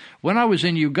AIDS. When I was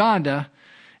in Uganda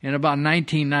in about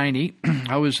 1990,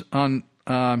 I was on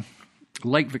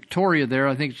Lake Victoria there.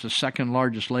 I think it's the second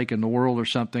largest lake in the world or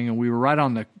something. And we were right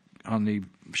on the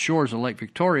shores of Lake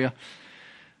Victoria,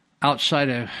 outside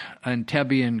of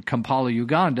Entebbe in Kampala,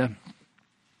 Uganda,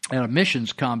 at a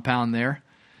missions compound there.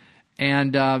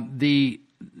 And there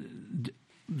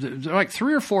are like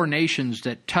 3 or 4 nations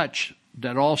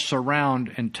that all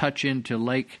surround and touch into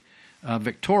Lake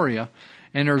Victoria.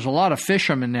 And there's a lot of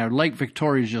fishermen there. Lake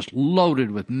Victoria is just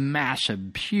loaded with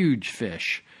massive, huge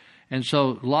fish. And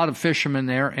so a lot of fishermen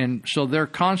there. And so they're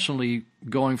constantly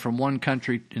going from one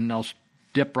country and they'll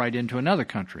dip right into another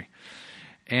country.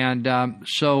 And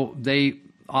so they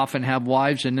often have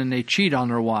wives and then they cheat on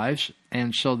their wives.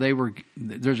 And so there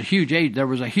was a huge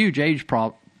AIDS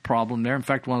problem there. In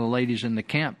fact, one of the ladies in the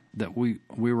camp that we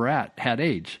were at had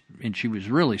AIDS, and she was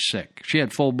really sick. She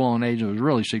had full-blown AIDS and was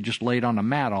really sick, just laid on a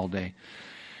mat all day.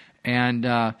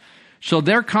 And so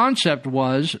their concept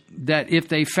was that if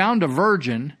they found a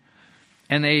virgin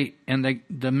and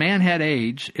the man had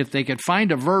AIDS, if they could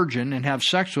find a virgin and have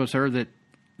sex with her, that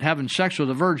having sex with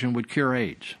a virgin would cure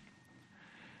AIDS.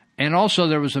 And also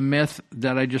there was a myth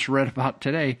that I just read about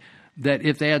today that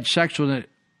if they had sex with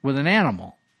an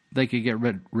animal, they could get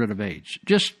rid of AIDS.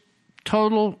 Just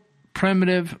total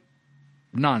primitive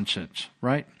nonsense,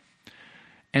 right?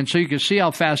 And so you can see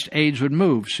how fast AIDS would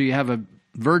move. So you have a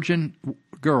virgin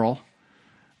girl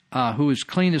who is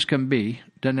clean as can be,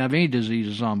 doesn't have any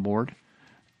diseases on board,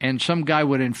 and some guy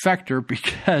would infect her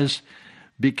because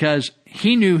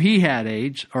he knew he had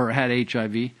AIDS or had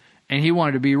HIV, and he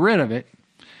wanted to be rid of it,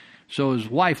 so his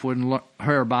wife wouldn't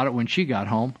hear about it when she got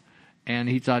home, and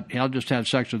he thought, I'll just have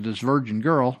sex with this virgin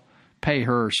girl, pay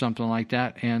her or something like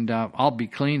that, and I'll be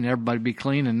clean, everybody be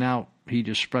clean, and now he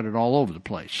just spread it all over the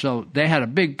place. So they had a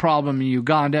big problem in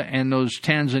Uganda and those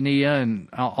Tanzania and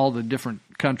all the different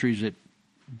countries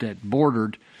that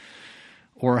bordered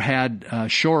or had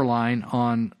shoreline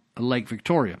on Lake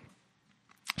Victoria.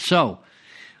 So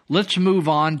let's move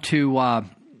on to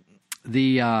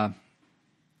the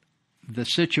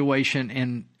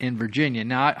situation in Virginia.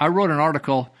 Now, I wrote an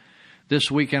article this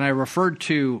week, and I referred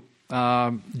to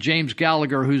James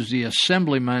Gallagher, who's the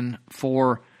assemblyman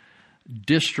for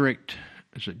District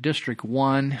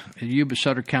 1 in Yuba,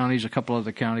 Sutter counties, a couple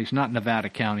other counties, not Nevada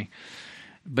County.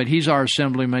 But he's our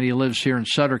assemblyman. He lives here in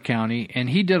Sutter County. And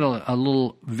he did a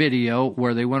little video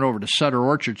where they went over to Sutter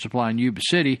Orchard Supply in Yuba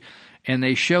City, and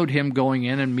they showed him going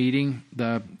in and meeting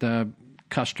the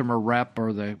customer rep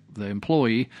or the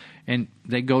employee. And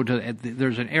they go to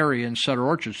there's an area in Sutter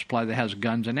Orchard Supply that has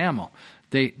guns and ammo.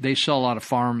 They sell a lot of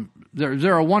farm.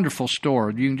 They're a wonderful store.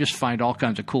 You can just find all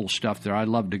kinds of cool stuff there. I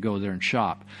love to go there and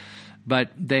shop.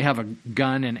 But they have a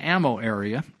gun and ammo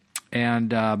area, and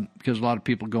because a lot of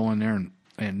people go in there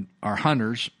and are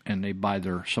hunters, and they buy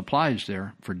their supplies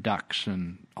there for ducks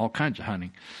and all kinds of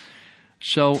hunting.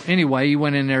 So anyway, he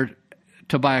went in there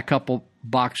to buy a couple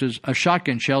boxes of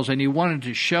shotgun shells, and he wanted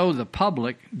to show the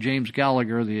public, James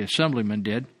Gallagher, the assemblyman,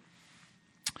 did,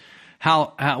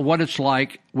 how what it's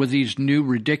like with these new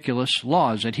ridiculous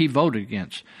laws that he voted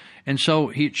against. And so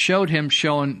he showed him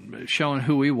showing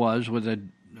who he was with a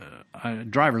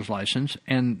driver's license,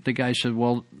 and the guy said,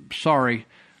 well, sorry,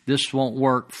 this won't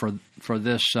work for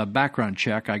this background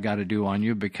check I got to do on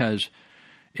you because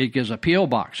it gives a P.O.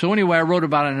 box. So anyway, I wrote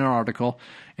about it in an article,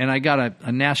 and I got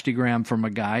a nastygram from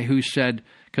a guy who said,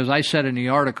 because I said in the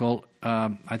article,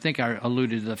 I think I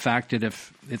alluded to the fact that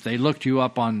if they looked you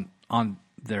up on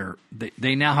their,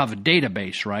 they now have a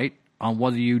database, right, on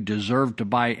whether you deserve to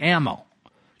buy ammo.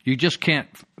 You just can't.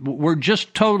 We're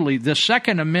just totally the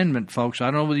Second Amendment, folks. I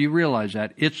don't know whether you realize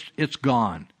that it's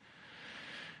gone,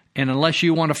 and unless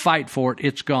you want to fight for it,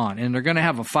 it's gone. And they're going to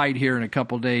have a fight here in a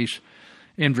couple of days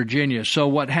in Virginia. So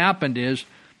what happened is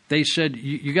they said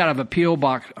you got to have a PO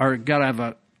box or got to have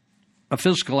a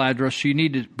physical address. So you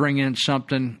need to bring in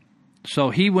something.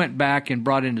 So he went back and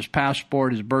brought in his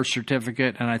passport, his birth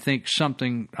certificate, and I think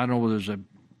something. I don't know whether it was a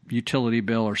utility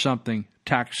bill or something.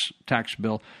 Tax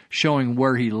bill showing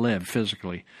where he lived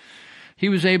physically. He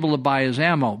was able to buy his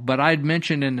ammo, but I'd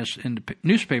mentioned in the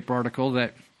newspaper article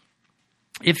that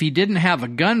if he didn't have a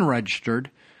gun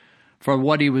registered for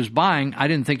what he was buying, I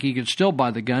didn't think he could still buy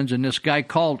the guns. And this guy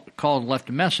called and left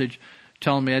a message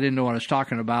telling me I didn't know what I was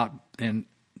talking about and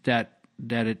that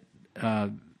it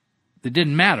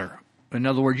didn't matter. In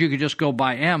other words, you could just go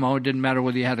buy ammo. It didn't matter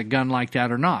whether you had a gun like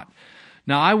that or not.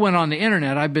 Now, I went on the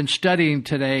internet. I've been studying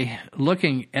today,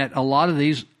 looking at a lot of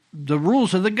the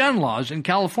rules of the gun laws in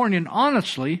California. And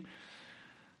honestly,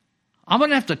 I'm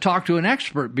going to have to talk to an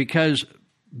expert because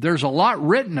there's a lot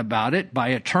written about it by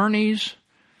attorneys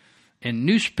and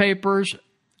newspapers,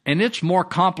 and it's more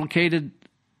complicated.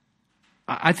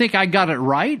 I think I got it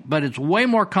right, but it's way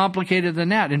more complicated than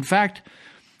that. In fact,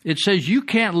 it says you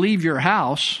can't leave your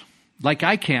house like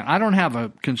I can't. I don't have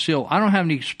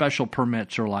any special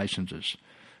permits or licenses,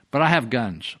 but I have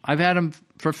guns. I've had them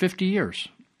for 50 years.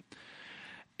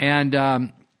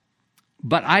 And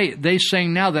but they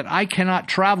saying now that I cannot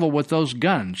travel with those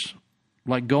guns,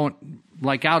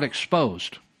 like out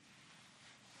exposed.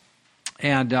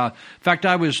 And in fact,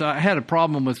 I had a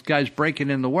problem with guys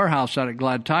breaking in the warehouse out at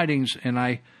Glad Tidings, and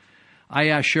I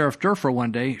asked Sheriff Durfer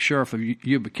one day, Sheriff of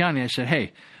Yuba County, I said,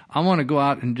 hey, I want to go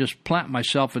out and just plant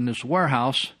myself in this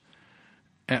warehouse,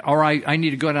 or I need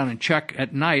to go down and check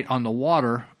at night on the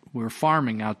water. We were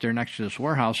farming out there next to this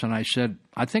warehouse, and I said,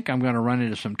 I think I'm going to run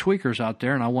into some tweakers out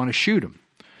there, and I want to shoot them.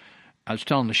 I was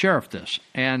telling the sheriff this,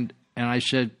 and I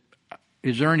said,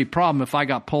 is there any problem if I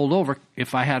got pulled over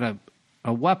if I had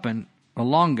a weapon, a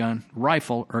long gun,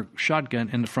 rifle, or shotgun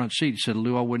in the front seat? He said,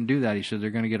 Lou, I wouldn't do that. He said, they're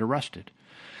going to get arrested.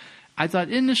 I thought,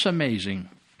 isn't this amazing?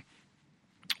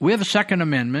 We have a Second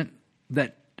Amendment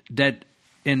that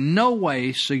in no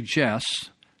way suggests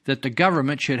that the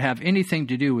government should have anything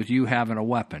to do with you having a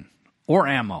weapon or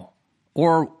ammo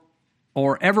or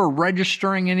ever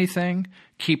registering anything,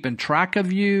 keeping track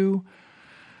of you,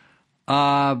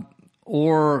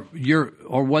 or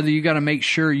whether you got to make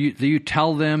sure that you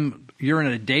tell them you're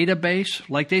in a database.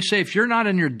 Like they say, if you're not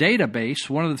in your database,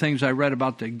 one of the things I read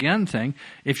about the gun thing,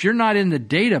 if you're not in the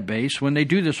database, when they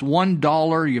do this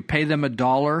 $1, you pay them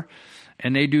 $1,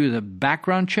 and they do the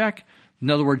background check. In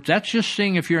other words, that's just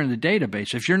seeing if you're in the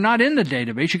database. If you're not in the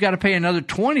database, you got to pay another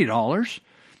 $20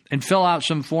 and fill out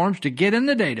some forms to get in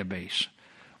the database.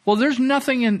 Well, there's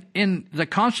nothing in the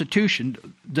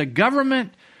Constitution. The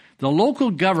government, the local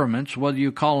governments, whether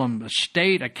you call them a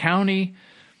state, a county,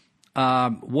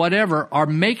 whatever, are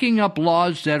making up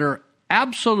laws that are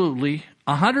absolutely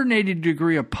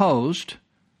 180-degree opposed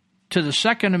to the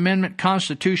Second Amendment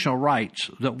constitutional rights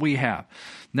that we have.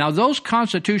 Now, those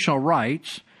constitutional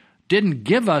rights didn't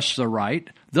give us the right.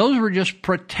 Those were just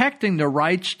protecting the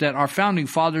rights that our founding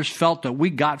fathers felt that we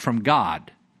got from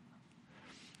God.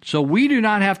 So we do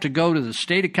not have to go to the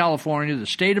state of California, the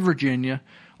state of Virginia,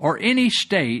 or any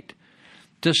state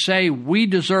to say we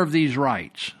deserve these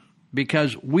rights,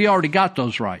 because we already got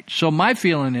those rights. So my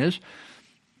feeling is,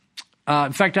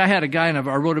 in fact, I had a guy, and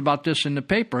I wrote about this in the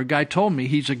paper. A guy told me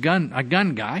he's a gun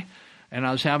guy, and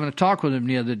I was having a talk with him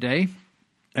the other day,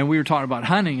 and we were talking about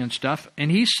hunting and stuff, and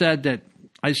he said that,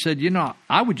 I said,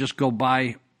 I would just go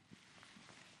buy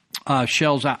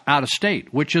shells out of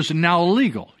state, which is now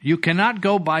illegal. You cannot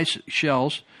go buy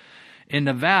shells in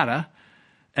Nevada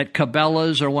at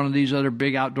Cabela's or one of these other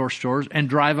big outdoor stores and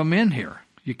drive them in here.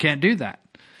 You can't do that.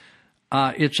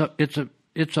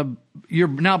 You're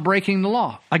now breaking the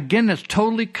law. Again, that's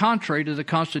totally contrary to the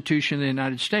Constitution of the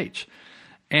United States.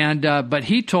 And but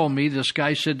he told me, this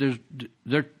guy said,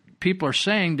 people are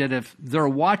saying that if they're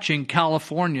watching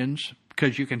Californians,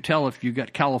 because you can tell if you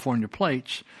got California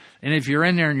plates, and if you're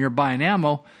in there and you're buying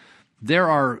ammo, there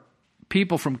are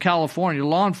people from California,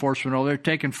 law enforcement over there,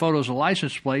 taking photos of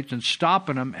license plates and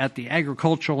stopping them at the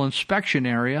agricultural inspection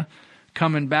area,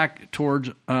 coming back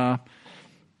towards on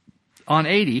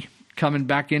 80, coming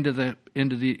back into the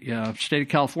state of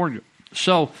California.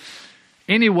 So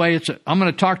anyway, I'm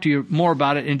going to talk to you more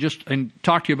about it and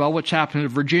talk to you about what's happening in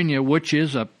Virginia, which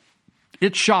is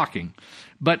it's shocking.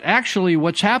 But actually,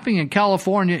 what's happening in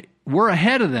California, we're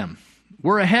ahead of them.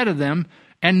 We're ahead of them,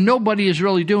 and nobody is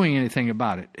really doing anything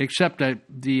about it, except that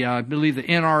I believe the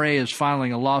NRA is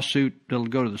filing a lawsuit that'll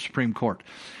go to the Supreme Court.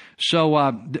 So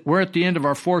we're at the end of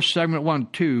our fourth segment. 1,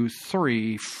 2,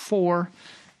 3, 4.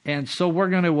 And so we're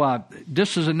going to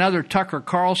this is another Tucker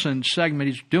Carlson segment.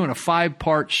 He's doing a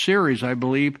 5-part series, I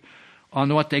believe,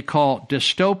 on what they call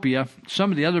dystopia.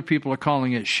 Some of the other people are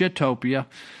calling it shitopia.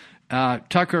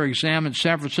 Tucker examined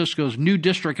San Francisco's new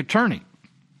district attorney.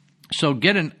 So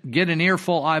get an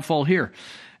earful, eyeful here.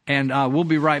 And we'll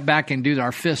be right back and do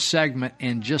our fifth segment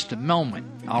in just a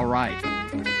moment. All right.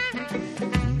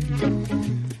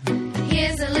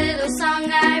 Here's a little song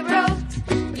I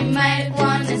wrote. You might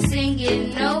want to sing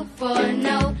it note for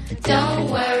note.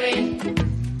 Don't worry.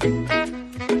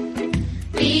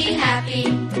 Be happy.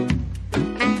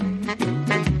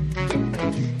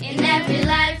 In every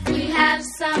life we have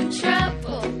some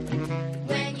trouble.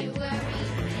 When you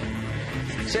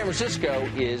worry. San Francisco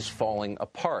is falling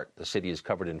apart. The city is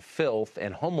covered in filth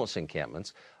and homeless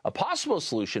encampments. A possible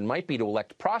solution might be to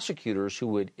elect prosecutors who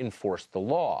would enforce the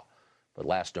law. But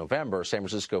last November, San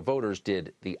Francisco voters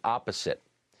did the opposite.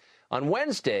 On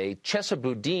Wednesday, Chesa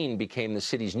Boudin became the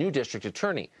city's new district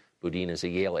attorney. Boudin is a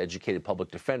Yale-educated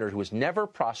public defender who has never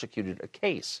prosecuted a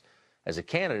case. As a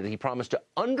candidate, he promised to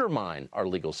undermine our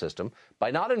legal system by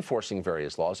not enforcing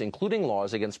various laws, including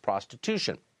laws against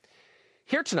prostitution.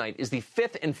 Here tonight is the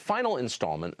 5th and final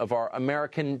installment of our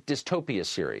American Dystopia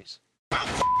series.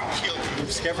 I'm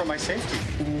scared for my safety.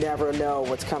 You never know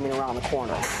what's coming around the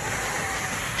corner.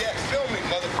 Yeah, film me,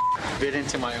 motherfucker. Bit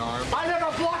into my arm. I live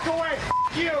a block away.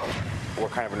 You. We're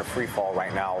kind of in a free fall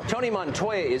right now. Tony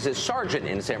Montoya is a sergeant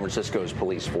in San Francisco's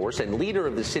police force and leader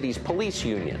of the city's police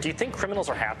union. Do you think criminals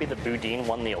are happy that Boudin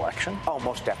won the election? Oh,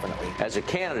 most definitely. As a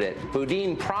candidate,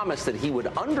 Boudin promised that he would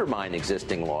undermine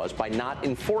existing laws by not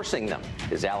enforcing them.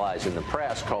 His allies in the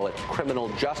press call it criminal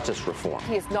justice reform.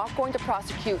 He is not going to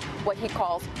prosecute what he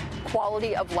calls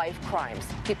quality of life crimes.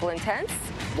 People intent,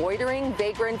 loitering,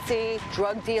 vagrancy,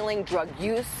 drug dealing, drug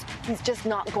use. He's just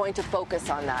not going to focus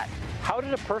on that. How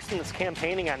did a person that's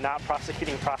campaigning on not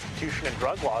prosecuting prostitution and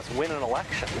drug laws win an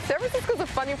election? San Francisco's a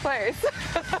funny place.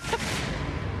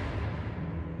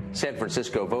 San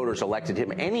Francisco voters elected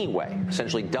him anyway,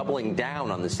 essentially doubling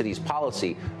down on the city's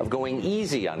policy of going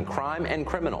easy on crime and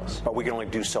criminals. But we can only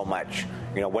do so much.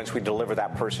 You know, once we deliver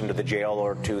that person to the jail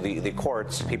or to the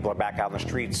courts, people are back out on the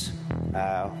streets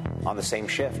on the same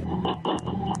shift.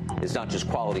 It's not just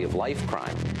quality of life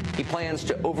crime. He plans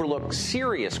to overlook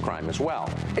serious crime as well.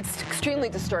 It's extremely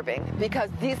disturbing because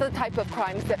these are the type of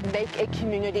crimes that make a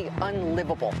community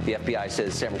unlivable. The FBI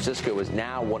says San Francisco is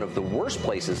now one of the worst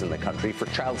places in the country for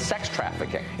child sex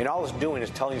trafficking. And all it's doing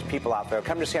is telling these people out there,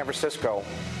 come to San Francisco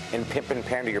and pimp and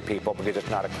pander your people because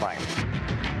it's not a crime.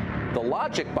 The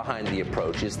logic behind the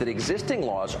approach is that existing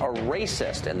laws are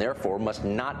racist and therefore must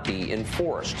not be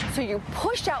enforced. So you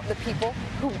push out the people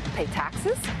who pay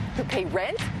taxes, who pay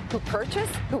rent, who purchase,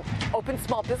 who open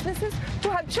small businesses, who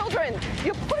have children.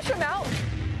 You push them out,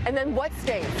 and then what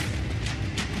stays?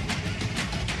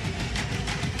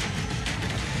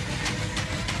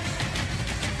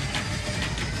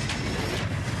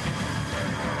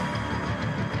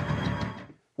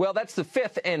 Well, that's the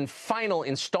 5th and final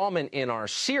installment in our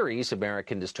series,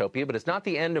 American Dystopia, but it's not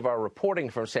the end of our reporting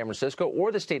from San Francisco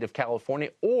or the state of California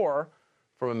or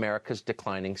from America's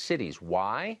declining cities.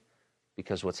 Why?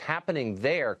 Because what's happening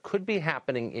there could be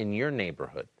happening in your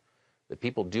neighborhood. The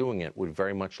people doing it would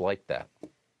very much like that.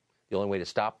 The only way to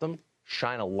stop them,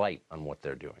 shine a light on what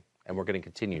they're doing. And we're going to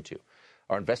continue to.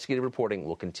 Our investigative reporting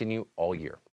will continue all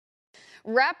year.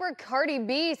 Rapper Cardi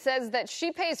B says that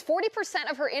she pays 40%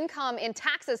 of her income in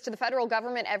taxes to the federal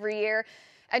government every year.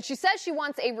 And she says she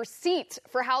wants a receipt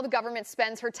for how the government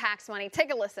spends her tax money.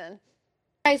 Take a listen.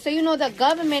 All right, so you know the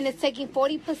government is taking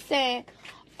 40%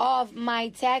 of my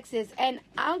taxes. And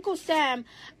Uncle Sam,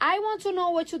 I want to know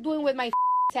what you're doing with my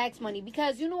tax money.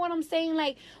 Because you know what I'm saying?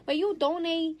 Like, when you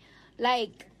donate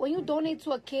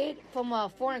to a kid from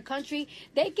a foreign country,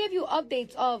 they give you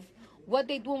updates of what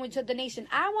they doing with your donation.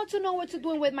 I want to know what you're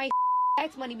doing with my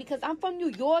tax money because I'm from New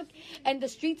York and the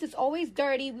streets is always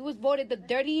dirty. We was voted the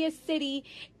dirtiest city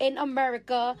in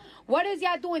America. What is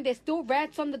y'all doing? There's still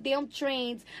rats on the damn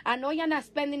trains. I know y'all not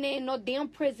spending it in no damn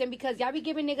prison because y'all be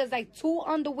giving niggas like 2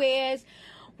 underwears,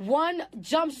 1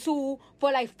 jumpsuit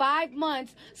for like 5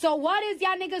 months. So what is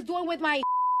y'all niggas doing with my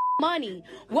money?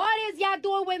 What is y'all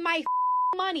doing with my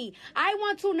money? I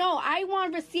want to know. I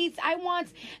want receipts. I want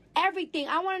everything.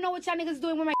 I want to know what y'all niggas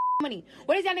doing with my money.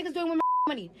 What is y'all niggas doing with my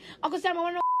money? Uncle Sam, I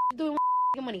want to know what you're doing with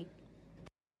my money.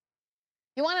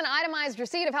 You want an itemized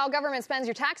receipt of how government spends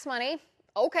your tax money?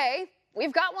 Okay,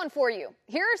 we've got one for you.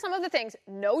 Here are some of the things,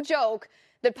 no joke,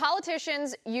 that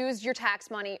politicians used your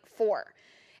tax money for.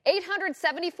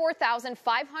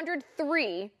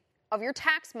 $874,503 of your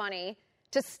tax money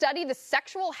to study the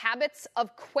sexual habits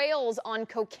of quails on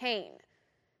cocaine.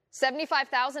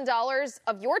 $75,000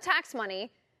 of your tax money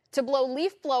to blow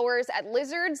leaf blowers at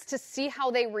lizards to see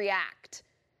how they react.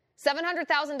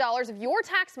 $700,000 of your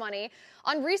tax money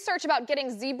on research about getting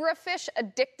zebrafish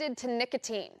addicted to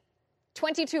nicotine.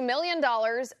 $22 million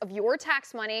of your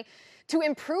tax money to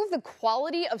improve the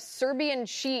quality of Serbian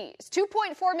cheese.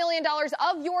 $2.4 million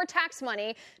of your tax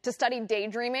money to study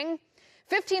daydreaming.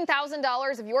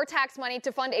 $15,000 of your tax money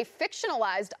to fund a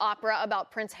fictionalized opera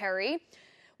about Prince Harry.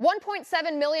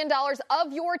 $1.7 million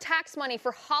of your tax money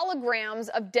for holograms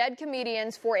of dead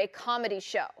comedians for a comedy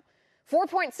show.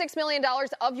 $4.6 million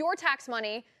of your tax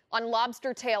money on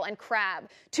lobster tail and crab.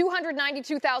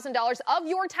 $292,000 of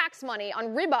your tax money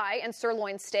on ribeye and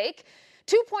sirloin steak.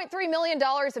 $2.3 million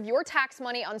of your tax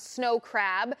money on snow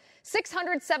crab,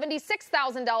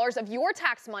 $676,000 of your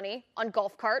tax money on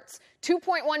golf carts,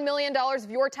 $2.1 million of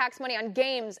your tax money on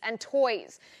games and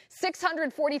toys,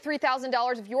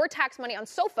 $643,000 of your tax money on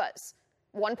sofas,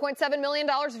 $1.7 million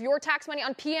of your tax money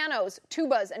on pianos,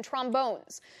 tubas, and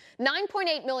trombones,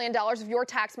 $9.8 million of your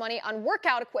tax money on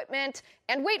workout equipment,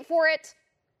 and wait for it,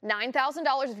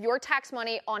 $9,000 of your tax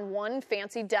money on one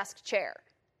fancy desk chair.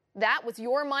 That was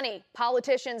your money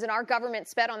politicians and our government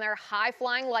spent on their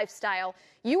high-flying lifestyle.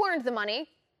 You earned the money.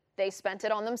 They spent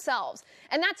it on themselves.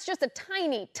 And that's just a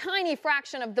tiny, tiny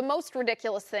fraction of the most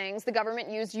ridiculous things the government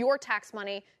used your tax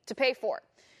money to pay for.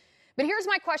 But here's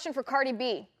my question for Cardi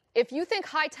B. If you think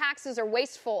high taxes are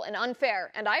wasteful and unfair,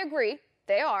 and I agree,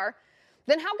 they are,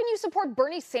 then how can you support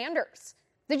Bernie Sanders?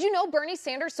 Did you know Bernie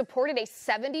Sanders supported a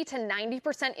 70 to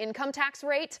 90% income tax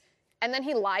rate, and then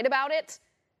he lied about it?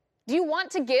 Do you want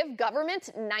to give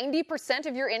government 90%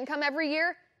 of your income every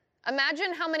year?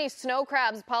 Imagine how many snow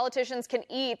crabs politicians can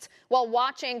eat while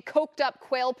watching coked-up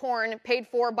quail porn paid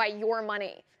for by your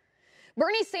money.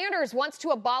 Bernie Sanders wants to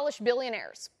abolish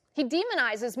billionaires. He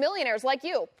demonizes millionaires like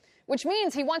you, which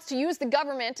means he wants to use the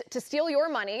government to steal your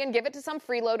money and give it to some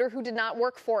freeloader who did not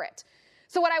work for it.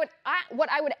 So what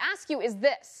I would ask you is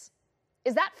this.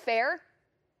 Is that fair?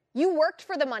 You worked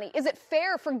for the money. Is it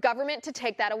fair for government to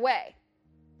take that away?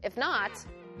 If not,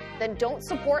 then don't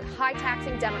support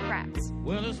high-taxing Democrats.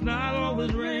 Well, it's not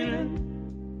always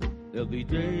raining. There'll be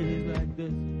days like this.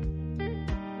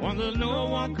 When there's no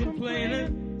one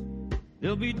complaining,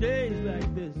 there'll be days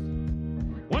like this.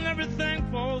 When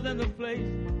everything falls into place,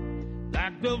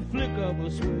 like the flick of a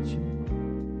switch.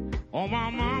 Oh, my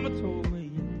mama told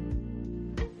me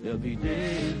there'll be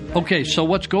days like Okay, so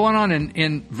what's going on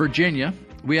in Virginia?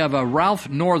 We have Ralph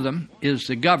Northam is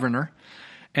the governor.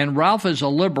 And Ralph is a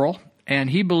liberal, and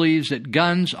he believes that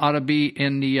guns ought to be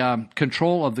in the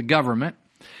control of the government.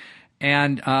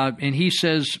 And he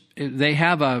says they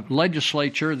have a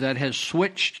legislature that has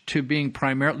switched to being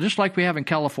primarily, just like we have in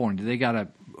California. They got a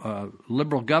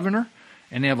liberal governor,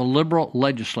 and they have a liberal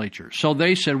legislature. So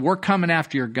they said, we're coming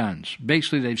after your guns.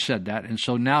 Basically, they've said that. And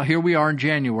so now here we are in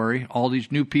January. All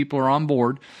these new people are on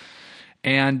board.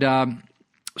 And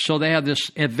so they have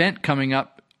this event coming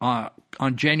up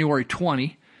on January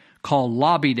 20 called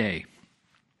Lobby Day.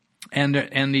 And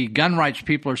the gun rights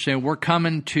people are saying, we're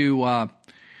coming to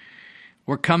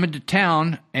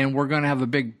town, and we're going to have a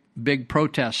big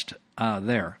protest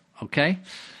there. Okay,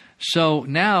 so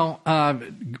now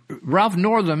Ralph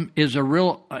Northam is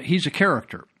he's a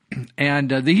character,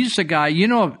 and he's the guy. You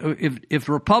know, if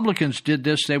Republicans did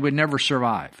this, they would never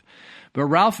survive. But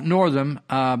Ralph Northam,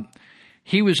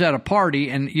 he was at a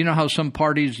party, and you know how some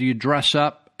parties you dress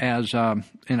up as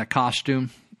in a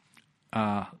costume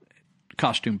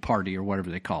party or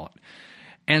whatever they call it.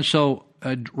 And so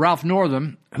Ralph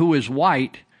Northam, who is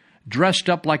white, dressed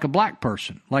up like a black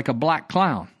person, like a black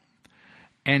clown.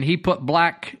 And he put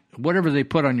black, whatever they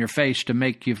put on your face to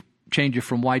make you change you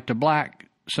from white to black,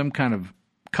 some kind of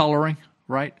coloring,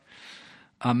 right?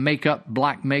 Makeup,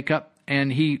 black makeup.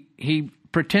 And he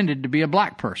pretended to be a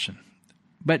black person.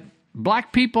 But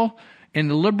black people in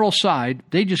the liberal side,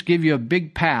 they just give you a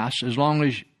big pass as long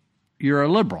as you're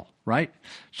a liberal. Right?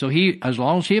 So as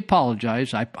long as he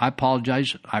apologized, I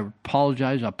apologize,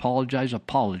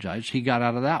 he got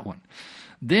out of that one.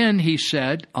 Then he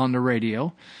said on the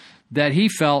radio that he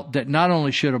felt that not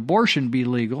only should abortion be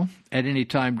legal at any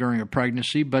time during a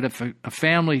pregnancy, but if a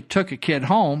family took a kid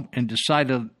home and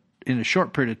decided in a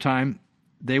short period of time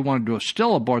they wanted to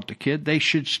still abort the kid, they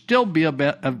should still be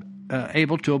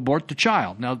able to abort the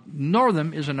child. Now,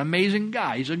 Northam is an amazing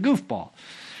guy. He's a goofball.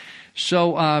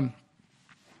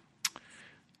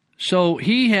 So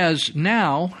he has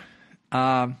now,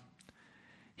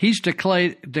 he's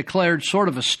declared sort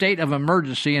of a state of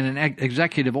emergency in an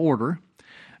executive order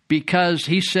because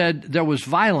he said there was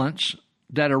violence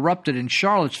that erupted in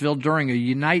Charlottesville during a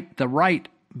Unite the Right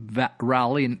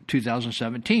rally in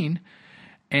 2017.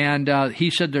 And he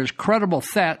said there's credible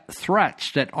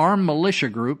threats that armed militia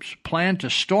groups plan to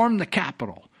storm the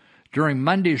Capitol during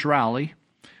Monday's rally.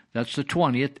 That's the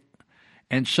 20th.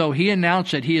 And so he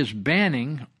announced that he is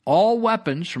banning all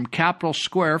weapons from Capitol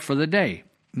Square for the day.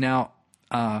 Now,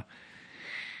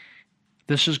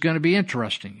 this is going to be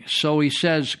interesting. So he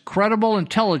says credible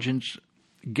intelligence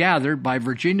gathered by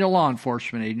Virginia law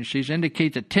enforcement agencies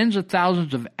indicate that tens of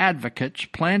thousands of advocates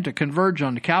plan to converge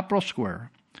on the Capitol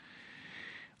Square.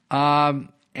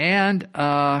 And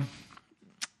other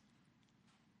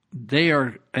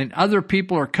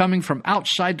people are coming from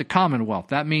outside the Commonwealth.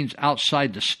 That means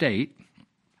outside the state.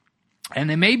 And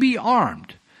they may be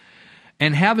armed.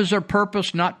 and have as their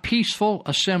purpose not peaceful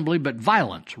assembly, but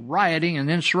violence, rioting, and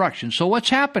insurrection. So what's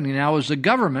happening now is the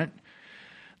government,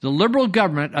 the liberal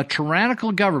government, a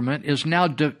tyrannical government, is now,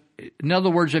 in other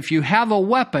words, if you have a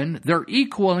weapon,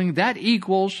 that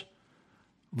equals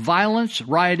violence,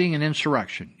 rioting, and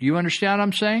insurrection. You understand what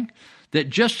I'm saying? That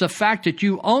just the fact that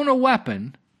you own a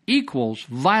weapon equals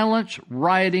violence,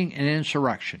 rioting, and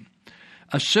insurrection.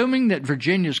 Assuming that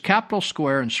Virginia's Capitol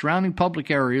Square and surrounding public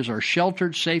areas are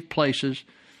sheltered, safe places,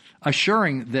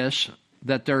 assuring this,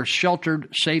 that they're sheltered,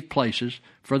 safe places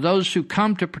for those who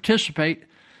come to participate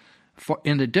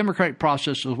in the democratic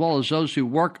process, as well as those who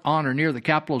work on or near the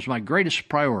Capitol, is my greatest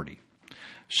priority.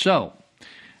 So,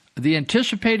 the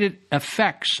anticipated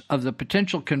effects of the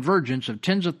potential convergence of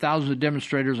tens of thousands of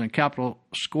demonstrators in Capitol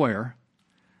Square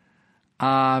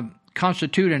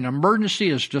constitute an emergency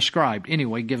as described.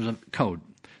 Anyway, gives a code.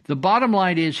 The bottom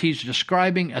line is he's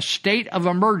describing a state of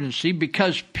emergency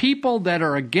because people that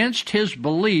are against his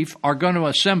belief are going to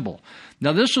assemble.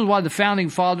 Now, this is why the Founding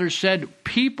Fathers said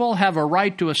people have a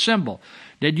right to assemble.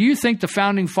 Did you think the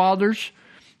Founding Fathers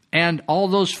and all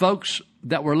those folks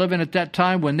that were living at that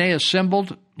time, when they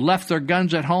assembled, left their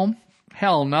guns at home?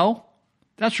 Hell no.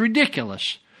 That's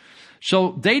ridiculous.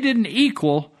 So they didn't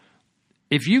equal,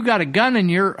 if you got a gun in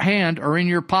your hand or in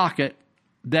your pocket,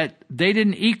 that they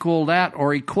didn't equal that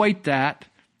or equate that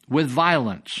with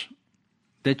violence.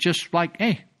 That just like,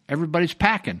 hey, everybody's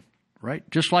packing, right?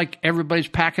 Just like everybody's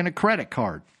packing a credit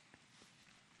card.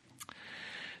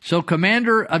 So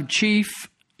Commander-in-Chief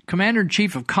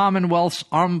of Commonwealth's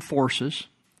Armed Forces,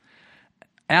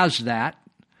 as that,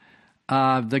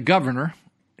 the governor,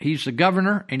 he's the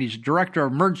governor and he's director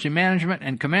of emergency management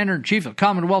and Commander-in-Chief of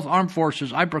Commonwealth Armed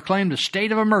Forces, I proclaim the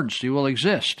state of emergency will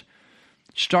exist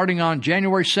starting on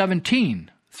January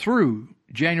 17 through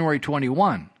January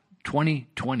 21,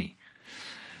 2020.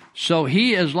 So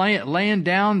he is laying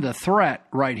down the threat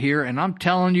right here, and I'm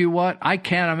telling you what, I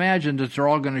can't imagine that they're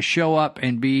all going to show up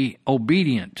and be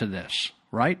obedient to this,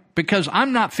 right? Because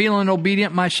I'm not feeling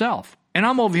obedient myself, and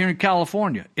I'm over here in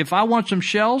California. If I want some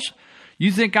shells,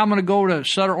 you think I'm going to go to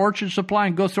Sutter Orchard Supply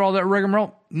and go through all that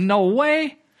rigmarole? No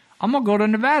way. I'm going to go to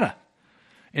Nevada.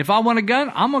 If I want a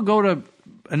gun, I'm going to go to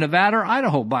Nevada or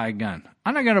Idaho, buy a gun.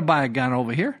 I'm not going to buy a gun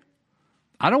over here.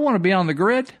 I don't want to be on the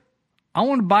grid. I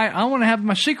want to have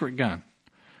my secret gun.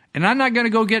 And I'm not going to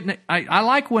go get, I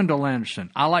like Wendell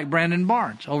Anderson. I like Brandon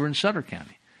Barnes over in Sutter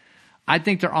County. I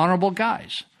think they're honorable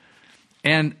guys.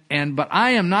 But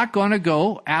I am not going to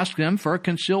go ask them for a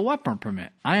concealed weapon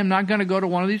permit. I am not going to go to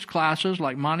one of these classes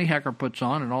like Monty Hecker puts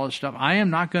on and all this stuff. I am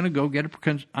not going to go get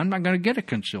I'm not going to get a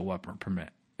concealed weapon permit.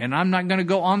 And I'm not going to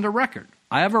go on the record.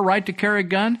 I have a right to carry a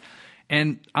gun,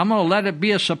 and I'm going to let it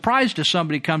be a surprise to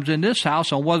somebody who comes in this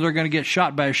house on whether they're going to get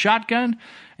shot by a shotgun,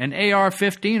 an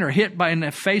AR-15, or hit in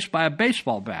the face by a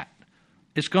baseball bat.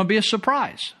 It's going to be a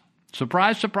surprise.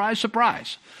 Surprise, surprise,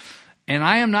 surprise. And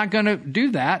I am not going to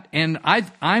do that. And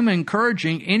I'm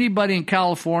encouraging anybody in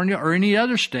California or any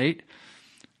other state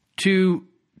to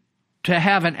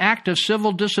have an act of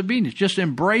civil disobedience. Just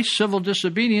embrace civil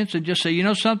disobedience and just say, you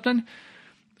know something?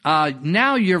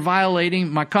 Now you're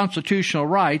violating my constitutional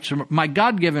rights, or my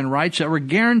God-given rights that were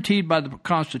guaranteed by the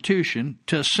Constitution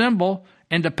to assemble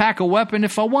and to pack a weapon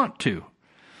if I want to.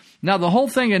 Now, the whole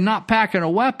thing of not packing a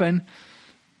weapon,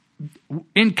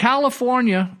 in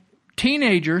California,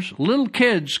 teenagers, little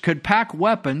kids could pack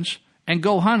weapons and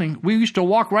go hunting. We used to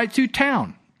walk right through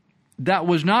town. That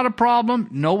was not a problem.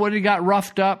 Nobody got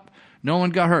roughed up. No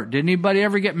one got hurt. Did anybody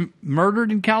ever get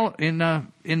murdered in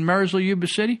Marysville, Yuba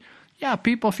City? Yeah,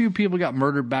 a few people got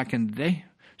murdered back in the day.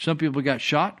 Some people got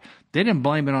shot. They didn't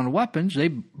blame it on weapons. They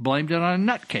blamed it on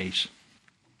a nutcase.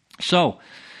 So,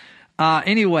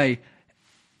 anyway,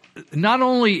 not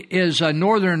only is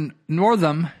Northam,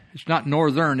 it's not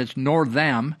Northern, it's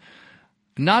Northam.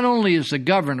 Not only is the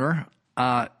governor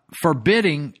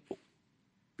forbidding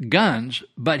guns,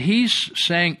 but he's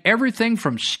saying everything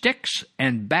from sticks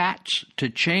and bats to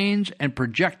chains and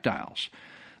projectiles.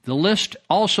 The list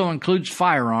also includes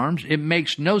firearms. It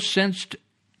makes no sense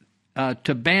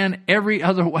to ban every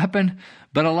other weapon,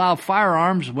 but allow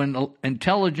firearms when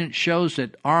intelligence shows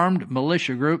that armed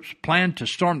militia groups plan to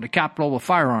storm the Capitol with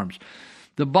firearms.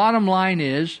 The bottom line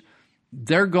is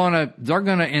they're going to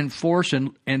enforce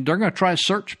and they're going to try to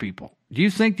search people. Do you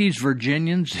think these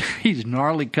Virginians, these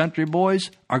gnarly country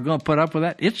boys, are going to put up with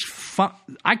that? It's fun.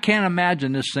 I can't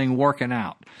imagine this thing working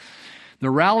out. The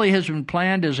rally has been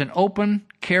planned as an open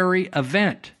carry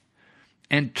event,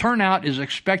 and turnout is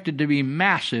expected to be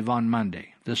massive on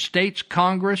Monday. The state's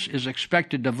Congress is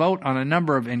expected to vote on a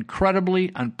number of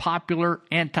incredibly unpopular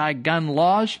anti-gun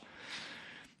laws.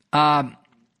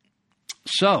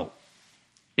 So,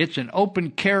 It's an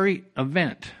open carry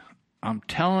event. I'm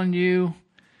telling you,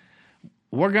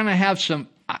 we're going to have some.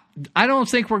 I don't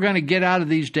think we're going to get out of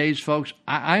these days, folks.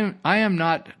 I am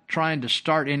not trying to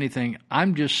start anything.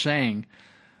 I'm just saying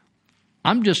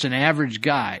I'm just an average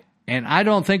guy, and I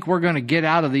don't think we're going to get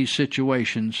out of these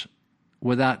situations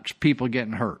without people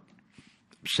getting hurt.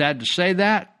 Sad to say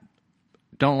that.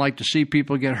 Don't like to see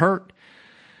people get hurt.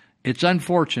 It's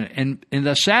unfortunate. And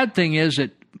the sad thing is that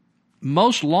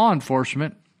most law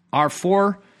enforcement are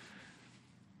for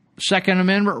Second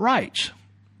Amendment rights.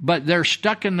 But they're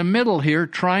stuck in the middle here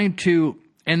trying to,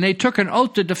 and they took an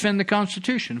oath to defend the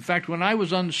Constitution. In fact, when I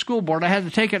was on the school board, I had to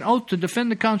take an oath to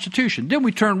defend the Constitution. Then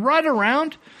we turned right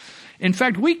around. In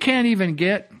fact, we can't even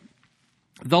get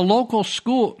the local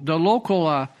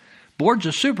boards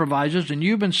of supervisors in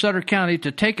Yuba and Sutter County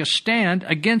to take a stand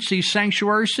against these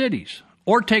sanctuary cities,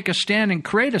 or take a stand and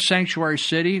create a sanctuary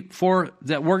city for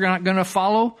that we're not going to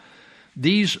follow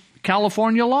these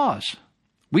California laws.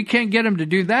 We can't get them to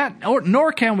do that,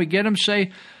 nor can we get them to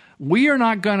say we are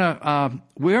not going to.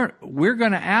 We're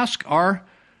going to ask our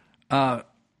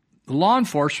law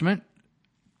enforcement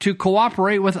to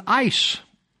cooperate with ICE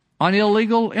on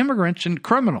illegal immigrants and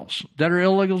criminals that are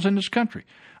illegals in this country.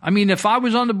 I mean, if I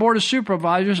was on the board of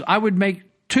supervisors, I would make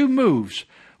two moves.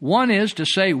 One is to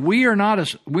say we are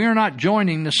not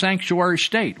joining the sanctuary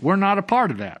state. We're not a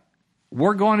part of that.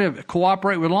 We're going to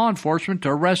cooperate with law enforcement to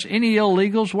arrest any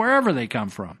illegals wherever they come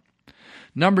from.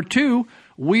 Number two,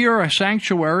 we are a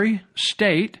sanctuary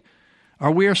state,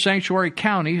 or we are a sanctuary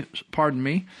county,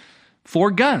 for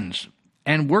guns,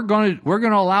 and we're going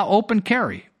to allow open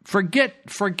carry. Forget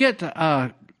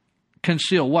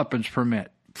concealed weapons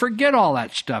permit. Forget all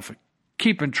that stuff.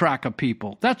 Keeping track of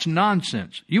people. That's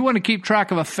nonsense. You want to keep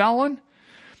track of a felon?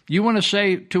 You want to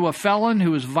say to a felon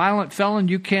who is a violent felon,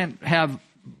 you can't have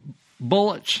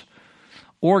bullets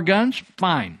or guns?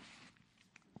 Fine.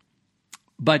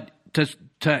 But to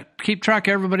keep track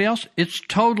of everybody else, it's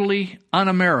totally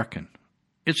un-American.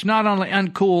 It's not only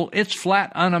uncool, it's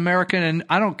flat un-American, and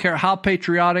I don't care how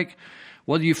patriotic,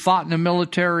 whether you fought in the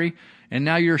military and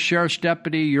now you're a sheriff's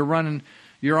deputy, you're on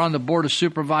the board of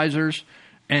supervisors,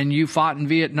 and you fought in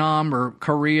Vietnam or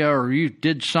Korea, or you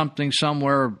did something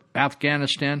somewhere,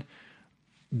 Afghanistan.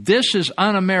 This is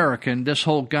un-American, this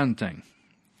whole gun thing.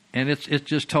 And it's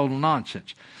just total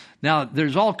nonsense. Now,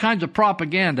 there's all kinds of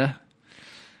propaganda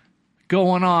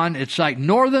going on. It's like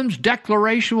Northern's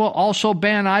declaration will also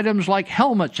ban items like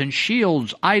helmets and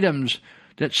shields, items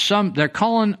that they're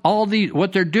calling all these,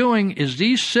 what they're doing is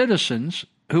these citizens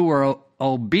who are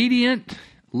obedient,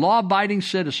 law-abiding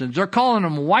citizens, they're calling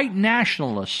them white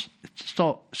nationalists.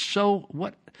 So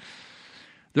what?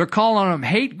 They're calling them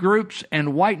hate groups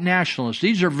and white nationalists.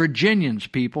 These are Virginians,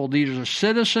 people. These are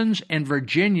citizens in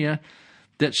Virginia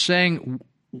that's saying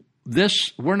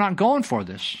this. We're not going for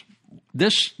this.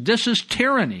 This is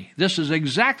tyranny. This is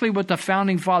exactly what the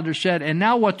Founding Fathers said. And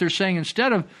now what they're saying,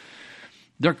 instead of,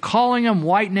 they're calling them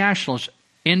white nationalists.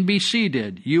 NBC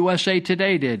did. USA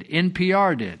Today did.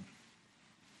 NPR did.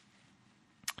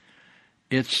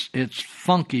 It's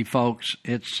funky, folks.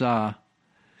 It's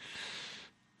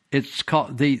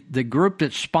called the group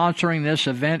that's sponsoring this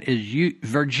event is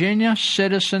Virginia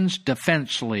Citizens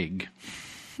Defense League,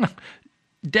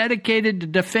 dedicated to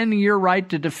defending your right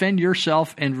to defend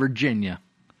yourself in Virginia.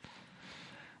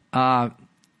 So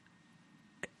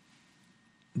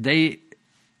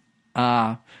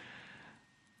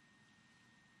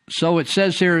it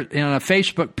says here in a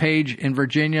Facebook page in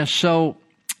Virginia. So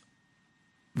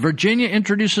Virginia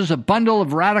introduces a bundle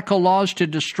of radical laws to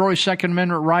destroy Second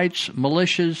Amendment rights,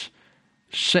 militias,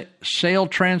 sale,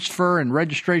 transfer, and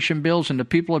registration bills, and the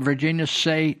people of Virginia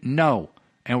say no.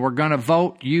 And we're going to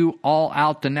vote you all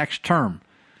out the next term.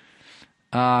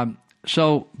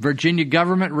 So Virginia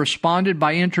government responded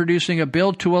by introducing a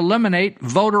bill to eliminate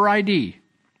voter ID.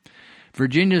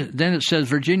 Then it says,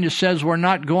 Virginia says we're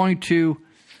not going to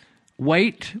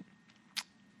wait.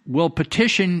 We'll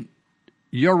petition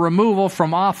your removal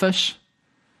from office,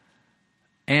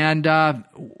 and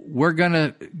we're going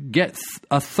to get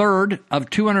a third of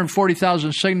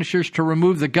 240,000 signatures to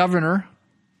remove the governor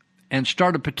and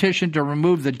start a petition to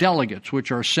remove the delegates, which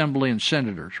are assembly and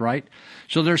senators, right?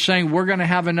 So they're saying we're going to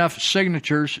have enough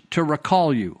signatures to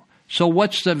recall you. So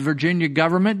what's the Virginia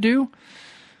government do?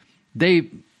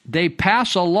 They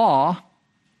pass a law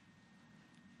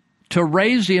to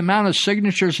raise the amount of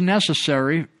signatures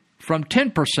necessary from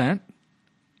 10%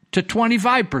 to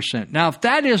 25%. Now, if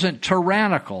that isn't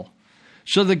tyrannical,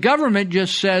 so the government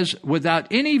just says, without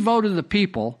any vote of the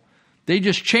people, they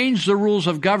just change the rules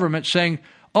of government saying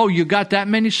Oh, you got that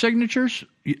many signatures?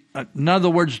 In other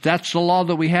words, that's the law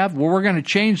that we have? Well, we're going to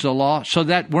change the law so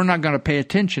that we're not going to pay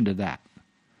attention to that.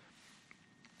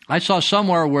 I saw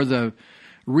somewhere where the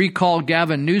recalled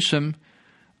Gavin Newsom,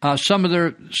 some of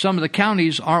the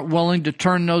counties aren't willing to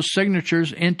turn those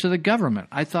signatures into the government.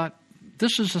 I thought,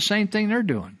 this is the same thing they're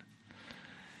doing.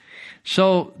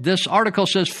 So this article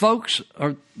says, folks,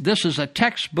 this is a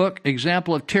textbook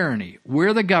example of tyranny.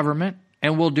 We're the government,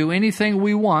 and we'll do anything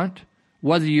we want,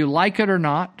 whether you like it or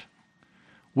not.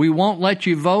 We won't let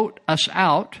you vote us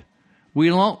out.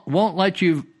 We won't let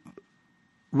you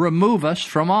remove us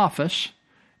from office.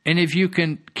 And if you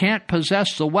can't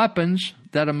possess the weapons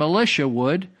that a militia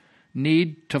would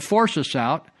need to force us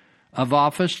out of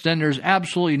office, then there's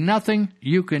absolutely nothing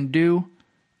you can do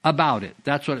about it.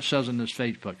 That's what it says on this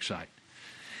Facebook site.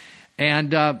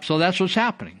 And so that's what's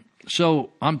happening. So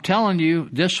I'm telling you,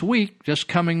 this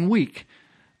coming week,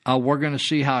 we're going to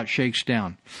see how it shakes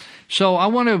down. So I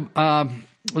want to,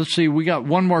 let's see, we got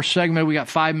one more segment. We got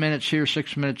 5 minutes here,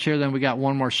 6 minutes here, then we got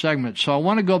one more segment. So I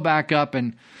want to go back up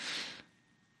and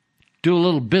do a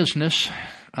little business,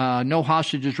 No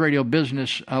Hostages Radio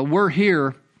business. We're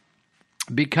here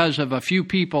because of a few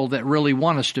people that really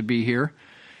want us to be here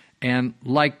and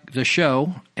like the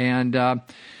show. And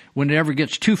when it ever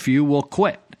gets too few, we'll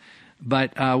quit.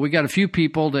 But we got a few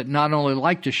people that not only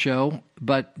like the show,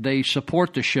 but they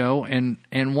support the show. And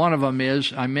one of them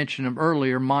is, I mentioned him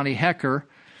earlier, Monty Hecker,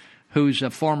 who's a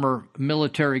former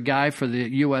military guy for the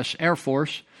U.S. Air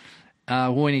Force.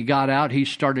 When he got out, he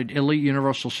started Elite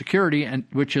Universal Security,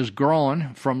 which has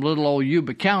grown from little old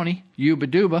Yuba County,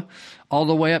 Yuba-Duba, all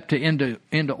the way up to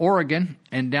into Oregon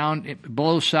and down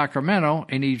below Sacramento.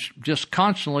 And he's just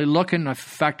constantly looking. In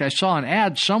fact, I saw an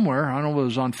ad somewhere. I don't know if it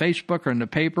was on Facebook or in the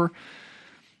paper.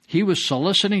 He was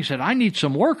soliciting. He said, I need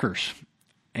some workers.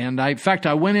 And in fact,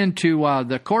 I went into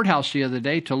the courthouse the other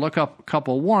day to look up a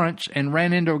couple warrants and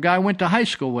ran into a guy I went to high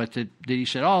school with. He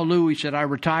said, oh, Lou, he said, I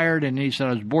retired. And he said,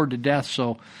 I was bored to death,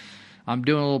 so I'm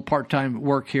doing a little part-time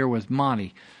work here with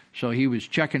Monty. So he was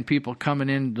checking people coming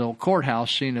into the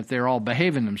courthouse, seeing if they're all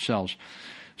behaving themselves.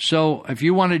 So if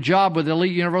you want a job with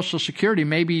Elite Universal Security,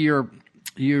 maybe you're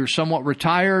somewhat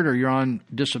retired or you're on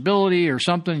disability or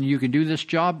something, you can do this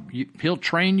job. He'll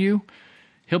train you.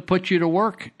 He'll put you to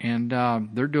work, and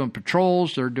they're doing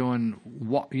patrols. They're doing,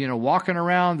 walking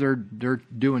around. They're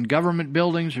doing government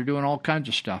buildings. They're doing all kinds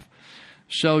of stuff.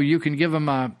 So you can give them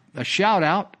a shout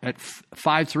out at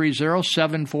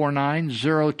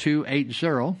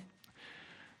 530-749-0280.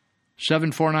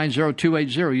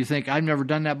 749-0280. You think, I've never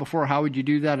done that before. How would you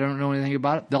do that? I don't know anything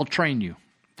about it. They'll train you.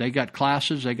 They got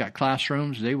classes. They got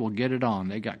classrooms. They will get it on.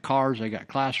 They got cars. They got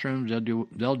classrooms.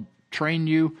 They'll train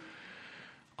you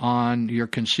on your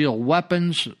concealed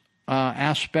weapons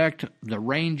aspect, the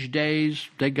range days.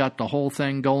 They got the whole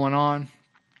thing going on.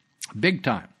 Big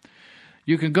time.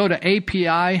 You can go to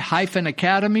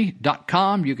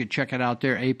API-academy.com. You can check it out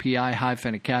there,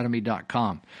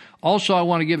 API-academy.com. Also, I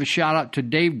want to give a shout-out to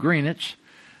Dave Greenitz,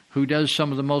 who does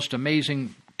some of the most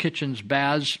amazing kitchens,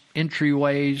 baths,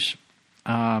 entryways,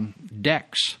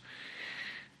 decks.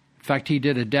 In fact, he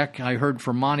did a deck I heard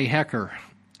from Monty Hecker,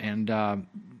 and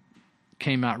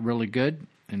came out really good,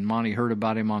 and Monty heard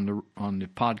about him on the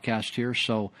podcast here.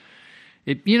 So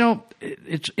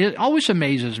it always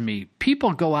amazes me.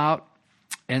 People go out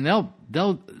and they'll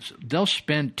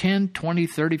spend $10,000, $20,000,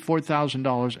 $30,000,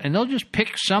 $4,000, and they'll just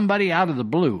pick somebody out of the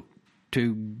blue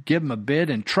to give them a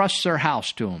bid and trust their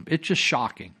house to them. It's just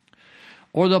shocking.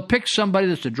 Or they'll pick somebody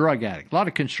that's a drug addict. A lot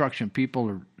of construction people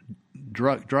are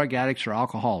drug addicts or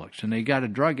alcoholics, and they got a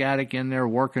drug addict in there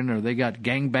working, or they got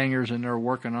gangbangers in there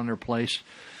working on their place,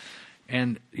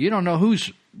 and you don't know who's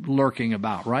lurking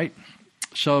about, right?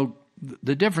 So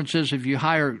the difference is, if you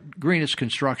hire Greenitz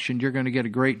Construction, you're going to get a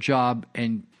great job,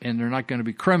 and they're not going to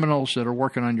be criminals that are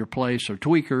working on your place, or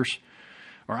tweakers,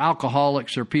 or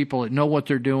alcoholics, or people that know what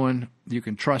they're doing. You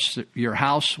can trust your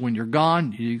house when you're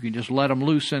gone. You can just let them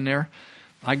loose in there.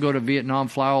 I go to Vietnam,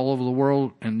 fly all over the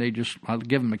world, and I'll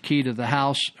give them a key to the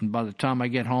house, and by the time I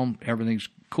get home, everything's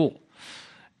cool.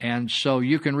 And so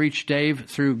you can reach Dave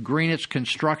through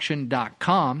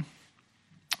greenitzconstruction.com,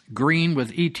 green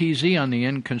with ETZ on the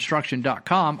end,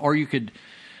 construction.com, or you could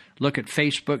look at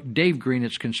Facebook, Dave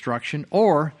Greenitz Construction,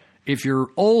 or if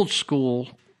you're old school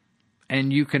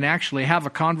and you can actually have a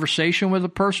conversation with a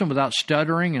person without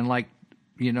stuttering and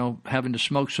having to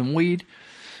smoke some weed,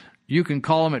 you can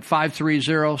call him at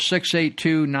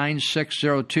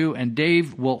 530-682-9602, and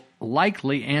Dave will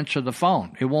likely answer the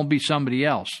phone. It won't be somebody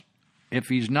else. If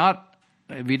he's not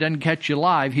if he doesn't catch you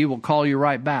live, he will call you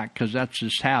right back because that's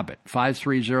his habit.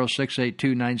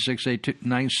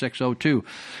 530-682-9602.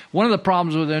 One of the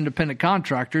problems with independent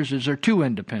contractors is they're too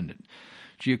independent.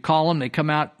 So you call them, they come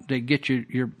out, they get you.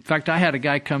 In fact, I had a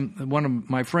guy come, one of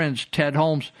my friends, Ted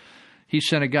Holmes, he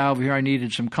sent a guy over here. I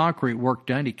needed some concrete work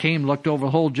done. He came, looked over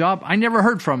the whole job. I never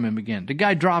heard from him again. The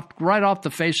guy dropped right off the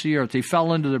face of the earth. He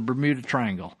fell into the Bermuda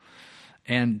Triangle.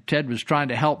 And Ted was trying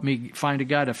to help me find a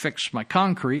guy to fix my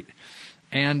concrete.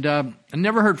 And I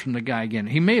never heard from the guy again.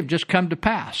 He may have just come to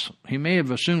pass. He may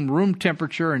have assumed room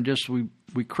temperature and just we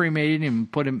cremated him and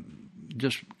put him,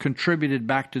 just contributed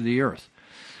back to the earth.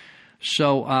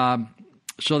 So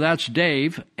that's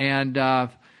Dave. And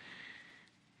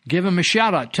give him a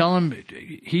shout out. Tell him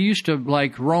he used to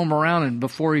like roam around, and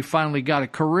before he finally got a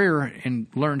career and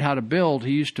learned how to build,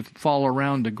 he used to follow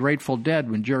around the Grateful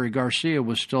Dead when Jerry Garcia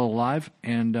was still alive,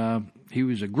 and he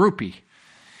was a groupie.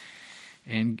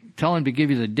 And tell him to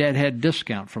give you the deadhead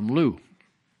discount from Lou.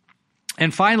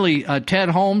 And finally, Ted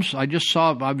Holmes,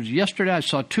 yesterday I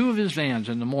saw two of his vans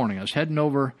in the morning. I was heading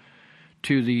over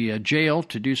to the jail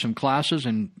to do some classes,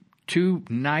 and two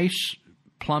nice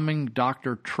plumbing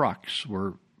doctor trucks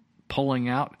were pulling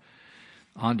out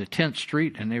onto 10th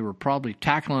Street, and they were probably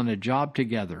tackling a job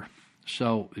together.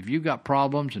 So if you've got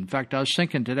problems, in fact, I was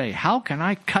thinking today, how can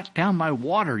I cut down my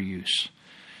water use?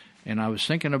 And I was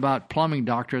thinking about plumbing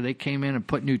doctor. They came in and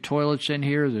put new toilets in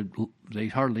here. They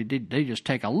hardly did. They just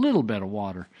take a little bit of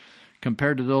water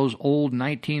compared to those old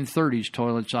 1930s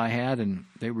toilets I had, and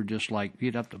they were just like,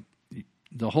 you'd have to,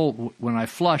 when I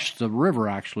flushed, the river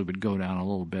actually would go down a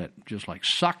little bit, just like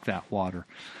suck that water.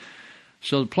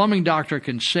 So the plumbing doctor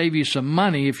can save you some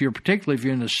money particularly if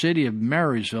you're in the city of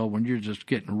Marysville when you're just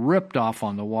getting ripped off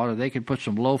on the water. They can put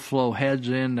some low-flow heads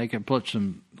in. They can put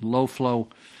some low-flow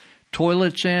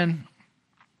toilets in,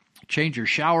 change your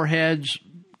shower heads,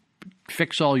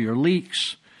 fix all your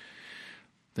leaks.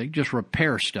 They just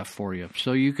repair stuff for you.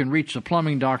 So you can reach the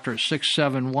plumbing doctor at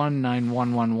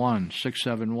 671-9111,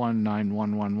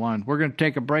 671-9111. We're going to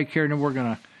take a break here, and then we're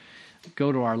going to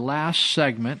go to our last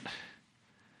segment.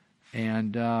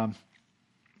 And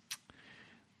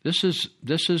this is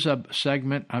a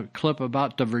segment, a clip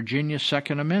about the Virginia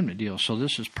Second Amendment deal. So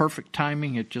this is perfect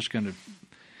timing. It's just going to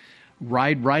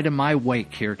ride right in my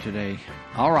wake here today.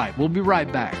 All right, we'll be right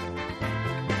back.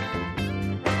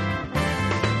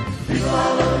 People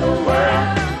all over the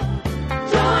world,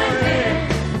 join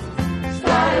hands,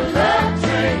 start a love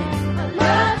train,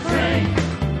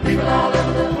 People all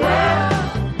over the world,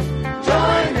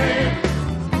 join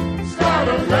hands, start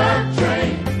a love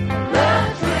train.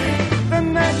 The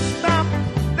next stop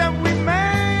that we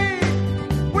make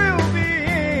will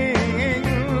be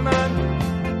England.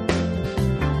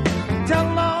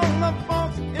 Tell all the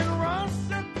folks in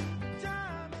Russia.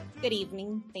 Good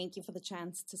evening. Thank you for the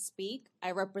chance to speak. I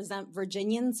represent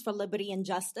Virginians for Liberty and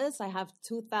Justice. I have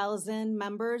 2,000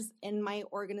 members in my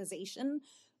organization,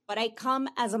 but I come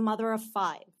as a mother of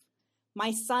 5.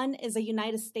 My son is a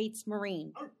United States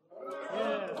Marine.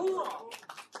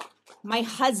 My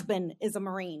husband is a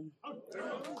Marine.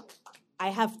 I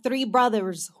have 3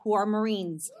 brothers who are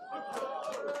Marines.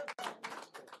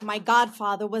 My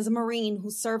godfather was a Marine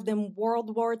who served in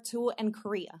World War II and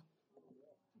Korea.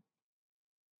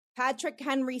 Patrick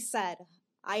Henry said,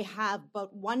 I have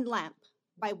but one lamp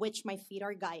by which my feet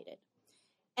are guided,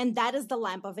 and that is the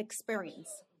lamp of experience.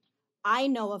 I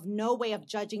know of no way of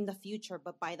judging the future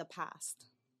but by the past.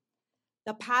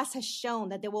 The past has shown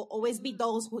that there will always be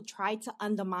those who try to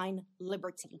undermine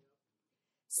liberty.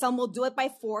 Some will do it by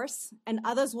force, and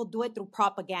others will do it through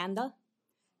propaganda,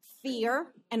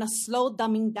 fear, and a slow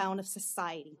dumbing down of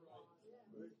society.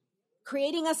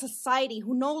 Creating a society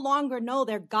who no longer know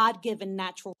their God-given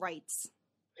natural rights.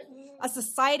 A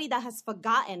society that has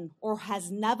forgotten or has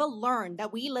never learned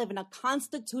that we live in a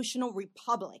constitutional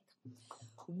republic.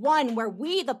 One where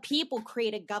we, the people,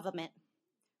 created government.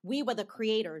 We were the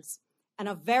creators, and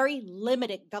a very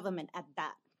limited government at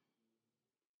that.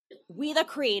 We, the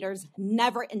creators,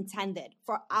 never intended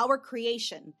for our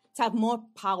creation to have more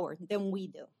power than we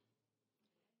do.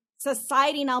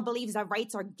 Society now believes that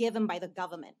rights are given by the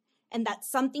government, and that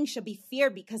something should be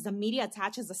feared because the media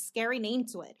attaches a scary name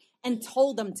to it and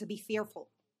told them to be fearful.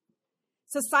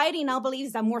 Society now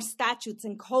believes that more statutes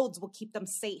and codes will keep them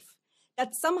safe,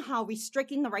 that somehow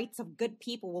restricting the rights of good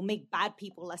people will make bad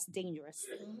people less dangerous.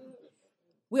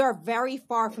 We are very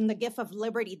far from the gift of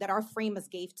liberty that our framers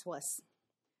gave to us.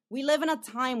 We live in a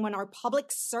time when our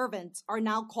public servants are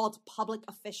now called public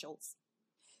officials,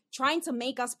 trying to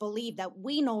make us believe that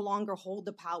we no longer hold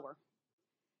the power.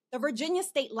 The Virginia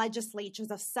state legislatures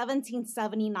of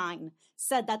 1779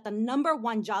 said that the number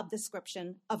one job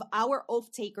description of our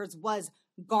oath takers was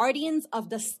guardians of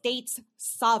the state's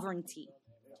sovereignty.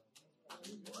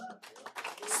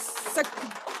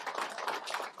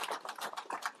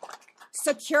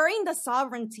 Securing the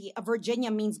sovereignty of Virginia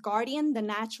means guarding the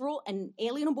natural and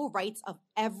inalienable rights of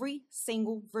every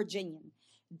single Virginian.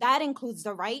 That includes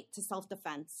the right to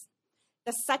self-defense.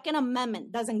 The Second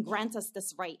Amendment doesn't grant us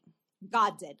this right.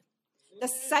 God did. The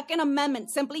Second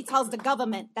Amendment simply tells the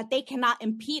government that they cannot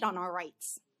impede on our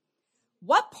rights.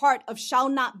 What part of shall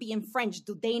not be infringed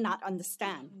do they not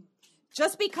understand?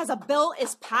 Just because a bill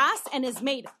is passed and is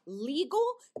made legal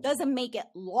doesn't make it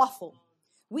lawful.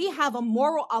 We have a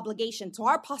moral obligation to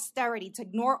our posterity to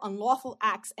ignore unlawful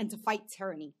acts and to fight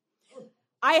tyranny.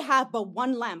 I have but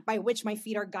one lamp by which my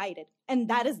feet are guided, and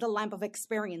that is the lamp of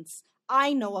experience.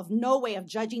 I know of no way of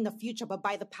judging the future but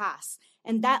by the past,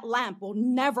 and that lamp will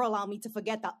never allow me to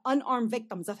forget the unarmed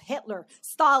victims of Hitler,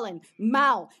 Stalin,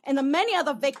 Mao, and the many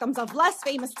other victims of less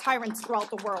famous tyrants throughout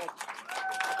the world.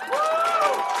 Woo!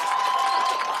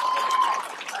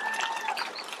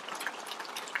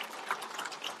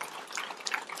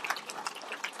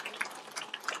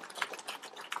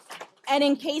 And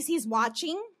in case he's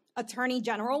watching, Attorney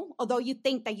General, although you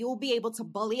think that you will be able to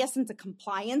bully us into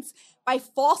compliance by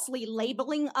falsely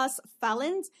labeling us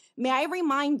felons, may I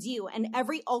remind you and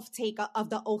every oath taker of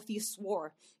the oath you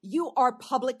swore. You are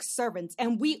public servants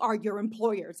and we are your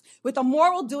employers with a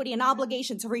moral duty and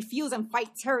obligation to refuse and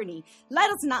fight tyranny.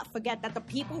 Let us not forget that the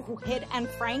people who hid Anne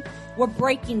Frank were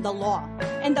breaking the law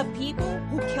and the people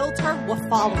who killed her were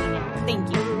following it.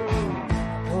 Thank you.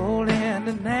 Pulled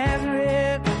into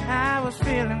Nazareth, I was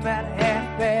feeling about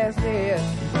half past dead.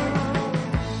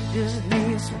 Just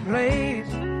need some place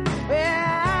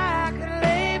where I can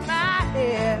lay my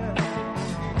head.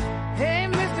 Hey,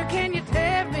 mister, can you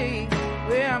tell me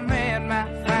where a man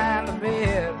might find a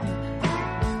bed?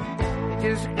 He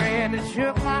just grinned and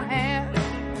shook my hand.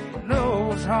 No,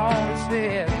 what's all he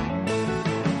said.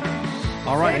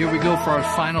 All right, here we go for our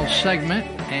final segment,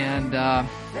 and I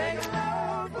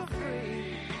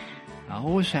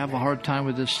always have a hard time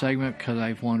with this segment because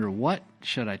I wonder what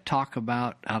should I talk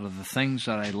about out of the things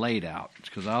that I laid out,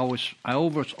 because I always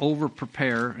over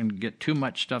prepare and get too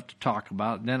much stuff to talk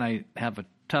about. Then I have a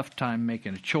tough time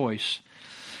making a choice.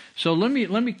 So let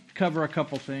me cover a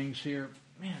couple things here.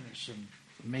 Man, there's some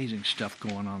amazing stuff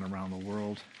going on around the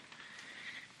world.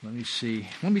 Let me see.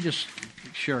 Let me just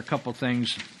share a couple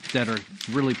things that are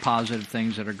really positive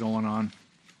things that are going on.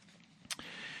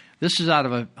 This is out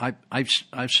of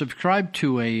I've subscribed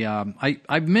to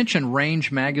I've mentioned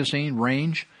Range magazine.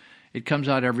 Range, it comes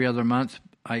out every other month.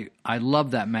 I love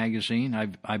that magazine.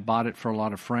 I bought it for a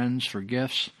lot of friends for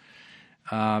gifts.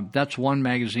 That's one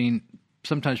magazine.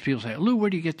 Sometimes people say, Lou,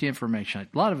 where do you get the information?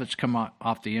 A lot of it's come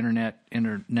off the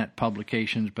internet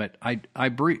publications. But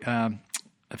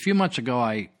a few months ago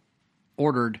I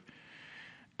ordered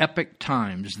Epoch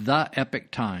Times, the Epoch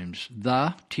Times,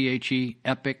 the THE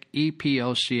Epoch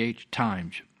EPOCH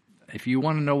Times. If you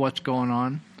want to know what's going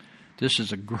on, this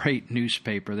is a great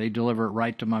newspaper. They deliver it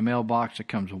right to my mailbox. It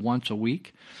comes once a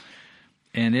week,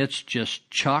 and it's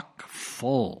just chock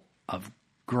full of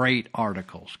great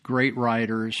articles, great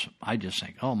writers. I just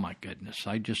think, oh my goodness,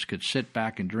 I just could sit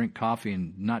back and drink coffee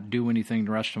and not do anything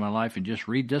the rest of my life and just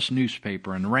read this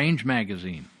newspaper and Range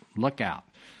magazine. Look out.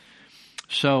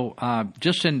 So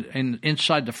just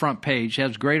inside the front page, it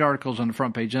has great articles on the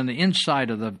front page. On the inside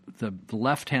of the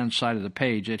left-hand side of the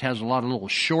page, it has a lot of little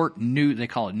short news, they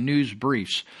call it news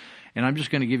briefs. And I'm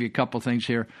just going to give you a couple things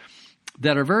here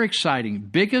that are very exciting.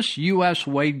 Biggest U.S.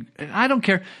 wage, I don't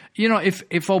care. You know, if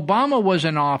Obama was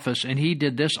in office and he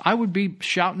did this, I would be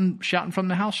shouting from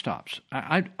the housetops.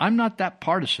 I'm not that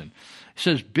partisan. It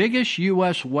says biggest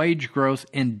U.S. wage growth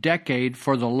in decade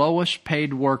for the lowest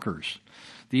paid workers.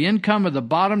 The income of the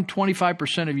bottom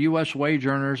 25% of U.S. wage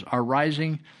earners are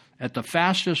rising at the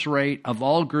fastest rate of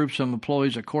all groups of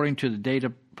employees, according to the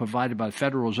data provided by the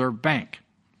Federal Reserve Bank.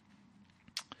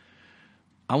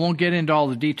 I won't get into all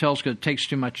the details because it takes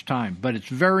too much time, but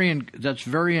that's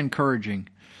very encouraging.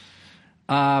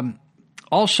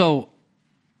 Also,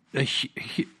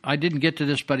 I didn't get to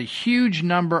this, but a huge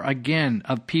number, again,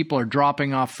 of people are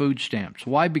dropping off food stamps.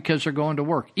 Why? Because they're going to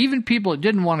work. Even people that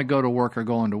didn't want to go to work are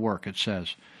going to work, it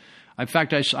says. In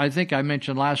fact, I think I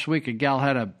mentioned last week a gal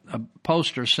had a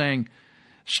poster saying,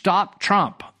 "Stop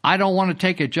Trump. I don't want to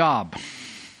take a job."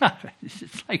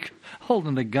 It's like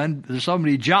holding the gun. There's so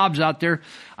many jobs out there.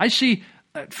 I see,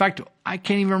 in fact, I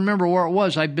can't even remember where it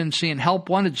was. I've been seeing help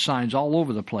wanted signs all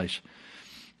over the place.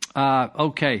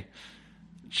 Okay.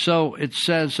 So it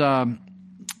says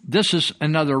this is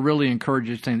another really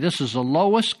encouraging thing. This is the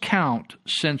lowest count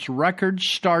since records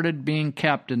started being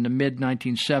kept in the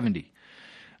mid-1970s.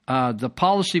 The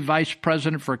policy vice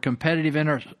president for Competitive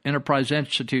Enterprise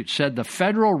Institute said the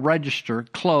Federal Register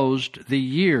closed the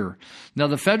year. Now,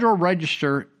 the Federal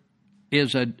Register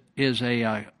is a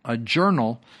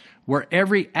journal where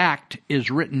every act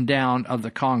is written down of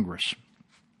the Congress.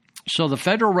 So the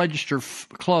Federal Register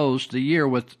closed the year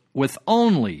with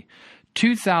only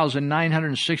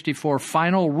 2,964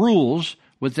 final rules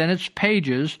within its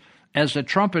pages as the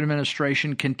Trump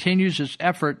administration continues its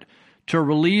effort to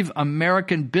relieve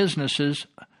American businesses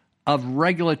of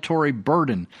regulatory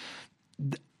burden.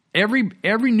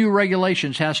 Every new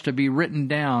regulations has to be written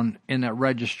down in that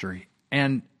registry.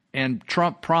 And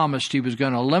Trump promised he was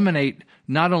going to eliminate,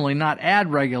 not only not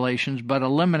add regulations, but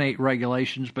eliminate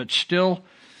regulations, but still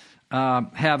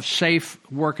have safe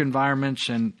work environments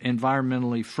and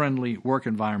environmentally friendly work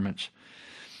environments.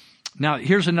 Now,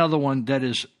 here's another one that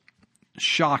is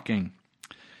shocking.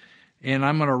 And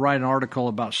I'm going to write an article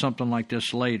about something like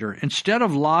this later. Instead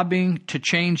of lobbying to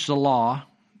change the law,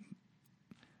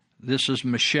 this is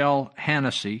Michelle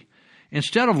Hannessy,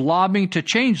 instead of lobbying to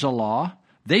change the law,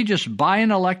 they just buy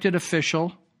an elected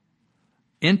official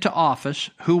into office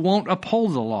who won't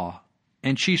uphold the law.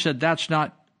 And she said that's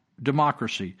not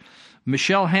democracy.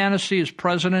 Michelle Hannessy is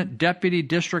president, Deputy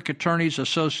District Attorneys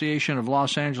Association of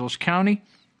Los Angeles County.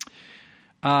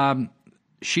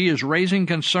 She is raising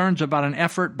concerns about an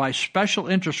effort by special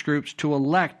interest groups to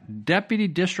elect deputy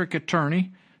district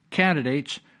attorney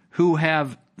candidates who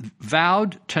have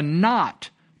vowed to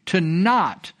not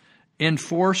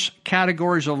enforce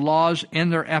categories of laws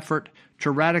in their effort to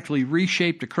radically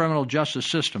reshape the criminal justice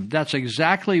system. That's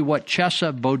exactly what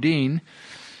Chesa Boudin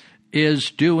is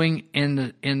doing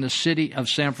in the city of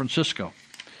San Francisco.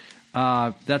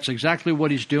 That's exactly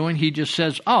what he's doing. He just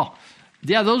says, oh,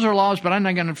 yeah, those are laws, but I'm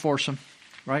not going to enforce them.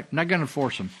 Right? I'm not going to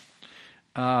enforce them.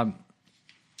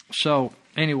 So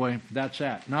anyway, that's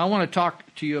that. Now I want to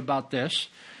talk to you about this,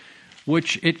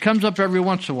 which it comes up every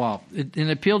once in a while. In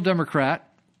the Appeal Democrat,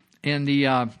 in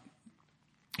the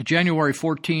January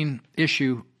 14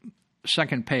 issue,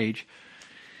 second page,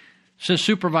 says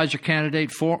supervisor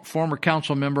candidate, former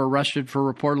council member arrested for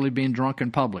reportedly being drunk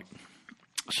in public.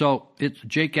 So it's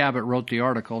Jake Abbott wrote the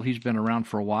article. He's been around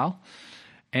for a while.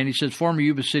 And he says former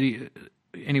Yuba City...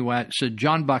 Anyway, it said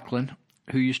John Buckland,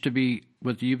 who used to be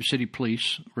with the Yuba City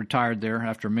Police, retired there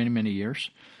after many, many years,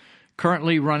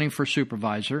 currently running for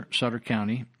supervisor, Sutter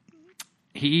County.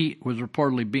 He was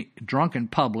reportedly drunk in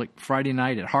public Friday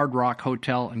night at Hard Rock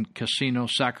Hotel and Casino,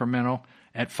 Sacramento,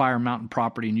 at Fire Mountain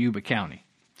property in Yuba County.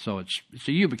 So it's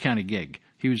a Yuba County gig.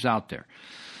 He was out there.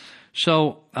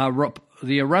 So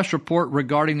the arrest report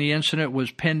regarding the incident was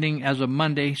pending as of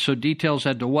Monday, so details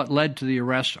as to what led to the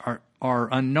arrest are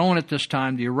unknown at this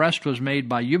time. The arrest was made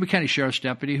by Yuba County Sheriff's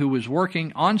deputy who was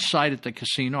working on site at the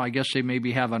casino. I guess they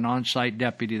maybe have an on-site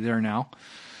deputy there now.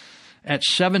 At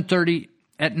 7:30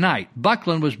 at night,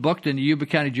 Buckland was booked in the Yuba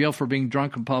County Jail for being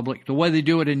drunk in public. The way they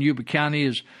do it in Yuba County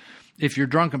is if you're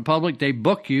drunk in public, they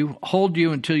book you, hold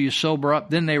you until you sober up,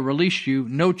 then they release you,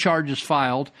 no charges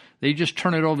filed. They just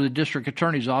turn it over to the district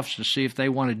attorney's office to see if they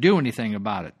want to do anything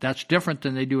about it. That's different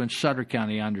than they do in Sutter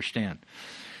County, I understand.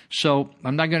 So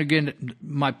I'm not going to get into,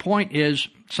 my point is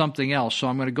something else. So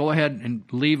I'm going to go ahead and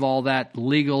leave all that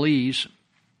legalese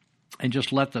and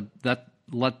just let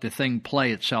the thing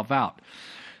play itself out.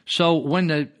 So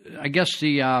when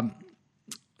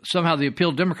somehow the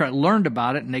Appeal Democrat learned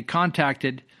about it and they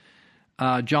contacted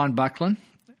John Buckland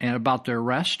and about their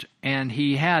arrest, and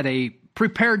he had a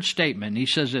prepared statement. He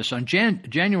says this on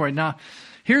January. Now,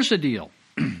 here's the deal.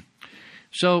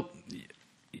 So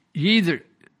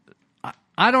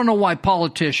I don't know why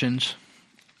politicians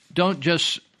don't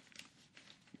just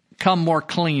come more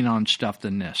clean on stuff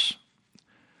than this.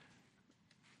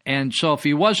 And so if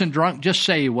he wasn't drunk, just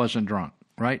say he wasn't drunk,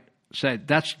 right? Say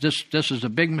this is a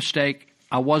big mistake.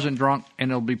 I wasn't drunk, and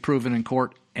it'll be proven in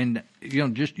court. And you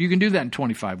can do that in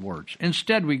 25 words.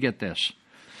 Instead, we get this.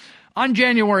 On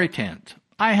January 10th,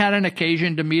 I had an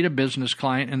occasion to meet a business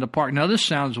client in the park. Now, this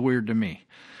sounds weird to me.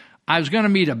 I was going to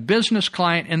meet a business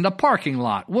client in the parking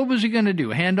lot. What was he going to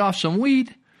do? Hand off some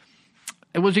weed?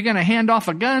 Was he going to hand off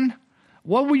a gun?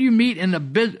 What would you meet in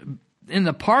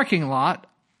the parking lot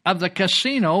of the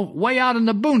casino way out in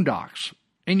the boondocks?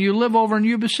 And you live over in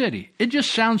Yuba City. It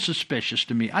just sounds suspicious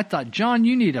to me. I thought, John,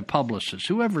 you need a publicist,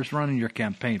 whoever's running your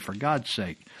campaign, for God's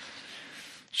sake.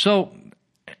 So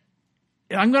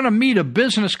I'm going to meet a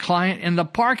business client in the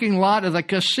parking lot of the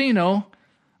casino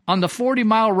on the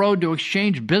 40-mile road to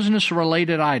exchange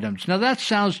business-related items. Now, that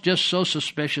sounds just so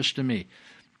suspicious to me.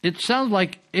 It sounds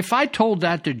like if I told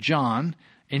that to John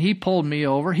and he pulled me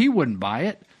over, he wouldn't buy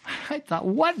it. I thought,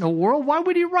 what in the world? Why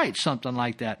would he write something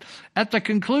like that? At the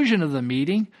conclusion of the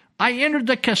meeting, I entered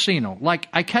the casino. Like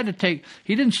I had to take,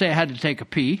 he didn't say I had to take a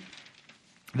pee.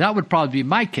 That would probably be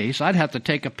my case. I'd have to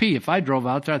take a pee. If I drove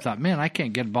out there, I thought, man, I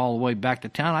can't get all the way back to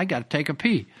town. I got to take a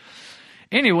pee.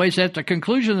 Anyways, at the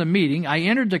conclusion of the meeting, I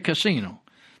entered the casino.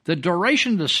 The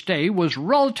duration of the stay was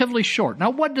relatively short.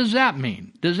 Now, what does that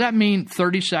mean? Does that mean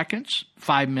 30 seconds,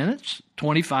 5 minutes,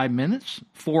 25 minutes,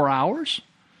 4 hours?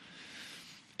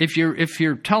 If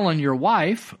you're telling your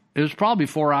wife it was probably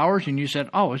 4 hours and you said,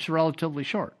 oh, it's relatively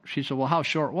short. She said, well, how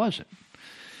short was it?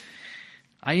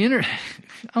 I entered,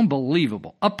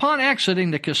 unbelievable. Upon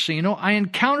exiting the casino, I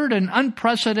encountered an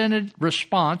unprecedented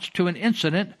response to an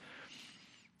incident.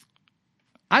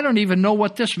 I don't even know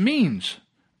what this means.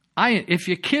 If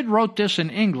your kid wrote this in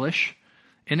English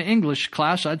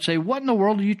class, I'd say, what in the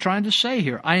world are you trying to say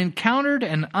here? I encountered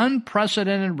an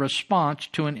unprecedented response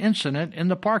to an incident in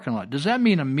the parking lot. Does that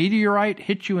mean a meteorite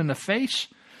hit you in the face?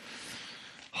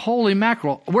 Holy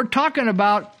mackerel. We're talking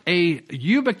about a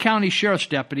Yuba County Sheriff's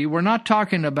deputy. We're not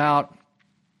talking about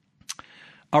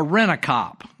a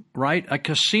rent-a-cop, right? A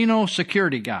casino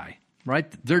security guy, right?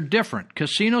 They're different.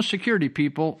 Casino security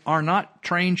people are not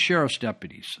trained sheriff's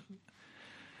deputies.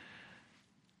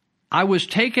 I was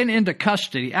taken into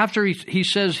custody after he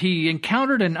says he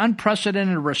encountered an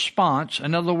unprecedented response.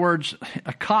 In other words,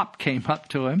 a cop came up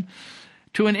to him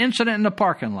to an incident in the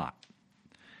parking lot.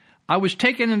 I was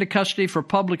taken into custody for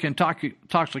public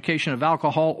intoxication of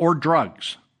alcohol or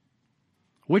drugs.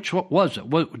 Which was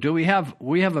it? Do we have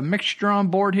a mixture on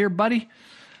board here, buddy?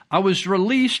 I was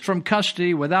released from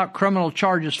custody without criminal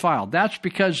charges filed. That's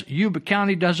because Yuba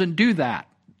County doesn't do that.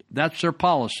 That's their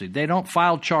policy. They don't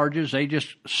file charges. They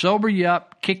just sober you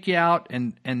up, kick you out,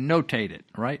 and notate it,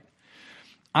 right?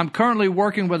 I'm currently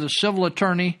working with a civil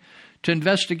attorney to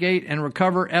investigate and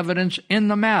recover evidence in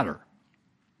the matter.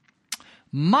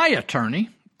 My attorney,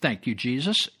 thank you,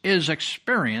 Jesus, is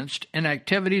experienced in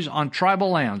activities on tribal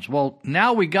lands. Well,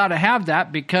 now we got to have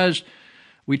that because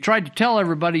we tried to tell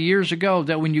everybody years ago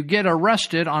that when you get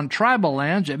arrested on tribal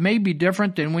lands, it may be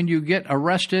different than when you get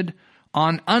arrested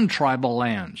on untribal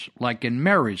lands, like in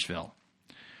Marysville.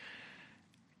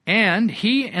 And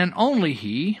he and only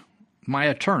he, my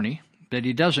attorney, that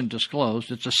he doesn't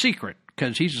disclose, it's a secret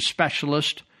because he's a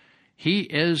specialist. He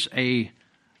is a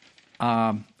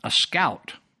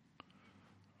scout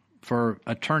for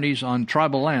attorneys on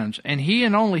tribal lands, and he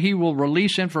and only he will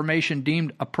release information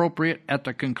deemed appropriate at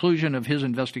the conclusion of his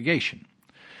investigation.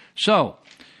 So,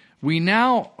 we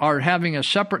now are having a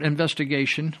separate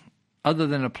investigation other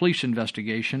than a police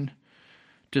investigation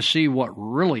to see what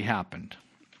really happened.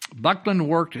 Buckland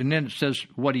worked, and then it says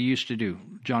what he used to do.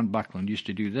 John Buckland used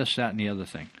to do this, that, and the other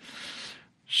thing.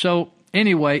 So,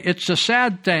 anyway, it's a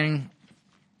sad thing.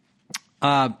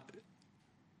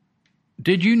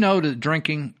 Did you know that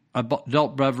drinking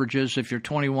adult beverages, if you're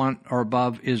 21 or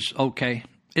above, is okay?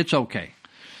 It's okay.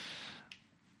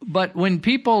 But when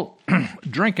people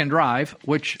drink and drive,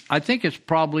 which I think it's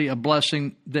probably a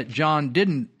blessing that John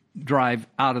didn't drive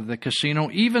out of the casino,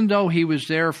 even though he was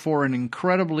there for the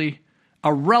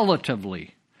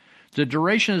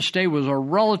duration of the stay was a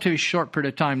relatively short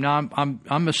period of time. Now,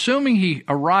 I'm assuming he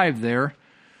arrived there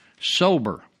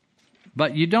sober,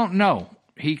 but you don't know.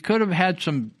 He could have had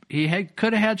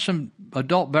some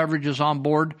adult beverages on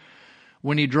board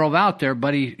when he drove out there,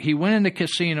 but he went in the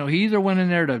casino. He either went in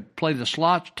there to play the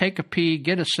slots, take a pee,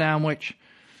 get a sandwich,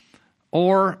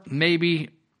 or maybe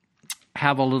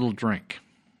have a little drink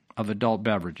of adult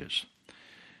beverages.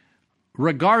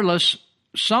 Regardless,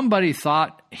 somebody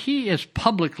thought he is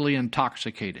publicly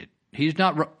intoxicated. He's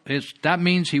not. That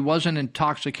means he wasn't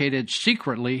intoxicated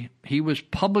secretly. He was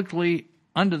publicly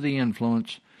under the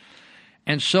influence.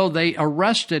 And so they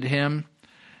arrested him.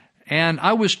 And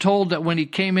I was told that when he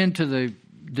came into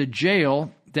the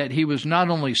jail that he was not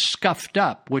only scuffed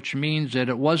up, which means that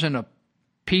it wasn't a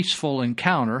peaceful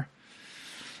encounter,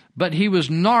 but he was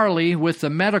gnarly with the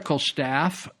medical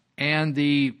staff and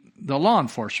the law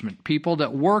enforcement people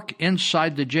that work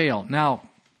inside the jail. Now,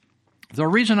 the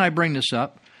reason I bring this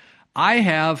up, I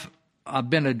have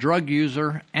been a drug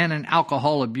user and an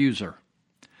alcohol abuser.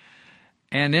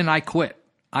 And then I quit.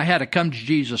 I had a come to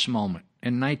Jesus moment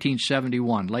in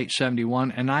 1971, late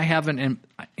 71, and I haven't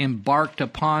embarked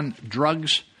upon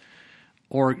drugs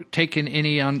or taken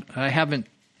any, I haven't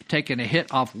taken a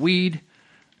hit off weed,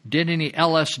 did any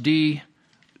LSD,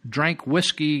 drank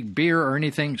whiskey, beer, or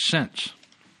anything since.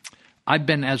 I've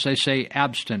been, as they say,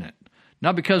 abstinent.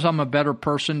 Not because I'm a better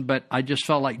person, but I just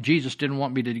felt like Jesus didn't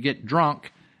want me to get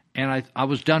drunk, and I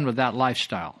was done with that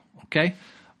lifestyle, okay?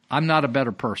 I'm not a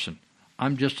better person.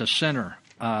 I'm just a sinner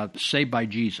saved by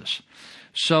Jesus.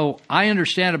 So I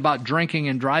understand about drinking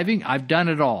and driving. I've done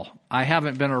it all. I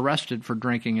haven't been arrested for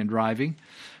drinking and driving.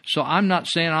 So I'm not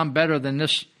saying I'm better than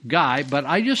this guy, but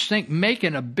I just think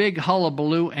making a big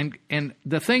hullabaloo, and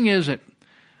the thing is that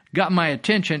got my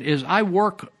attention is I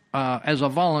work as a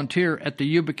volunteer at the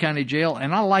Yuba County Jail,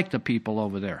 and I like the people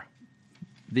over there.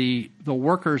 The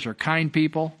workers are kind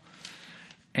people,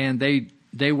 and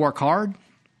they work hard,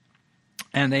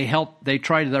 and they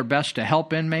try their best to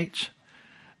help inmates,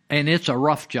 and it's a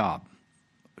rough job.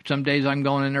 Some days I'm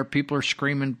going in there, people are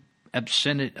screaming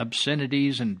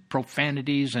obscenities and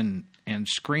profanities and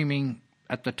screaming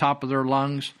at the top of their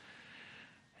lungs,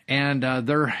 and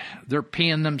they're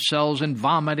peeing themselves and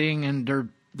vomiting, and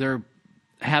they're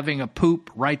having a poop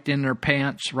right in their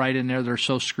pants, right in there. They're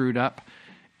so screwed up.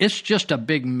 It's just a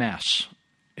big mess.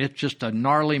 It's just a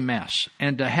gnarly mess.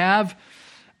 And to have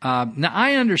now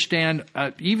I understand,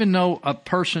 even though a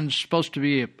person's supposed to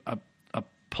be a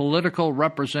political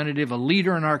representative, a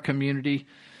leader in our community,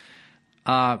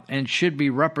 and should be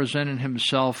representing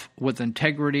himself with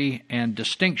integrity and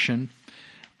distinction,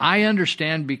 I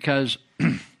understand because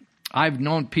I've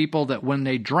known people that when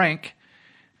they drank,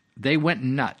 they went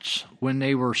nuts. When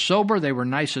they were sober, they were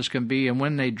nice as can be, and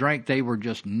when they drank, they were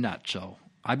just nuts. So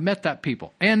I've met that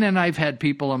people. And then I've had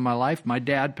people in my life, my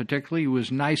dad particularly, who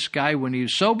was a nice guy when he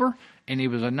was sober, and he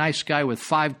was a nice guy with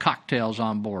 5 cocktails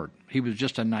on board. He was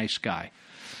just a nice guy.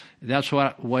 That's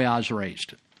the way I was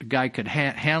raised. A guy could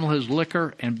handle his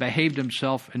liquor and behaved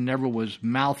himself and never was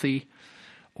mouthy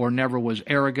or never was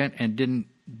arrogant and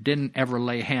didn't ever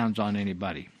lay hands on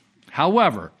anybody.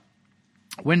 However,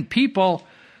 when people,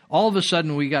 all of a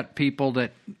sudden we got people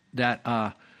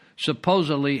that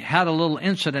supposedly had a little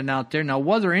incident out there. Now,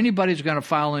 whether anybody's going to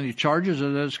file any charges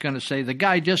or they're just going to say the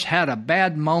guy just had a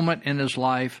bad moment in his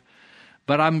life,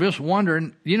 but I'm just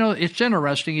wondering, it's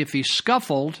interesting if he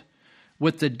scuffled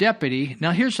with the deputy.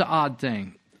 Now, here's the odd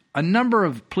thing. A number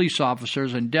of police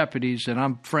officers and deputies that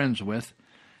I'm friends with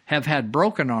have had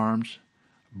broken arms,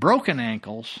 broken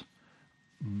ankles,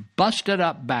 busted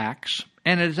up backs,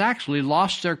 and has actually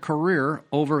lost their career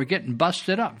over getting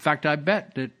busted up. In fact, I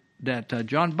bet that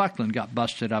John Buckland got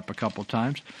busted up a couple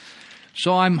times.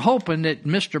 So I'm hoping that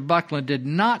Mr. Buckland did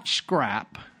not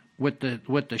scrap with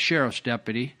the sheriff's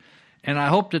deputy, and I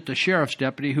hope that the sheriff's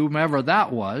deputy, whomever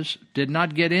that was, did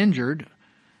not get injured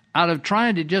out of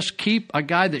trying to just keep a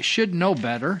guy that should know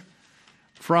better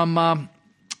from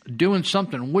doing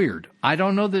something weird. I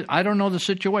don't know the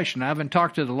situation. I haven't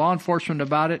talked to the law enforcement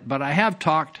about it, but I have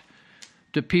talked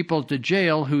to people at the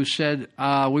jail who said,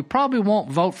 we probably won't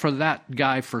vote for that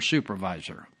guy for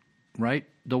supervisor, right?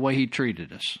 The way he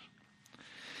treated us.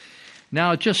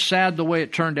 Now, it's just sad the way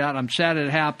it turned out. I'm sad it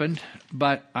happened,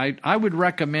 but I would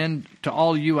recommend to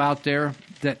all you out there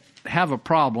that have a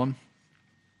problem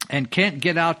and can't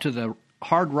get out to the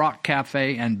Hard Rock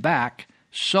Cafe and back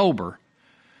sober.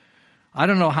 I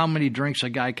don't know how many drinks a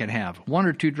guy could have. 1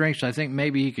 or 2 drinks, I think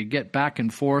maybe he could get back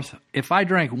and forth. If I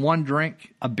drank 1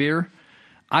 drink, a beer,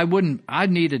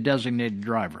 I'd need a designated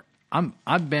driver.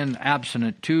 I've been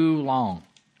abstinent too long,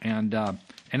 and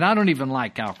I don't even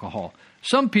like alcohol.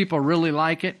 Some people really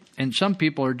like it, and some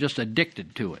people are just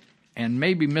addicted to it. And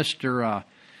maybe Mr.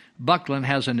 Buckland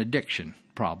has an addiction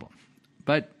problem.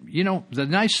 But, the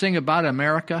nice thing about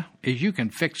America is you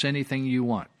can fix anything you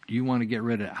want. You want to get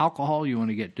rid of alcohol, you want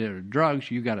to get rid of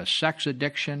drugs, you got a sex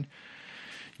addiction,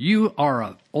 you are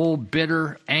an old,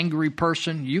 bitter, angry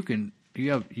person,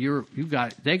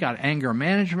 they got anger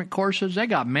management courses. They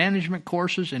got management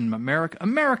courses in America.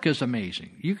 America's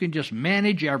amazing. You can just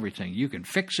manage everything. You can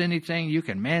fix anything. You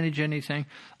can manage anything.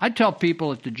 I tell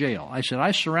people at the jail, I said,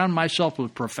 I surround myself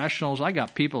with professionals. I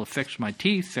got people to fix my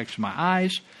teeth, fix my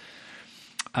eyes,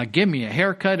 give me a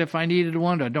haircut if I needed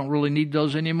one. I don't really need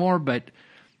those anymore, but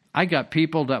I got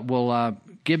people that will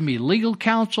give me legal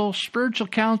counsel, spiritual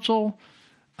counsel,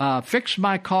 fix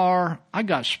my car. I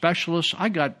got specialists. I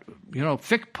got,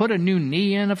 put a new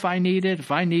knee in if I need it.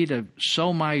 If I need to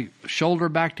sew my shoulder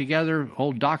back together,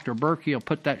 old Dr. Berkey will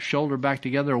put that shoulder back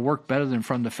together. It'll work better than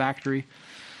from the factory.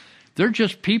 They're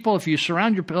just people. If you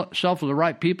surround yourself with the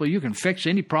right people, you can fix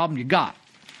any problem you got.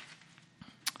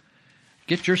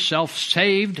 Get yourself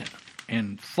saved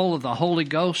and full of the Holy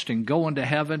Ghost and go into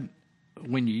heaven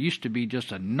when you used to be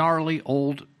just a gnarly,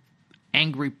 old,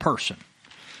 angry person.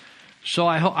 So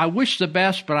I wish the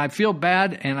best, but I feel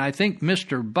bad, and I think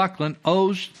Mr. Buckland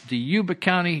owes the Yuba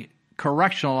County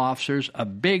correctional officers a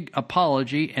big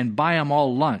apology and buy them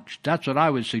all lunch. That's what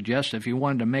I would suggest if you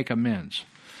wanted to make amends.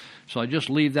 So I just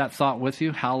leave that thought with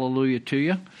you. Hallelujah to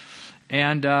you.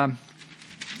 And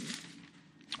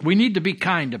we need to be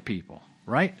kind to people,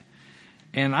 right?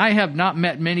 And I have not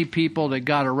met many people that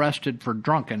got arrested for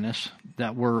drunkenness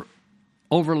that were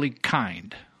overly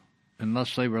kind,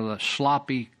 unless they were the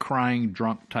sloppy, crying,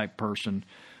 drunk type person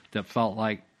that felt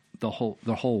like the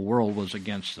whole world was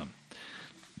against them.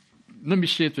 Let me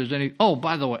see if there's any. Oh,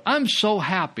 by the way, I'm so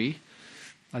happy.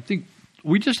 I think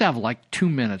we just have like 2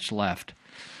 minutes left.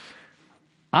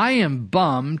 I am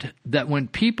bummed that when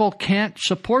people can't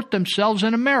support themselves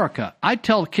in America, I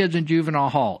tell kids in juvenile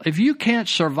hall, if you can't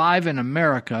survive in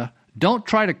America, don't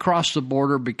try to cross the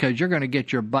border because you're going to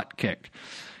get your butt kicked.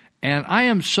 And I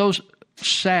am so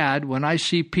sad when I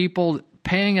see people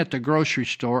paying at the grocery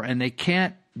store and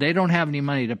they don't have any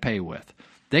money to pay with.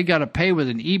 They got to pay with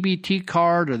an EBT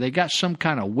card or they got some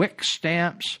kind of WIC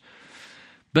stamps.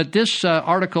 But this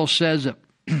article says that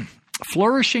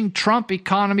flourishing Trump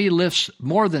economy lifts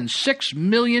more than 6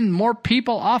 million more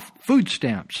people off food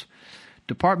stamps.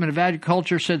 Department of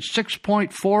Agriculture said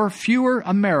 6.4 fewer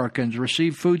Americans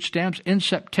received food stamps in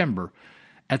September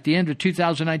at the end of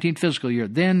 2019 fiscal year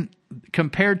than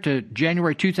compared to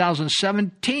January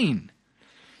 2017.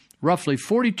 Roughly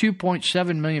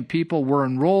 42.7 million people were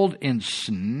enrolled in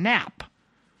SNAP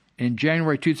in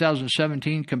January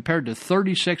 2017 compared to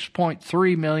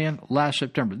 36.3 million last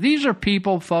September. These are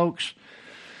people, folks,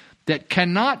 that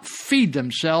cannot feed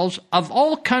themselves. Of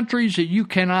all countries that you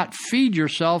cannot feed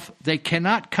yourself, they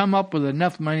cannot come up with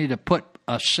enough money to put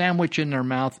a sandwich in their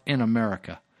mouth in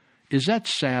America. Is that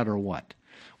sad or what?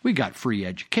 We got free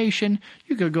education.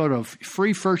 You could go to a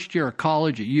free first year of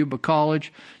college at Yuba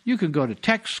College. You can go to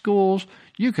tech schools.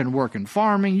 You can work in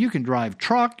farming. You can drive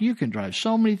truck. You can drive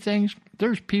so many things.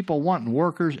 There's people wanting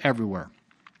workers everywhere.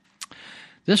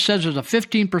 This says there's a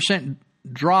 15%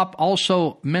 drop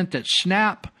also meant that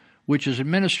SNAP, which is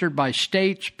administered by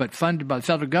states but funded by the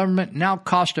federal government, now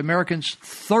cost Americans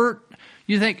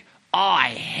You think, oh, I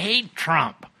hate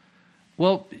Trump.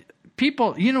 Well,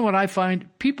 people, you know what I find?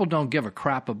 People don't give a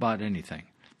crap about anything.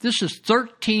 This is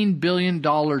 $13 billion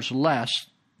less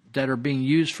that are being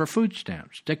used for food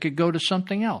stamps that could go to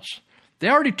something else. They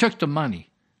already took the money,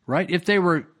 right? If they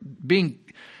were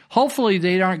hopefully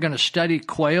they aren't going to study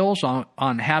quails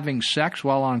on having sex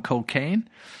while on cocaine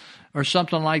or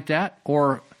something like that,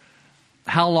 or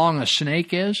how long a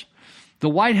snake is. The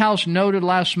White House noted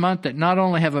last month that not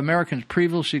only have Americans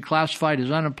previously classified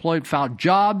as unemployed found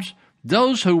jobs,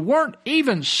 those who weren't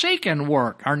even seeking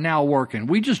work are now working.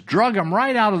 We just drug them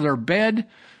right out of their bed,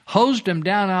 hosed them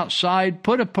down outside,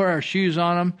 put a pair of shoes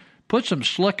on them, put some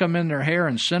slickum in their hair,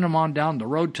 and sent them on down the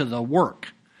road to the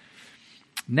work.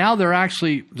 Now they're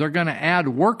going to add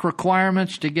work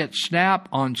requirements to get SNAP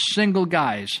on single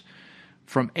guys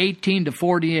from 18 to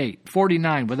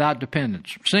 49 without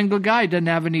dependents. Single guy doesn't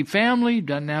have any family,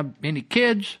 doesn't have any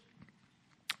kids.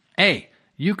 Hey,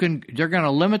 they're going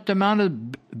to limit the amount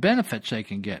of benefits they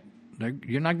can get.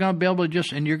 You're not going to be able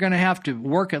to and you're going to have to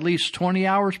work at least 20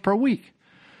 hours per week.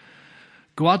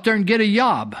 Go out there and get a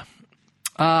job.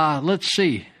 Let's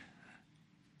see.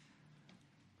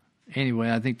 Anyway,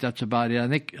 I think that's about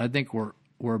it. I think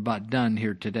we're about done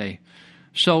here today.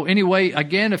 So anyway,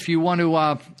 again, if you want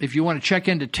to check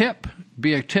into TIP,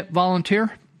 be a TIP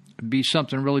volunteer, be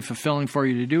something really fulfilling for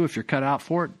you to do. If you're cut out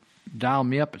for it, dial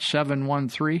me up at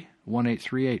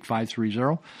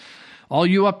 713-1838-530. All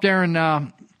you up there,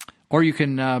 or you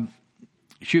can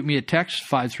shoot me a text,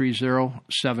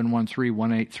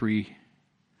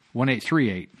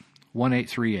 530-713-1838.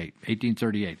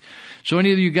 1838. So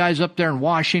any of you guys up there in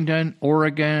Washington,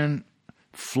 Oregon,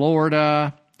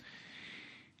 Florida,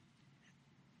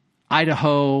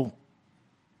 Idaho,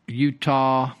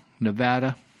 Utah,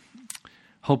 Nevada,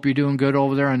 hope you're doing good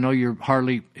over there. I know you're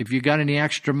if you got any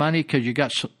extra money because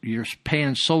you're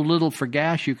paying so little for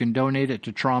gas, you can donate it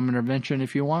to trauma intervention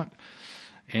if you want.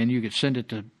 And you could send it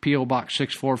to P.O. Box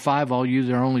 645. All you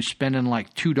that are only spending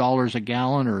like $2 a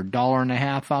gallon or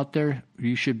 $1.50 out there,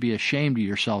 you should be ashamed of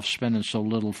yourself spending so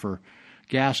little for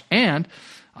gas. And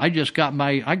I just got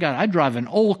I drive an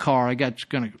old car. Going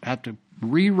to have to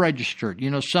re-register it. You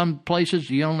know, some places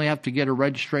you only have to get a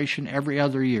registration every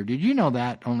other year. Did you know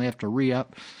that? Only have to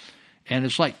re-up. And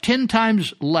it's like 10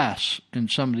 times less in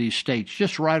some of these states,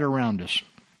 just right around us.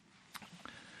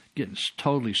 Getting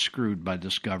totally screwed by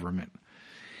this government.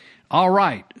 All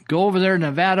right, go over there,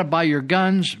 Nevada, buy your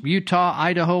guns. Utah,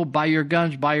 Idaho, buy your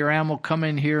guns, buy your ammo. Come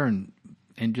in here and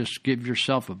just give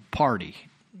yourself a party.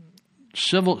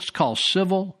 It's called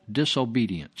civil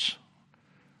disobedience.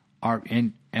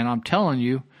 And I'm telling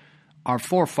you, our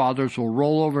forefathers will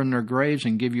roll over in their graves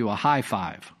and give you a high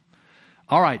five.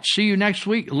 All right, see you next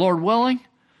week, Lord willing,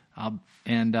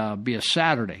 and be a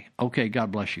Saturday. Okay,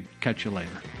 God bless you. Catch you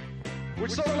later. We're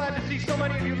so glad to see so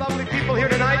many of you lovely people here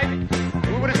tonight.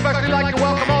 We would especially like to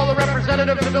welcome all the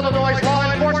representatives of Illinois'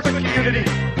 law enforcement community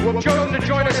who have chosen to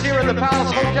join us here in the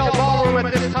Palace Hotel Ballroom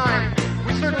at this time.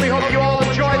 We certainly hope you all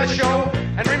enjoy the show.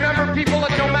 And remember, people,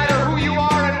 that no matter who you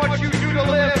are and what you do to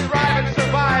live, thrive, and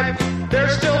survive,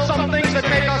 there's still some things that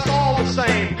make us all the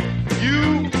same.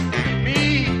 You,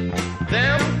 me,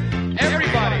 them,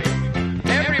 everybody.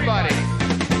 Everybody.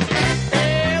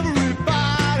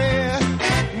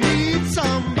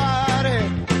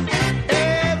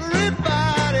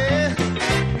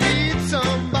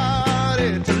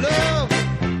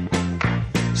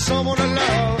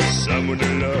 Someone to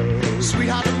love,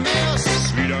 Sweetheart to miss,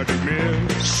 sweetheart to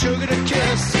miss, sugar to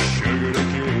kiss.